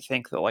certainly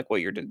think that like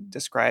what you're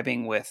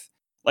describing with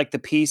like the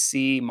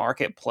PC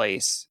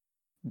marketplace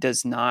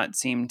does not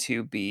seem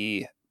to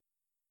be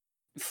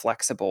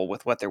flexible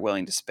with what they're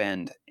willing to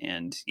spend,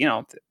 and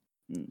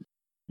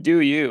do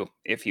you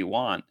if you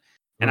want.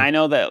 And Mm. I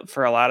know that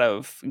for a lot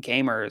of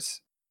gamers,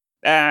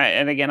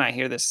 and again, I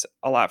hear this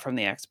a lot from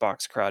the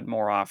Xbox crowd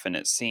more often,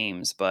 it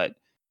seems, but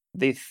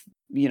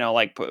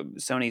like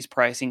Sony's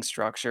pricing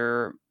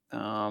structure,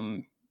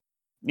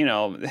 you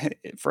know,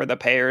 for the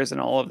payers and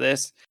all of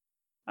this.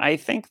 I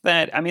think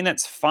that, I mean,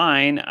 that's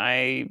fine.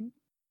 I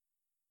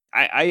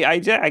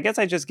guess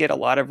I just get a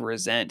lot of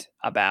resent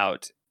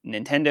about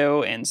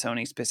Nintendo and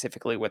Sony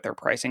specifically with their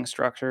pricing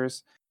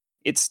structures.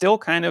 It still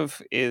kind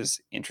of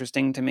is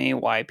interesting to me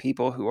why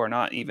people who are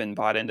not even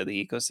bought into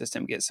the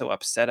ecosystem get so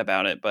upset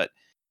about it. But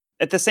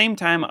at the same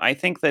time, I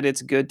think that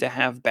it's good to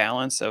have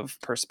balance of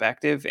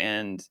perspective.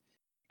 And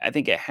I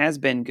think it has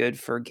been good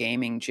for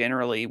gaming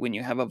generally when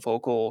you have a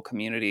vocal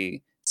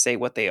community say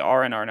what they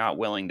are and are not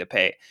willing to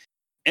pay.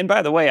 And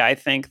by the way, I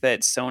think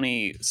that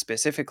Sony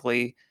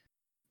specifically,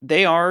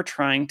 they are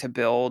trying to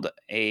build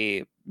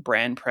a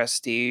brand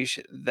prestige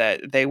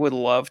that they would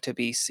love to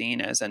be seen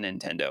as a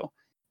Nintendo.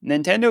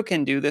 Nintendo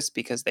can do this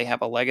because they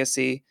have a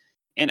legacy,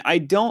 and I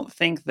don't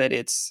think that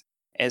it's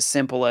as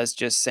simple as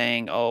just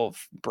saying, "Oh,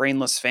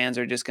 brainless fans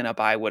are just going to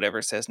buy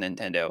whatever says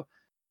Nintendo."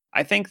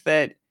 I think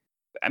that,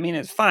 I mean,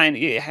 it's fine.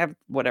 You have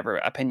whatever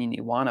opinion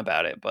you want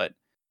about it, but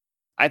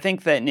I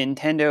think that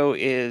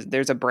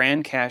there's a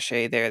brand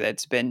cachet there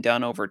that's been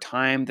done over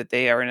time that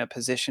they are in a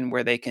position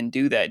where they can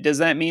do that. Does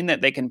that mean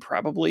that they can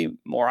probably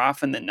more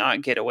often than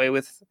not get away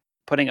with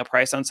putting a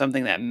price on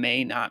something that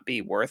may not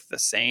be worth the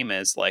same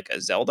as like a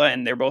Zelda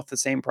and they're both the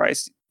same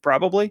price?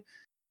 Probably.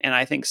 And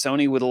I think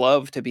Sony would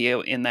love to be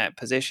in that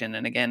position.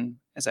 And again,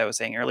 as I was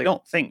saying earlier, I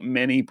don't think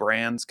many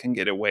brands can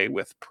get away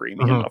with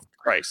premium Mhm. of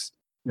price.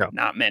 Yeah.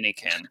 Not many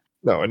can.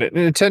 No, and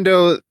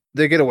Nintendo,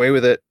 they get away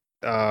with it.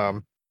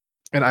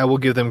 And I will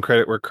give them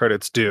credit where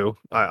credit's due.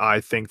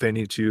 I think they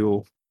need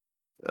to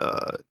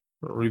uh,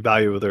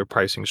 revalue their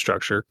pricing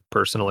structure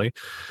personally.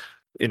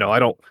 I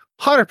don't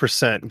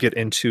 100% get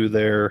into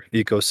their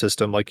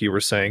ecosystem like you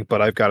were saying,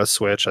 but I've got a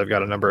Switch. I've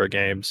got a number of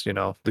games.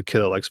 The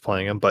kid likes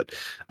playing them. But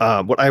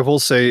what I will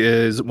say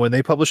is when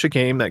they publish a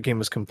game, that game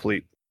is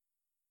complete.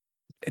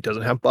 It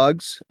doesn't have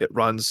bugs. It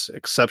runs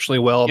exceptionally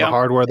well on the Yeah.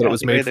 hardware that it Yeah.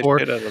 was They made made the for.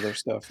 shit out of their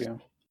stuff. Yeah.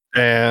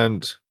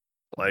 And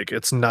like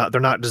they're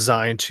not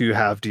designed to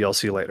have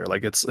DLC later.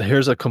 Like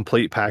here's a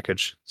complete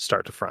package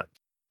start to front.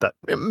 That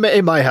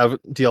it might have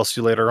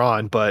DLC later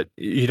on, but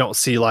you don't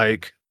see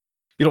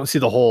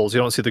the holes, you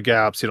don't see the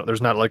gaps,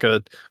 there's not like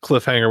a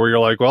cliffhanger where you're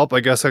like, well,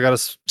 I guess I got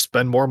to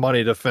spend more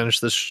money to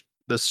finish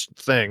this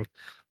thing,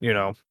 you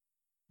know.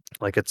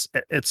 Like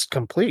it's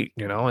complete,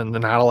 and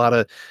not a lot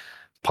of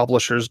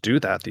publishers do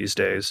that these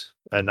days.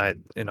 And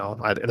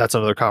that's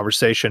another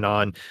conversation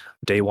on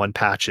day one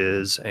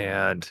patches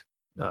and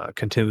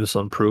continuous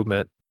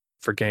improvement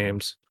for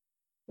games.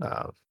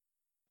 Uh,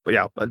 but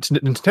yeah,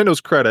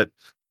 Nintendo's credit,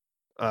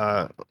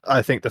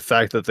 I think the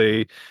fact that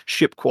they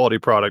ship quality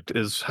product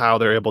is how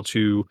they're able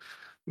to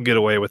get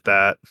away with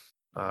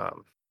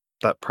um,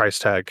 that price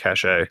tag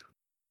cachet.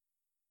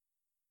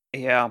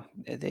 Yeah,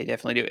 they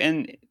definitely do.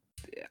 And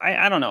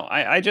I don't know.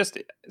 I just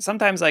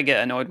sometimes I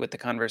get annoyed with the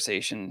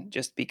conversation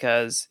just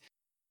because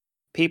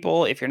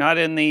people, if you're not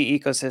in the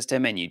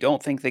ecosystem and you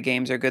don't think the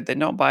games are good, then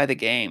don't buy the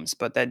games.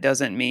 But that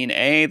doesn't mean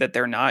that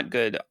they're not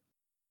good.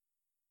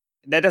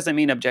 That doesn't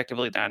mean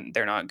objectively that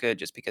they're not good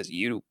just because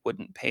you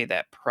wouldn't pay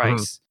that Mhm.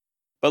 price.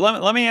 But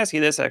let me ask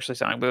you this actually,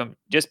 Sonic Boom.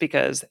 Just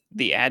because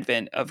the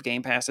advent of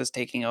Game Pass is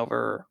taking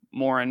over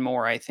more and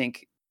more, I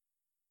think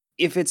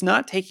if it's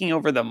not taking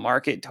over the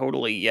market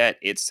totally yet,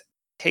 it's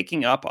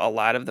taking up a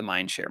lot of the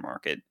mindshare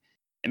market.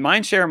 And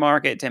mindshare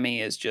market to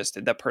me is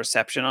just the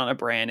perception on a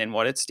brand and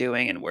what it's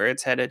doing and where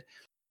it's headed.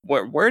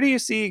 Where do you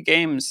see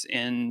games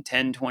in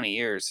 10, 20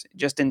 years?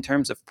 Just in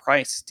terms of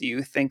price, do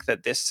you think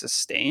that this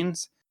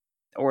sustains?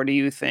 Or do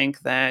you think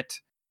that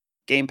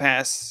Game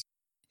Pass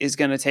is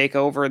going to take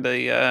over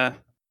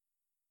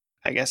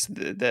I guess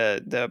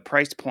the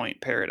price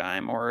point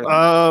paradigm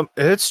or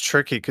It's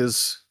tricky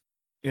because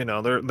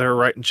they're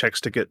writing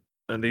checks to get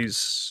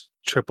these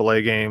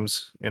AAA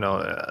games,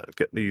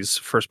 get these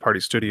first party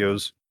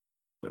studios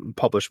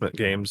published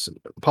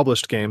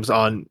games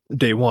on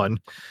day one,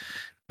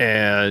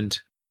 and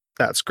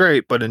that's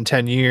great. But in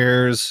 10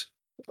 years,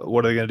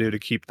 what are they going to do to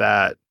keep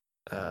uh,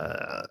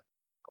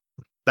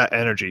 that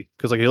energy?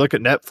 Because like you look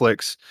at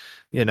Netflix,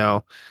 you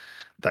know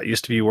that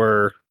used to be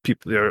where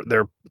people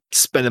they're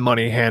spending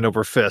money hand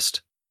over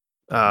fist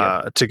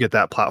yep. to get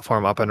that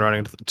platform up and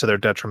running to their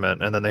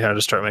detriment, and then they had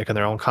to start making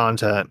their own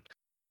content.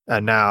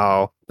 And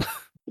now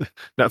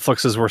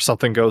Netflix is where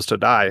something goes to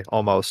die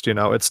almost.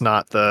 It's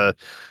not the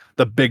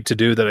big to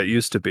do that it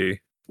used to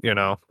be. You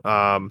know,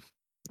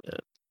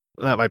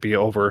 that might be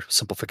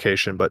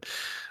oversimplification, but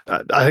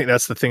I think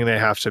that's the thing they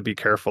have to be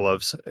careful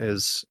of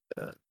is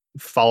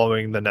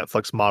following the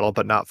Netflix model,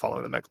 but not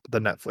following the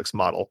Netflix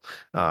model.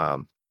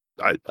 Um,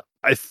 I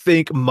I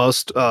think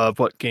most of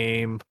what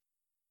game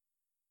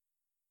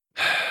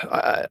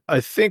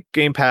I think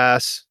Game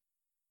Pass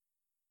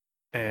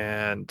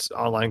and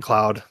online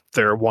cloud,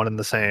 they're one and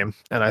the same,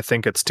 and I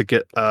think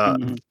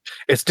Mhm,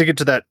 it's to get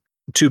to that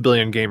 2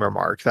 billion gamer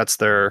mark. That's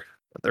their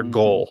mhm.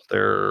 goal,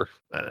 their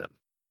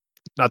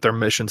not their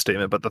mission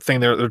statement, but the thing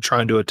they're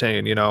trying to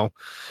attain, you know?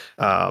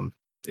 Um,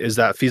 is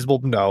that feasible?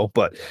 No,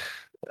 but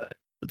uh,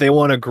 they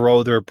wanna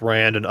grow their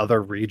brand in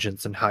other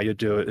regions, and how you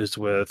do it is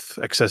with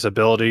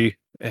accessibility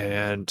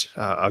and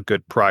a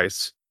good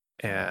price,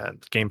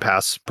 and Game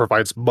Pass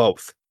provides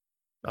both.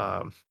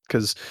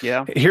 Because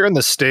Yeah. here in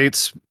the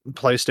States,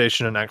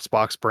 PlayStation and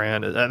Xbox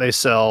brand, they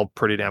sell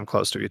pretty damn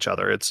close to each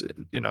other. It's,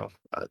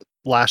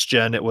 last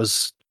gen, it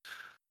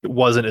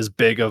wasn't as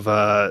big of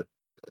a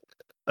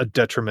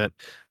detriment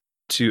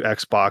to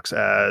Xbox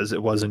as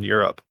it was in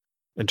Europe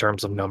in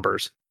terms of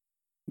numbers.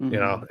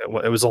 Mhm.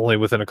 It was only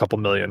within a couple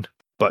million,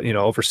 but,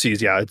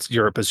 overseas, yeah, it's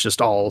Europe is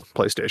just all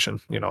PlayStation.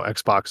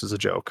 Xbox is a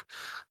joke,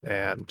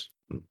 and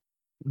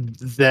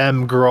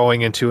them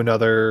growing into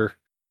another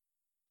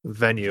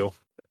venue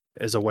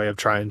is a way of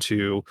trying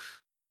to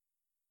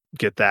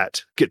get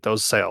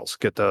those sales,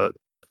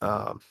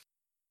 um,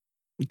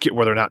 get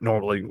where they're not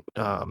normally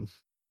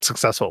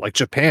successful. Like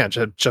Japan,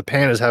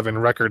 Japan is having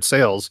record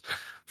sales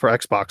for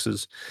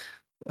Xboxes,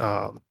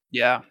 um,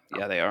 Yeah,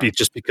 yeah, they are.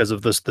 just because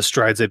of the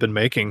strides they've been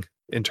making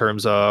in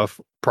terms of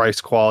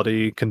price,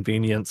 quality,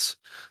 convenience.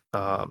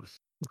 Um,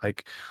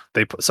 like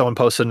someone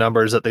posted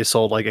numbers that they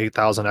sold like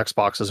 8,000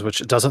 Xboxes, which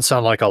doesn't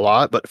sound like a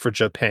lot, but for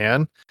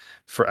Japan,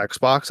 for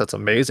Xbox, that's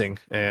amazing.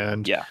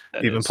 And Yeah,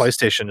 that even is.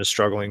 PlayStation is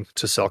struggling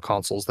to sell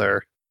consoles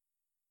there.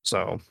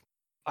 So,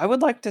 I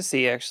would like to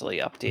see actually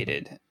mhm.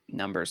 updated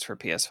numbers for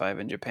PS5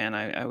 in Japan.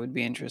 I would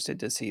be interested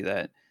to see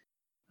that.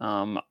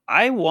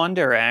 I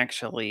wonder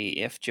actually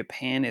if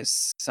Japan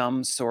is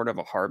some sort of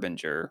a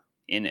harbinger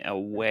in a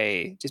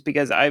way, just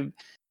because I've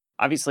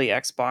obviously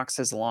Xbox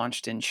has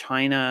launched in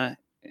China,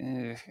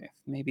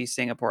 maybe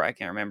Singapore. I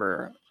can't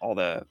remember all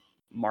the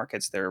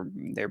markets they're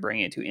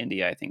bringing it to.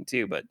 India, I think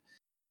too. But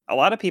a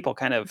lot of people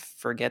kind of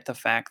forget the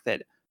fact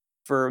that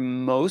for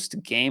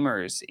most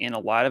gamers in a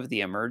lot of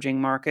the emerging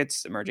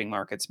markets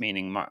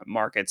meaning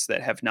markets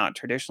that have not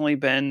traditionally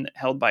been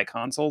held by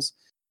consoles,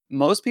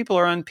 most people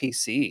are on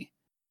PC.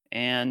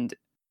 And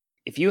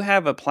if you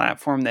have a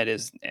platform that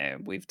is,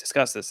 we've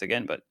discussed this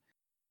again, but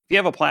if you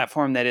have a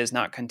platform that is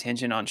not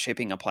contingent on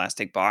shipping a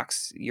plastic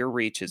box, your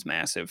reach is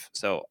massive.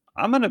 So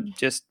I'm going to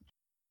just,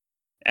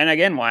 and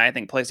again, why I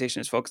think PlayStation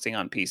is focusing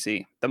on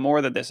PC. The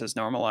more that this is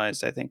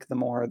normalized, I think the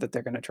more that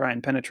they're going to try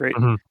and penetrate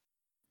Mhm.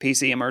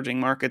 PC emerging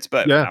markets,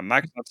 but Yeah,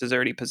 Microsoft is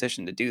already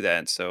positioned to do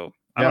that. So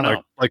I yeah, don't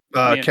know.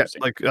 It'll be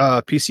interesting.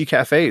 PC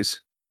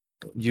cafes.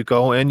 You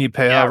go in, you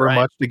pay Yeah, however right.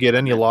 much to get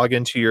in, you Yeah, log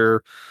into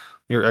your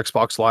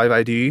Xbox Live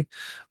ID,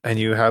 and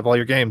you have all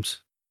your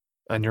games,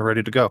 and you're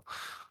ready to go,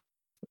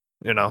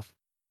 you know?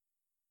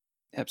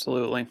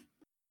 absolutely.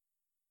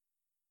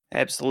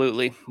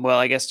 Absolutely. Well,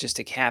 I guess just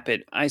to cap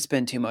it, I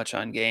spend too much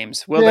on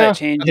games. Will that Yeah,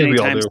 change I think we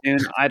all anytime do. soon?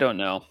 I don't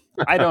know.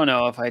 I don't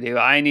know if I do.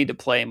 I need to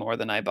play more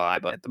than I buy,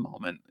 but at the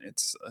moment,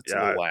 it's a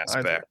Yeah, little ass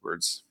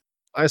backwards.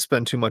 I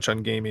spend too much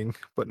on gaming,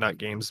 but not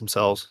games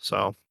themselves,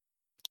 so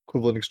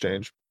equivalent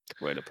exchange.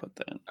 Way to put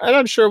that. And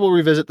I'm sure we'll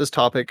revisit this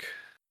topic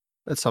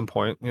at some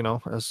point,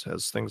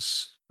 as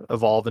things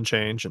evolve and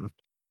change, and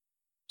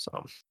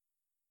so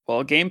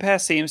Well, Game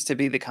Pass seems to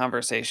be the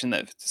conversation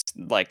that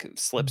like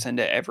slips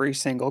into every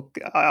single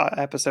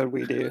episode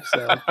we do.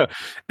 So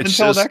it's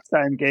until just next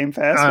time, Game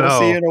Pass. I We'll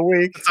see you know. in a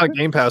week. It's not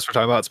Game Pass we're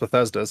talking about, it's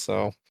Bethesda,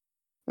 so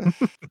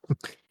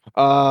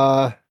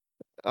uh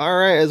all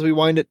right, as we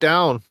wind it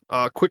down,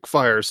 quick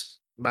fires.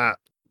 Matt,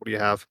 what do you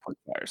have? Quick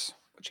fires.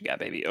 What you got,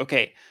 baby?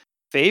 Okay.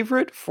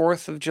 Favorite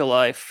 4th of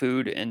July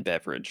food and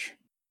beverage?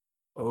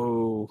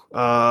 Oh,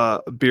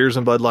 beers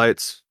and Bud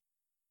Lights.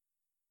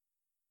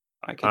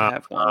 I could Uh,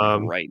 have one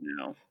um, right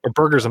now. or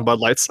burgers and So Bud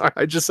Lights. Sorry,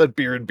 I just said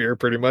beer and beer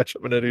pretty much.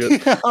 I'm an idiot.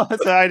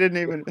 so I didn't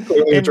even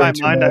Clearly I in my drank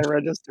too mind, I much.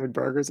 registered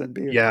burgers and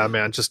beer. Yeah,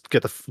 man, just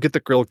get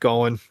the grill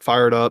going,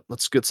 fire it up.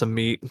 Let's get some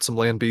meat and some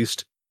land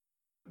beast.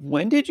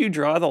 When did you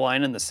draw the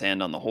line in the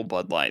sand on the whole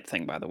Bud Light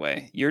thing, by the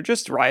way? You're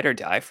just ride or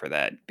die for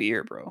that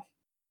beer, bro.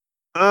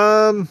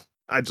 Um,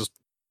 I just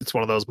it's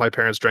one of those. My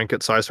parents drank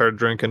it, so I started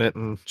drinking it,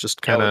 and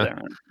just kind Oh, of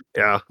there.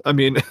 yeah. I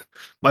mean,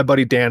 my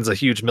buddy Dan's a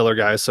huge Miller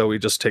guy, so we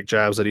just take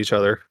jabs at each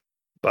other,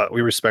 but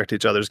we respect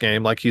each other's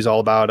game. Like he's all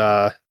about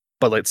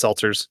Bud Light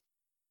seltzers.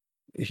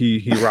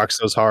 He rocks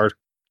those hard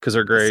because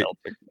they're The great.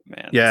 seltzer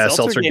man, the Yeah, seltzer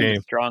seltzer game is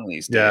game. strong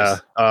these Yeah.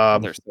 days. Oh,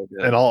 they're so And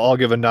good. I'll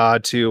give a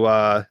nod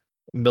to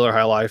Miller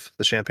High Life,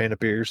 the champagne of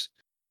beers.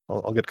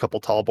 I'll get a couple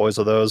tall boys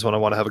of those when I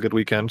want to have a good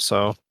weekend.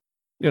 So,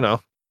 you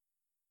know,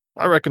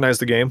 I recognize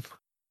the game.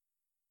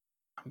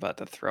 I'm about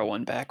to throw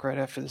one back right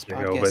after this There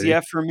you go, podcast. buddy.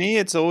 Yeah, for me,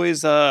 it's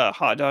always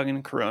hot dog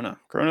and Corona.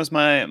 Corona's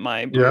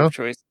my brew Yeah. of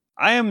choice.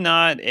 I am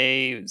not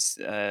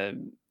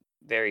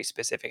very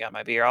specific on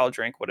my beer. I'll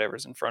drink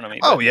whatever's in front of me.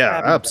 Oh But yeah,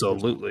 having Butter's not.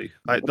 absolutely.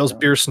 What's Those up?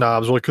 beer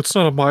snobs are like, it's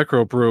not a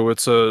microbrew,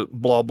 it's a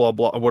blah blah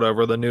blah,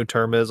 whatever the new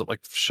term is. I'm like,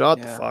 shut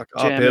the Yeah, fuck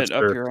up, jam it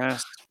up hipster. your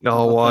ass. How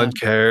No about one that?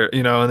 care,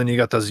 And then you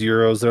got those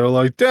Euros. They're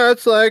like,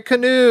 that's like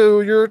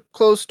canoe. You're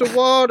close to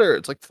water.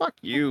 It's like, fuck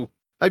you.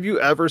 Have you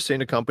ever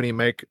seen a company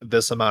make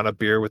this amount of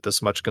beer with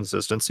this much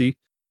consistency?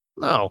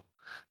 No,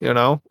 you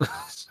know.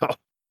 So,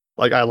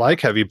 like, I like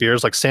heavy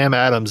beers. Like Sam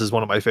Adams is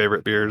one of my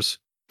favorite beers.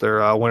 Their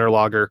winter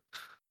lager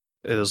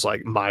is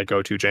like my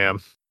go-to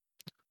jam.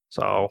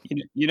 So,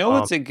 You know um,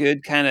 what's a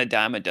good kind of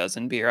dime a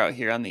dozen beer out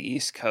here on the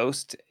East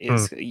Coast hmm.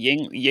 is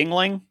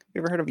Yingling.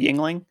 You ever heard of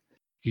Yingling?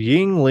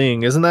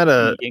 Yingling, isn't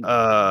that Ying.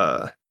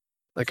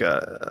 like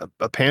a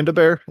panda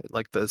bear,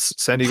 like the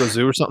San Diego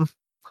Zoo or something?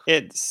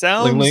 It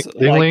Ling Ling, sounds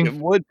Ling like Ling. it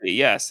would be,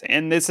 yes.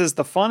 And this is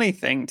the funny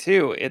thing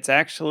too. It's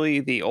actually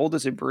the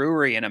oldest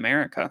brewery in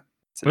America.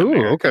 It's an Ooh,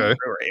 American okay,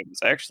 brewery. It was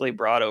actually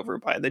brought over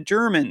by the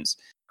Germans.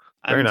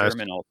 very I'm nice.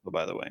 German also,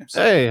 by the way.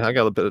 So, Hey, I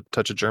got a bit of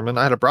touch of German.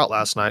 I had a brat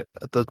last night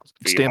at the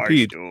wie heißt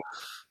Stampede. du?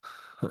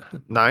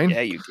 9?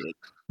 Yeah, you did.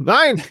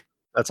 9!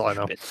 That's all I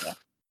know. Bitte.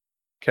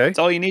 Okay. That's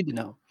all you need to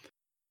know.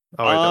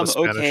 Oh, wait, that was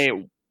Spanish.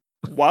 Okay.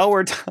 While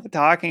we're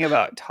talking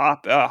about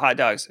hot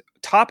dogs,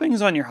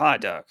 toppings on your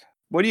hot dog,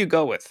 what do you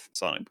go with,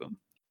 Sonic Boom?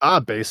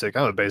 Basic.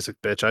 I'm a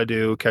basic bitch. I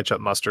do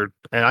ketchup, mustard.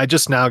 And I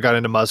just now got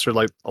into mustard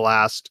like the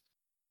last,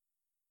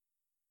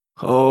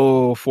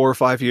 4 or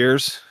 5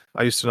 years.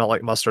 I used to not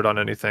like mustard on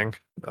anything.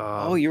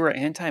 Oh, you were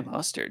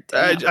anti-mustard.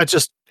 I, Damn. I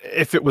just,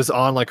 if it was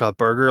on like a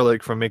burger,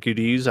 like from Mickey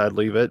D's, I'd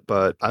leave it,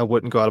 but I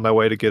wouldn't go out of my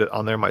way to get it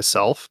on there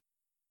myself.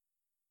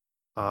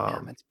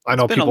 Damn, I it's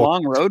know been a people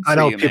long road I for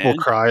know you, people man.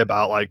 cry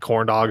about like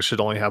corn dogs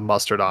should only have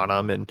mustard on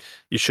them and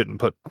you shouldn't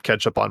put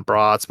ketchup on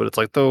brats, but it's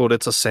like, dude,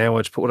 it's a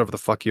sandwich. Put whatever the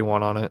fuck you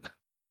want on it.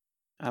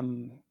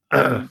 I'm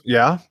I'm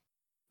Yeah?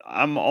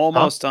 I'm Huh?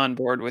 almost on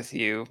board with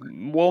you.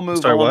 We'll move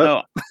Sorry, on what?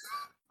 though.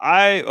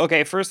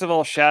 Okay, first of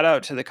all, shout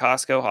out to the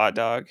Costco hot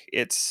dog.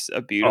 It's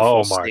a beautiful Oh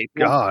my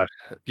staple god.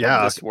 of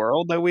Yeah, this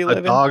world that we a live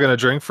in. dog and a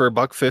drink for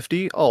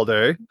 $1.50 all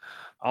day.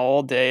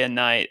 All day and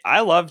night. I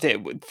loved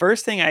it.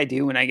 First thing I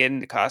do when I get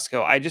into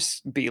Costco, I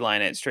just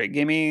beeline it straight.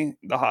 Give me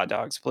the hot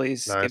dogs,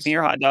 please. Give me Nice.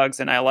 your hot dogs.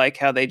 And I like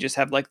how they just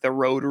have like the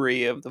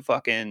rotary of the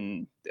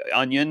fucking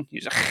onion.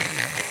 You just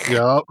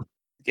Yep.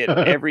 get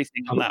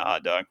everything on that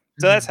hot dog.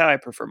 So that's how I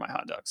prefer my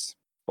hot dogs.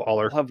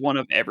 Baller. I'll have one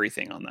of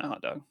everything on that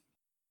hot dog.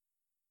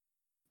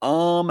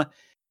 Um,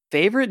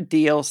 favorite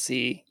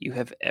DLC you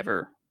have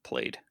ever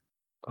played?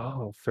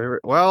 Oh,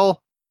 favorite.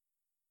 Well,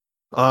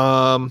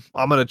 I'm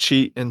gonna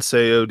cheat and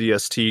say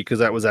ODST because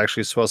that was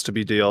actually supposed to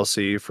be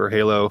DLC for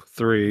Halo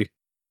 3.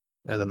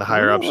 And then the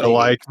higher ups are Really?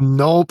 like,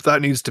 nope,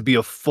 that needs to be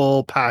a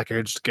full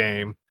packaged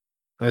game.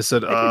 And I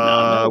said, I did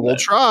not know we'll that.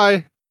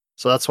 try.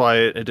 So that's why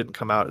it didn't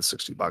come out at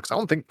 $60. I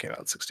don't think it came out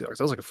at $60.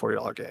 That was like a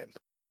 $40 game.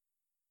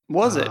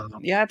 Was it? Uh,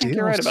 Yeah, I think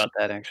you're right DLC, about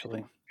that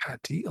actually. God,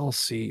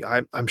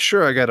 DLC. I'm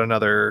sure I got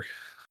another.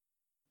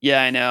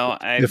 Yeah, I know.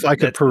 I If I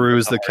could that's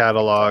peruse a the hard quick fire.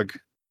 catalog,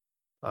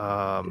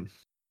 um,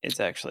 It's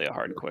actually a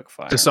hard quick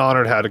fire.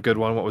 Dishonored had a good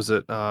one. What was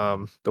it?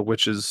 The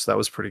Witches. That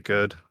was pretty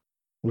good.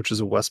 Witches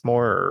of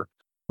Westmore or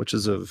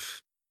Witches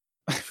of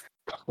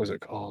what was it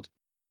called?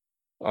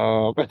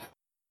 Um,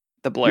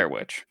 The Blair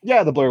Witch.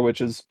 yeah, the Blair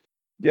Witches.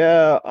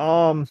 Yeah.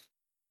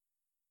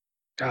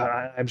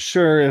 God, I'm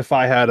sure if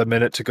I had a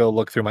minute to go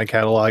look through my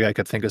catalog, I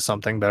could think of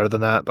something better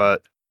than that,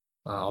 but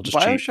I'll just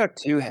cheat. BioShock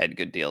 2 had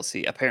good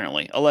DLC,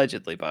 apparently.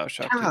 Allegedly,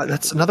 BioShock 2 Yeah, had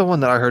that's good another one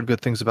that I heard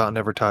good things about and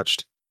never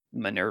touched.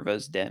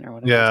 Minerva's Den or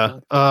whatever it's Yeah.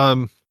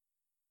 called.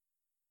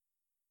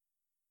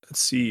 Let's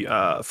see.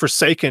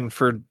 Forsaken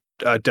for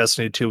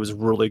Destiny 2 was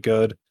really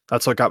good.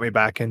 That's what got me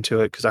back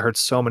into it because I heard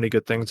so many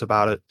good things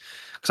about it.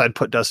 Because I'd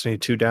put Destiny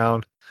 2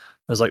 down.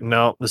 I was like,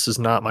 no, this is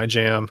not my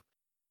jam.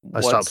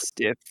 I stopped.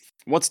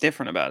 What's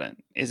different about it?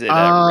 Is it a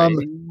Um,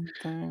 rating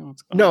thing?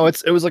 What's going no, on?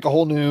 it was like a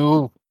whole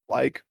new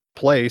like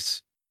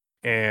place,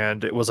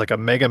 and it was like a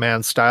Mega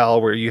Man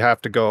style where you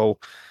have to go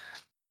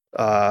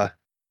uh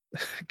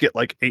get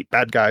like 8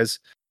 bad guys,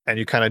 and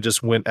you kind of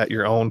just went at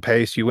your own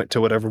pace. You went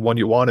to whatever one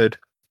you wanted,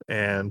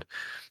 and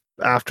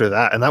after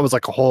that, and that was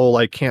like a whole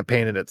like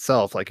campaign in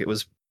itself. Like it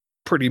was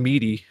pretty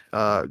meaty,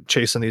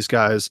 chasing these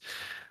guys.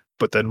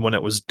 But then when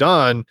it was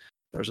done,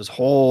 there's this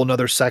whole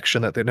another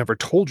section that they never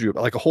told you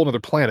about, like a whole other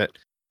planet.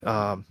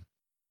 Um,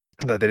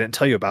 that they didn't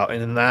tell you about. And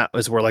then that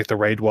was where like the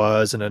raid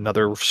was and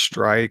another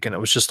strike. And it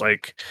was just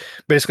like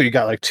basically you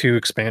got like 2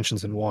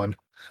 expansions in one.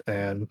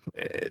 And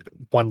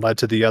one led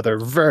to the other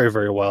very,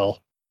 very well.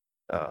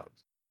 Uh,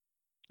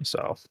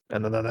 so,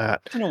 and then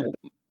that. You know,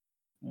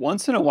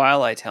 once in a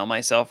while, I tell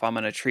myself I'm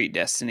going to treat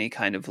Destiny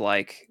kind of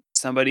like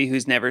somebody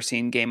who's never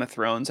seen Game of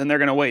Thrones, and they're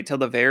going to wait till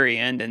the very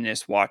end and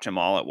just watch them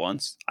all at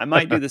once. I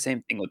might do the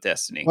same thing with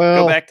Destiny. Go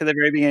Well, back to the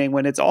very beginning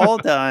when it's all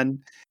done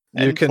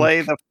you and can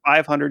play the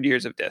 500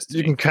 years of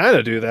you can Destiny. kind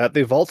of do that.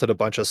 They vaulted a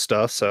bunch of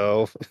stuff,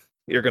 so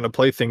you're gonna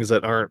play things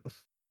that aren't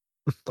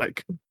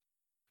like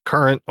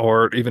current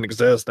or even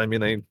exist. I mean,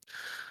 they've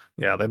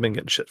been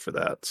getting shit for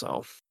that.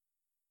 So,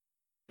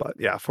 But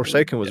yeah,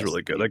 Forsaken was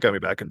really good. Destiny. That got me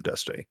back into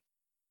Destiny.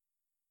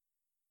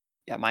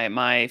 Yeah,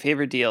 my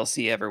favorite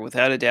DLC ever,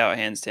 without a doubt,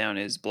 hands down,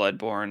 is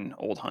Bloodborne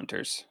Old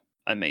Hunters.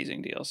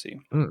 Amazing DLC.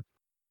 Mm.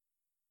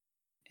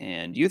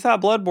 And you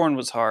thought Bloodborne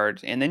was hard,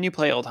 and then you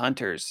play Old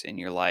Hunters, and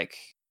you're like,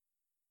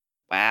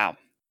 wow,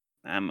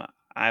 I'm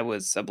I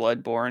was a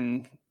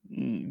Bloodborne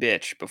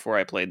bitch before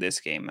I played this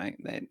game.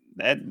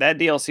 That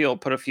DLC will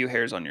put a few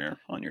hairs on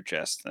your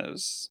chest. That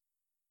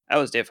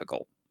was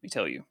difficult. Let me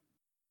tell you.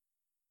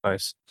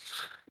 Nice.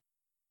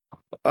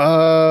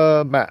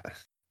 Matt,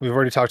 we've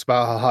already talked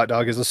about how hot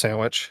dog is a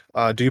sandwich.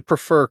 Do you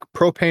prefer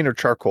propane or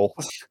charcoal?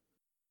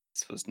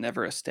 This was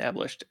never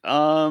established.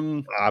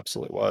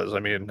 Absolutely was. I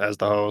mean, as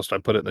the host, I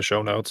put it in the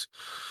show notes.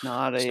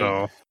 Not a.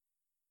 So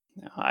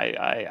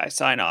I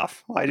sign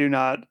off. I do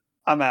not.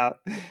 I'm out.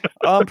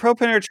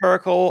 Propane or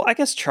charcoal? I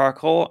guess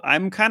charcoal.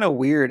 I'm kind of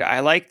weird. I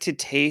like to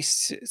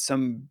taste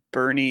some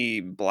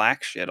burny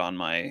black shit on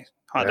my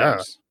hot yeah,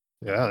 dogs.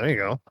 yeah, there you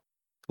go. I'm all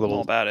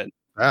Little about it.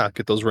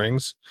 get those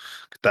rings.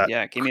 Get that,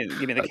 Yeah, give me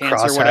the that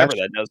cancer, crosshatch. whatever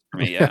that does for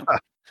me. Yeah.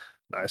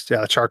 Nice.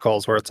 Yeah, charcoal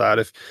is where it's at.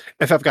 If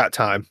I've got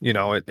time,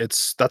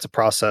 it's that's a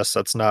process.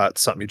 That's not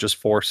something you just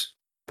force.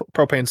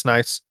 Propane's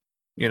nice.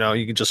 You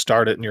can just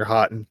start it and you're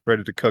hot and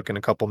ready to cook in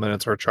a couple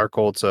minutes. Or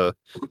charcoal, it's a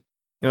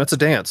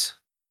dance.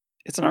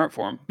 It's an art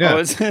form. Oh, Yeah.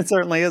 it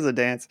certainly is a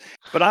dance.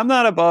 But I'm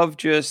not above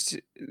just,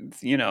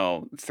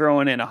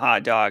 throwing in a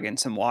hot dog and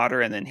some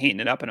water and then heating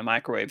it up in a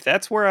microwave.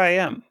 That's where I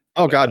am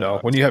Oh with God, hot no.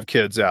 When dogs. you have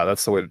kids, yeah,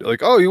 that's the way to do.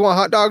 Like, oh, you want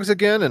hot dogs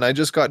again? And I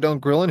just got done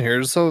grilling.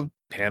 Here's a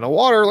pan of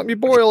water. Let me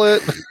boil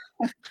it.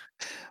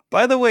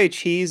 By the way,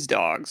 cheese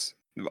dogs,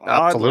 oddly,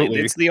 Absolutely.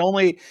 it's the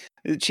only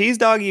cheese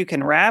dog you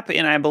can wrap,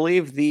 and I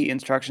believe the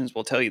instructions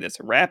will tell you this.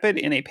 Wrap it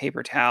in a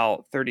paper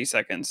towel 30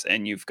 seconds,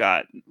 and you've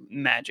got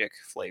magic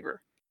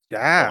flavor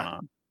going Yeah.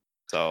 on.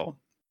 So,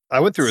 I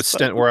went through a such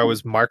stint a where I thing.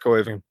 was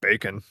microwaving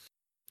bacon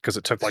because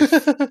it took like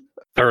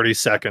 30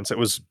 seconds. It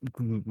was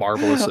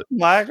marvelous.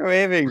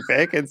 Microwaving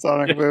bacon,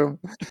 Sonic Boom.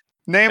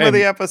 Name of the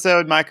And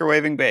episode: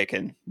 Microwaving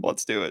bacon.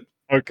 Let's do it.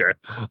 okay.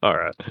 All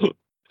right.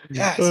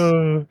 Yes.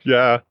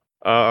 Yeah.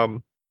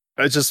 Um,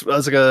 I was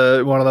like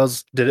a one of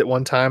those did it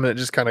one time and it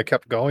just kind of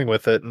kept going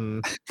with it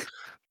and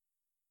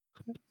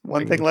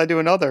One thing things. led to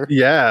another.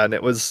 Yeah, and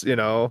it was,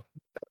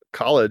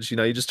 college,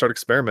 you just start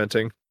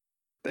experimenting,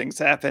 Things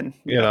happen.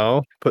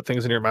 Yep. put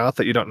things in your mouth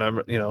that you don't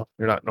know,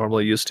 you're not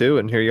normally used to,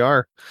 and here you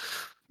are.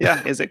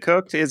 Yeah. Is it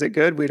cooked? Is it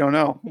good? We don't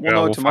know. We'll Yeah,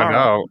 know we'll find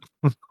tomorrow.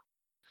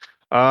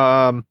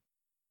 out. Um,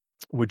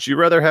 would you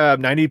rather have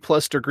 90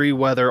 plus degree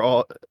weather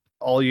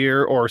all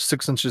year or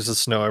 6 inches of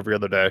snow every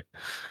other day?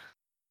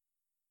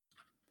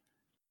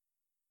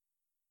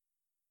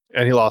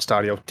 And he lost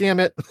audio.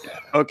 Damn it.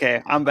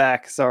 Okay, I'm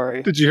back.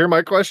 Sorry. Did you hear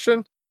my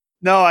question?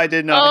 No, I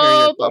did not hear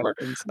your Oh, bummer.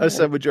 question. I Sorry.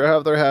 said, would you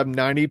rather have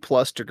 90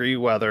 plus degree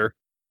weather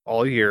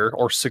all year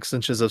or 6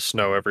 inches of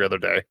snow every other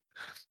day?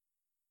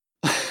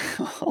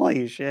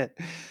 Holy shit.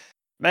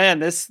 Man,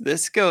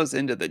 this goes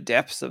into the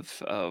depths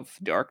of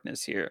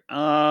darkness here.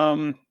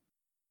 How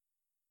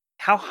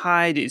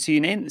high do so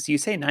you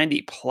say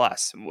 90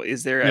 plus.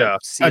 Is there a Yeah.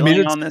 I mean,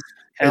 ceiling on this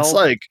it's hell?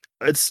 like,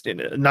 it's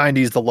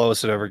 90 is the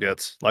lowest it ever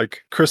gets.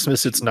 Like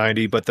Christmas, it's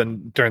 90, but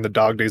then during the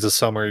dog days of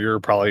summer, you're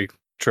probably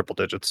triple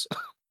digits.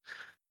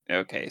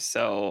 Okay,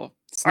 so Are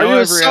snow you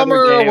a every other summer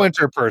or a day.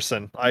 winter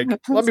person? Like,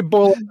 let me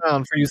boil it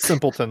down for you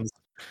simpletons.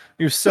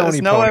 You Sony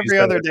Snow ponies every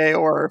that other day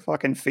or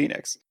fucking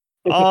Phoenix.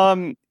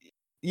 Um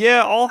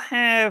yeah,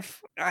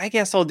 I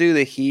guess I'll do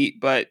the heat,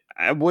 but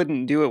I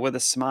wouldn't do it with a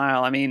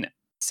smile. I mean,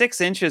 6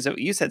 inches.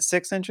 You said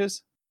 6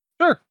 inches?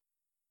 Sure.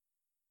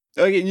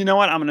 Okay, you know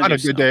what? I'm gonna On do a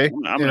good snow. day,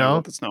 I'm gonna go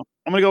with the snow.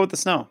 I'm gonna go with the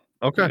snow.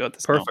 I'm gonna Okay, go with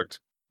the snow. perfect.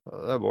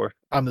 Oh boy,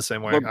 I'm the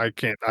same way. What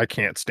I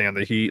can't stand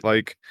the heat.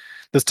 Like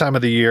this time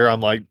of the year,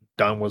 I'm like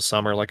done with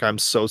summer. Like I'm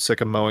so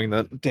sick of mowing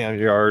that damn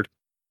yard.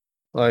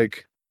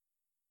 Like,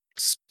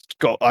 s-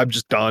 go. I'm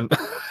just done.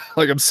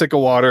 Like I'm sick of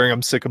watering.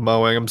 I'm sick of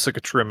mowing. I'm sick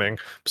of trimming.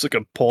 I'm sick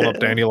of pulling up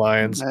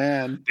dandelions.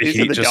 man, The these are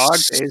heat the dog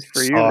just days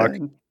for you suck.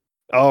 then.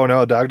 Oh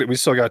no, dog. We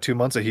still got 2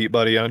 months of heat,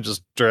 buddy. I'm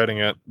just dreading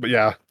it. But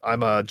yeah,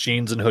 I'm a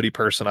jeans and hoodie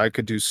person. I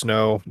could do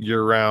snow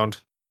year round,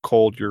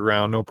 cold year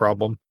round, no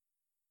problem.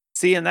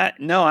 See, and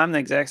that no, I'm the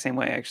exact same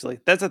way actually.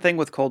 That's the thing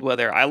with cold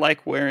weather. I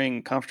like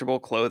wearing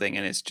comfortable clothing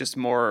and it's just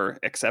more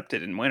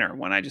accepted in winter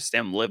when I just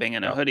am living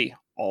in a Yeah. hoodie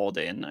all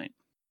day and night.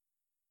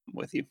 I'm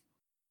with you.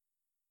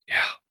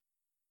 Yeah.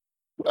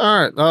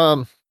 All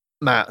right.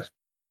 Matt,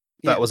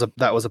 Yeah. that was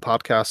a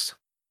podcast.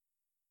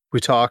 We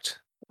talked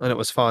and it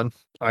was fun.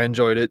 I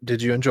enjoyed it.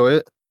 Did you enjoy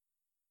it?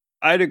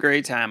 I had a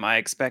great time. I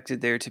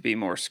expected there to be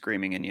more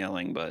screaming and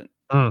yelling, but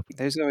Mm,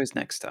 there's always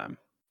next time.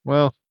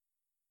 well,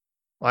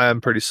 I am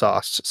pretty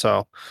sauced.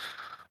 So,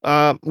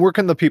 where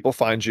can the people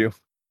find you?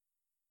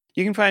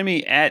 You can find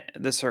me at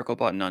the circle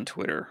button on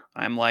Twitter.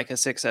 I'm like a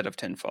 6 out of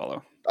 10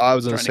 follow. I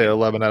was gonna Trying to say get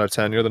 11 out of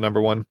 10. You're the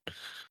number one.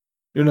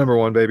 You're number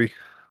one, baby.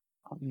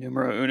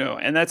 numero uno.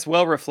 And that's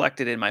well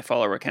reflected in my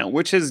follower count,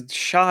 which has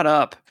shot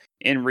up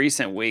in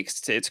recent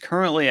weeks. It's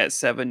currently at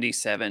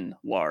 77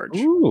 large.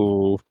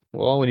 Ooh.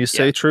 Well, when you Yeah.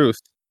 say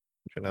truth,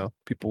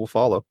 people will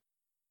follow.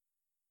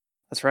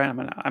 That's right.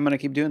 I'm gonna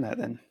keep doing that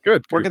then.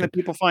 Good. Where good, can the good.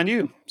 people find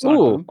you?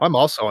 Ooh, I'm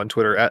also on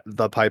Twitter at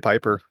the Pie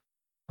Piper.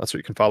 That's where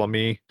you can follow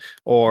me,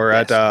 or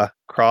Yes. at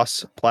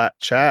Cross Plat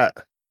Chat.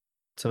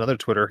 It's another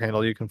Twitter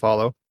handle you can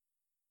follow.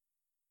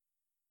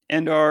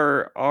 And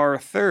our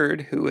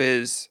third, who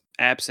is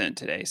absent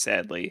today,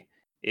 sadly,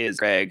 is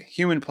Greg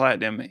Human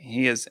Platinum.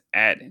 He is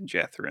at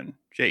Jethrin,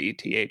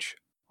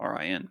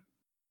 JETHRIN.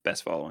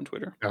 Best follow on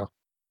Twitter.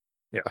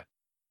 Yeah,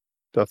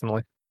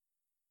 definitely.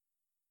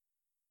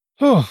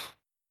 Oh,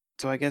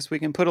 So I guess we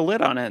can put a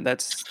lid on it.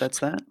 That's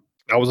that.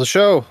 that was a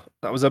show.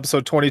 That was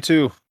episode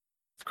 22 of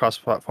Cross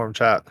Platform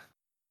Chat.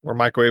 We're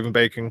microwaving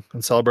baking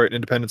and celebrating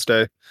Independence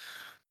Day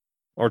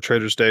or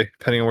Trader's Day,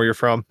 depending on where you're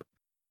from.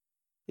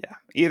 Yeah.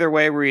 Either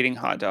way, we're eating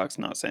hot dogs,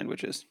 not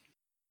sandwiches.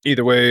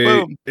 Either way,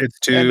 Boom. it's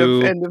End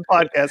of to.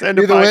 podcast. End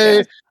of Either podcast.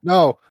 way,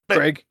 no,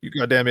 Greg, you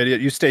goddamn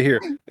idiot. You stay here.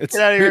 It's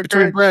Get out of meat here,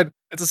 between Greg. bread.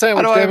 It's a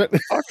sandwich, How do damn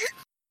it.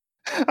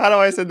 How do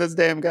I send this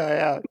damn guy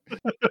out?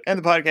 End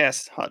the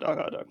podcast. Hot dog,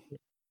 hot dog.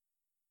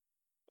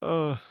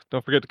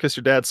 Don't forget to kiss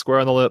your dad square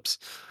on the lips.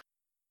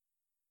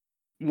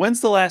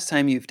 When's the last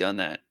time you've done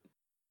that?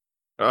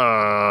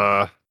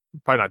 Probably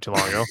not too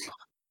long ago.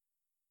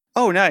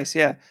 Oh, nice.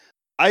 Yeah.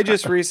 I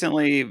just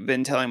recently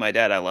been telling my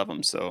dad I love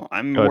him, so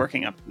I'm Good.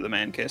 working up to the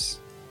man kiss.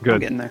 I'm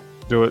Good. getting there.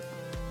 Do it.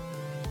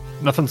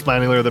 Nothing's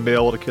manlier than being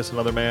able to kiss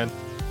another man.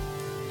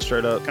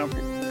 Straight up.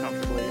 Comfort.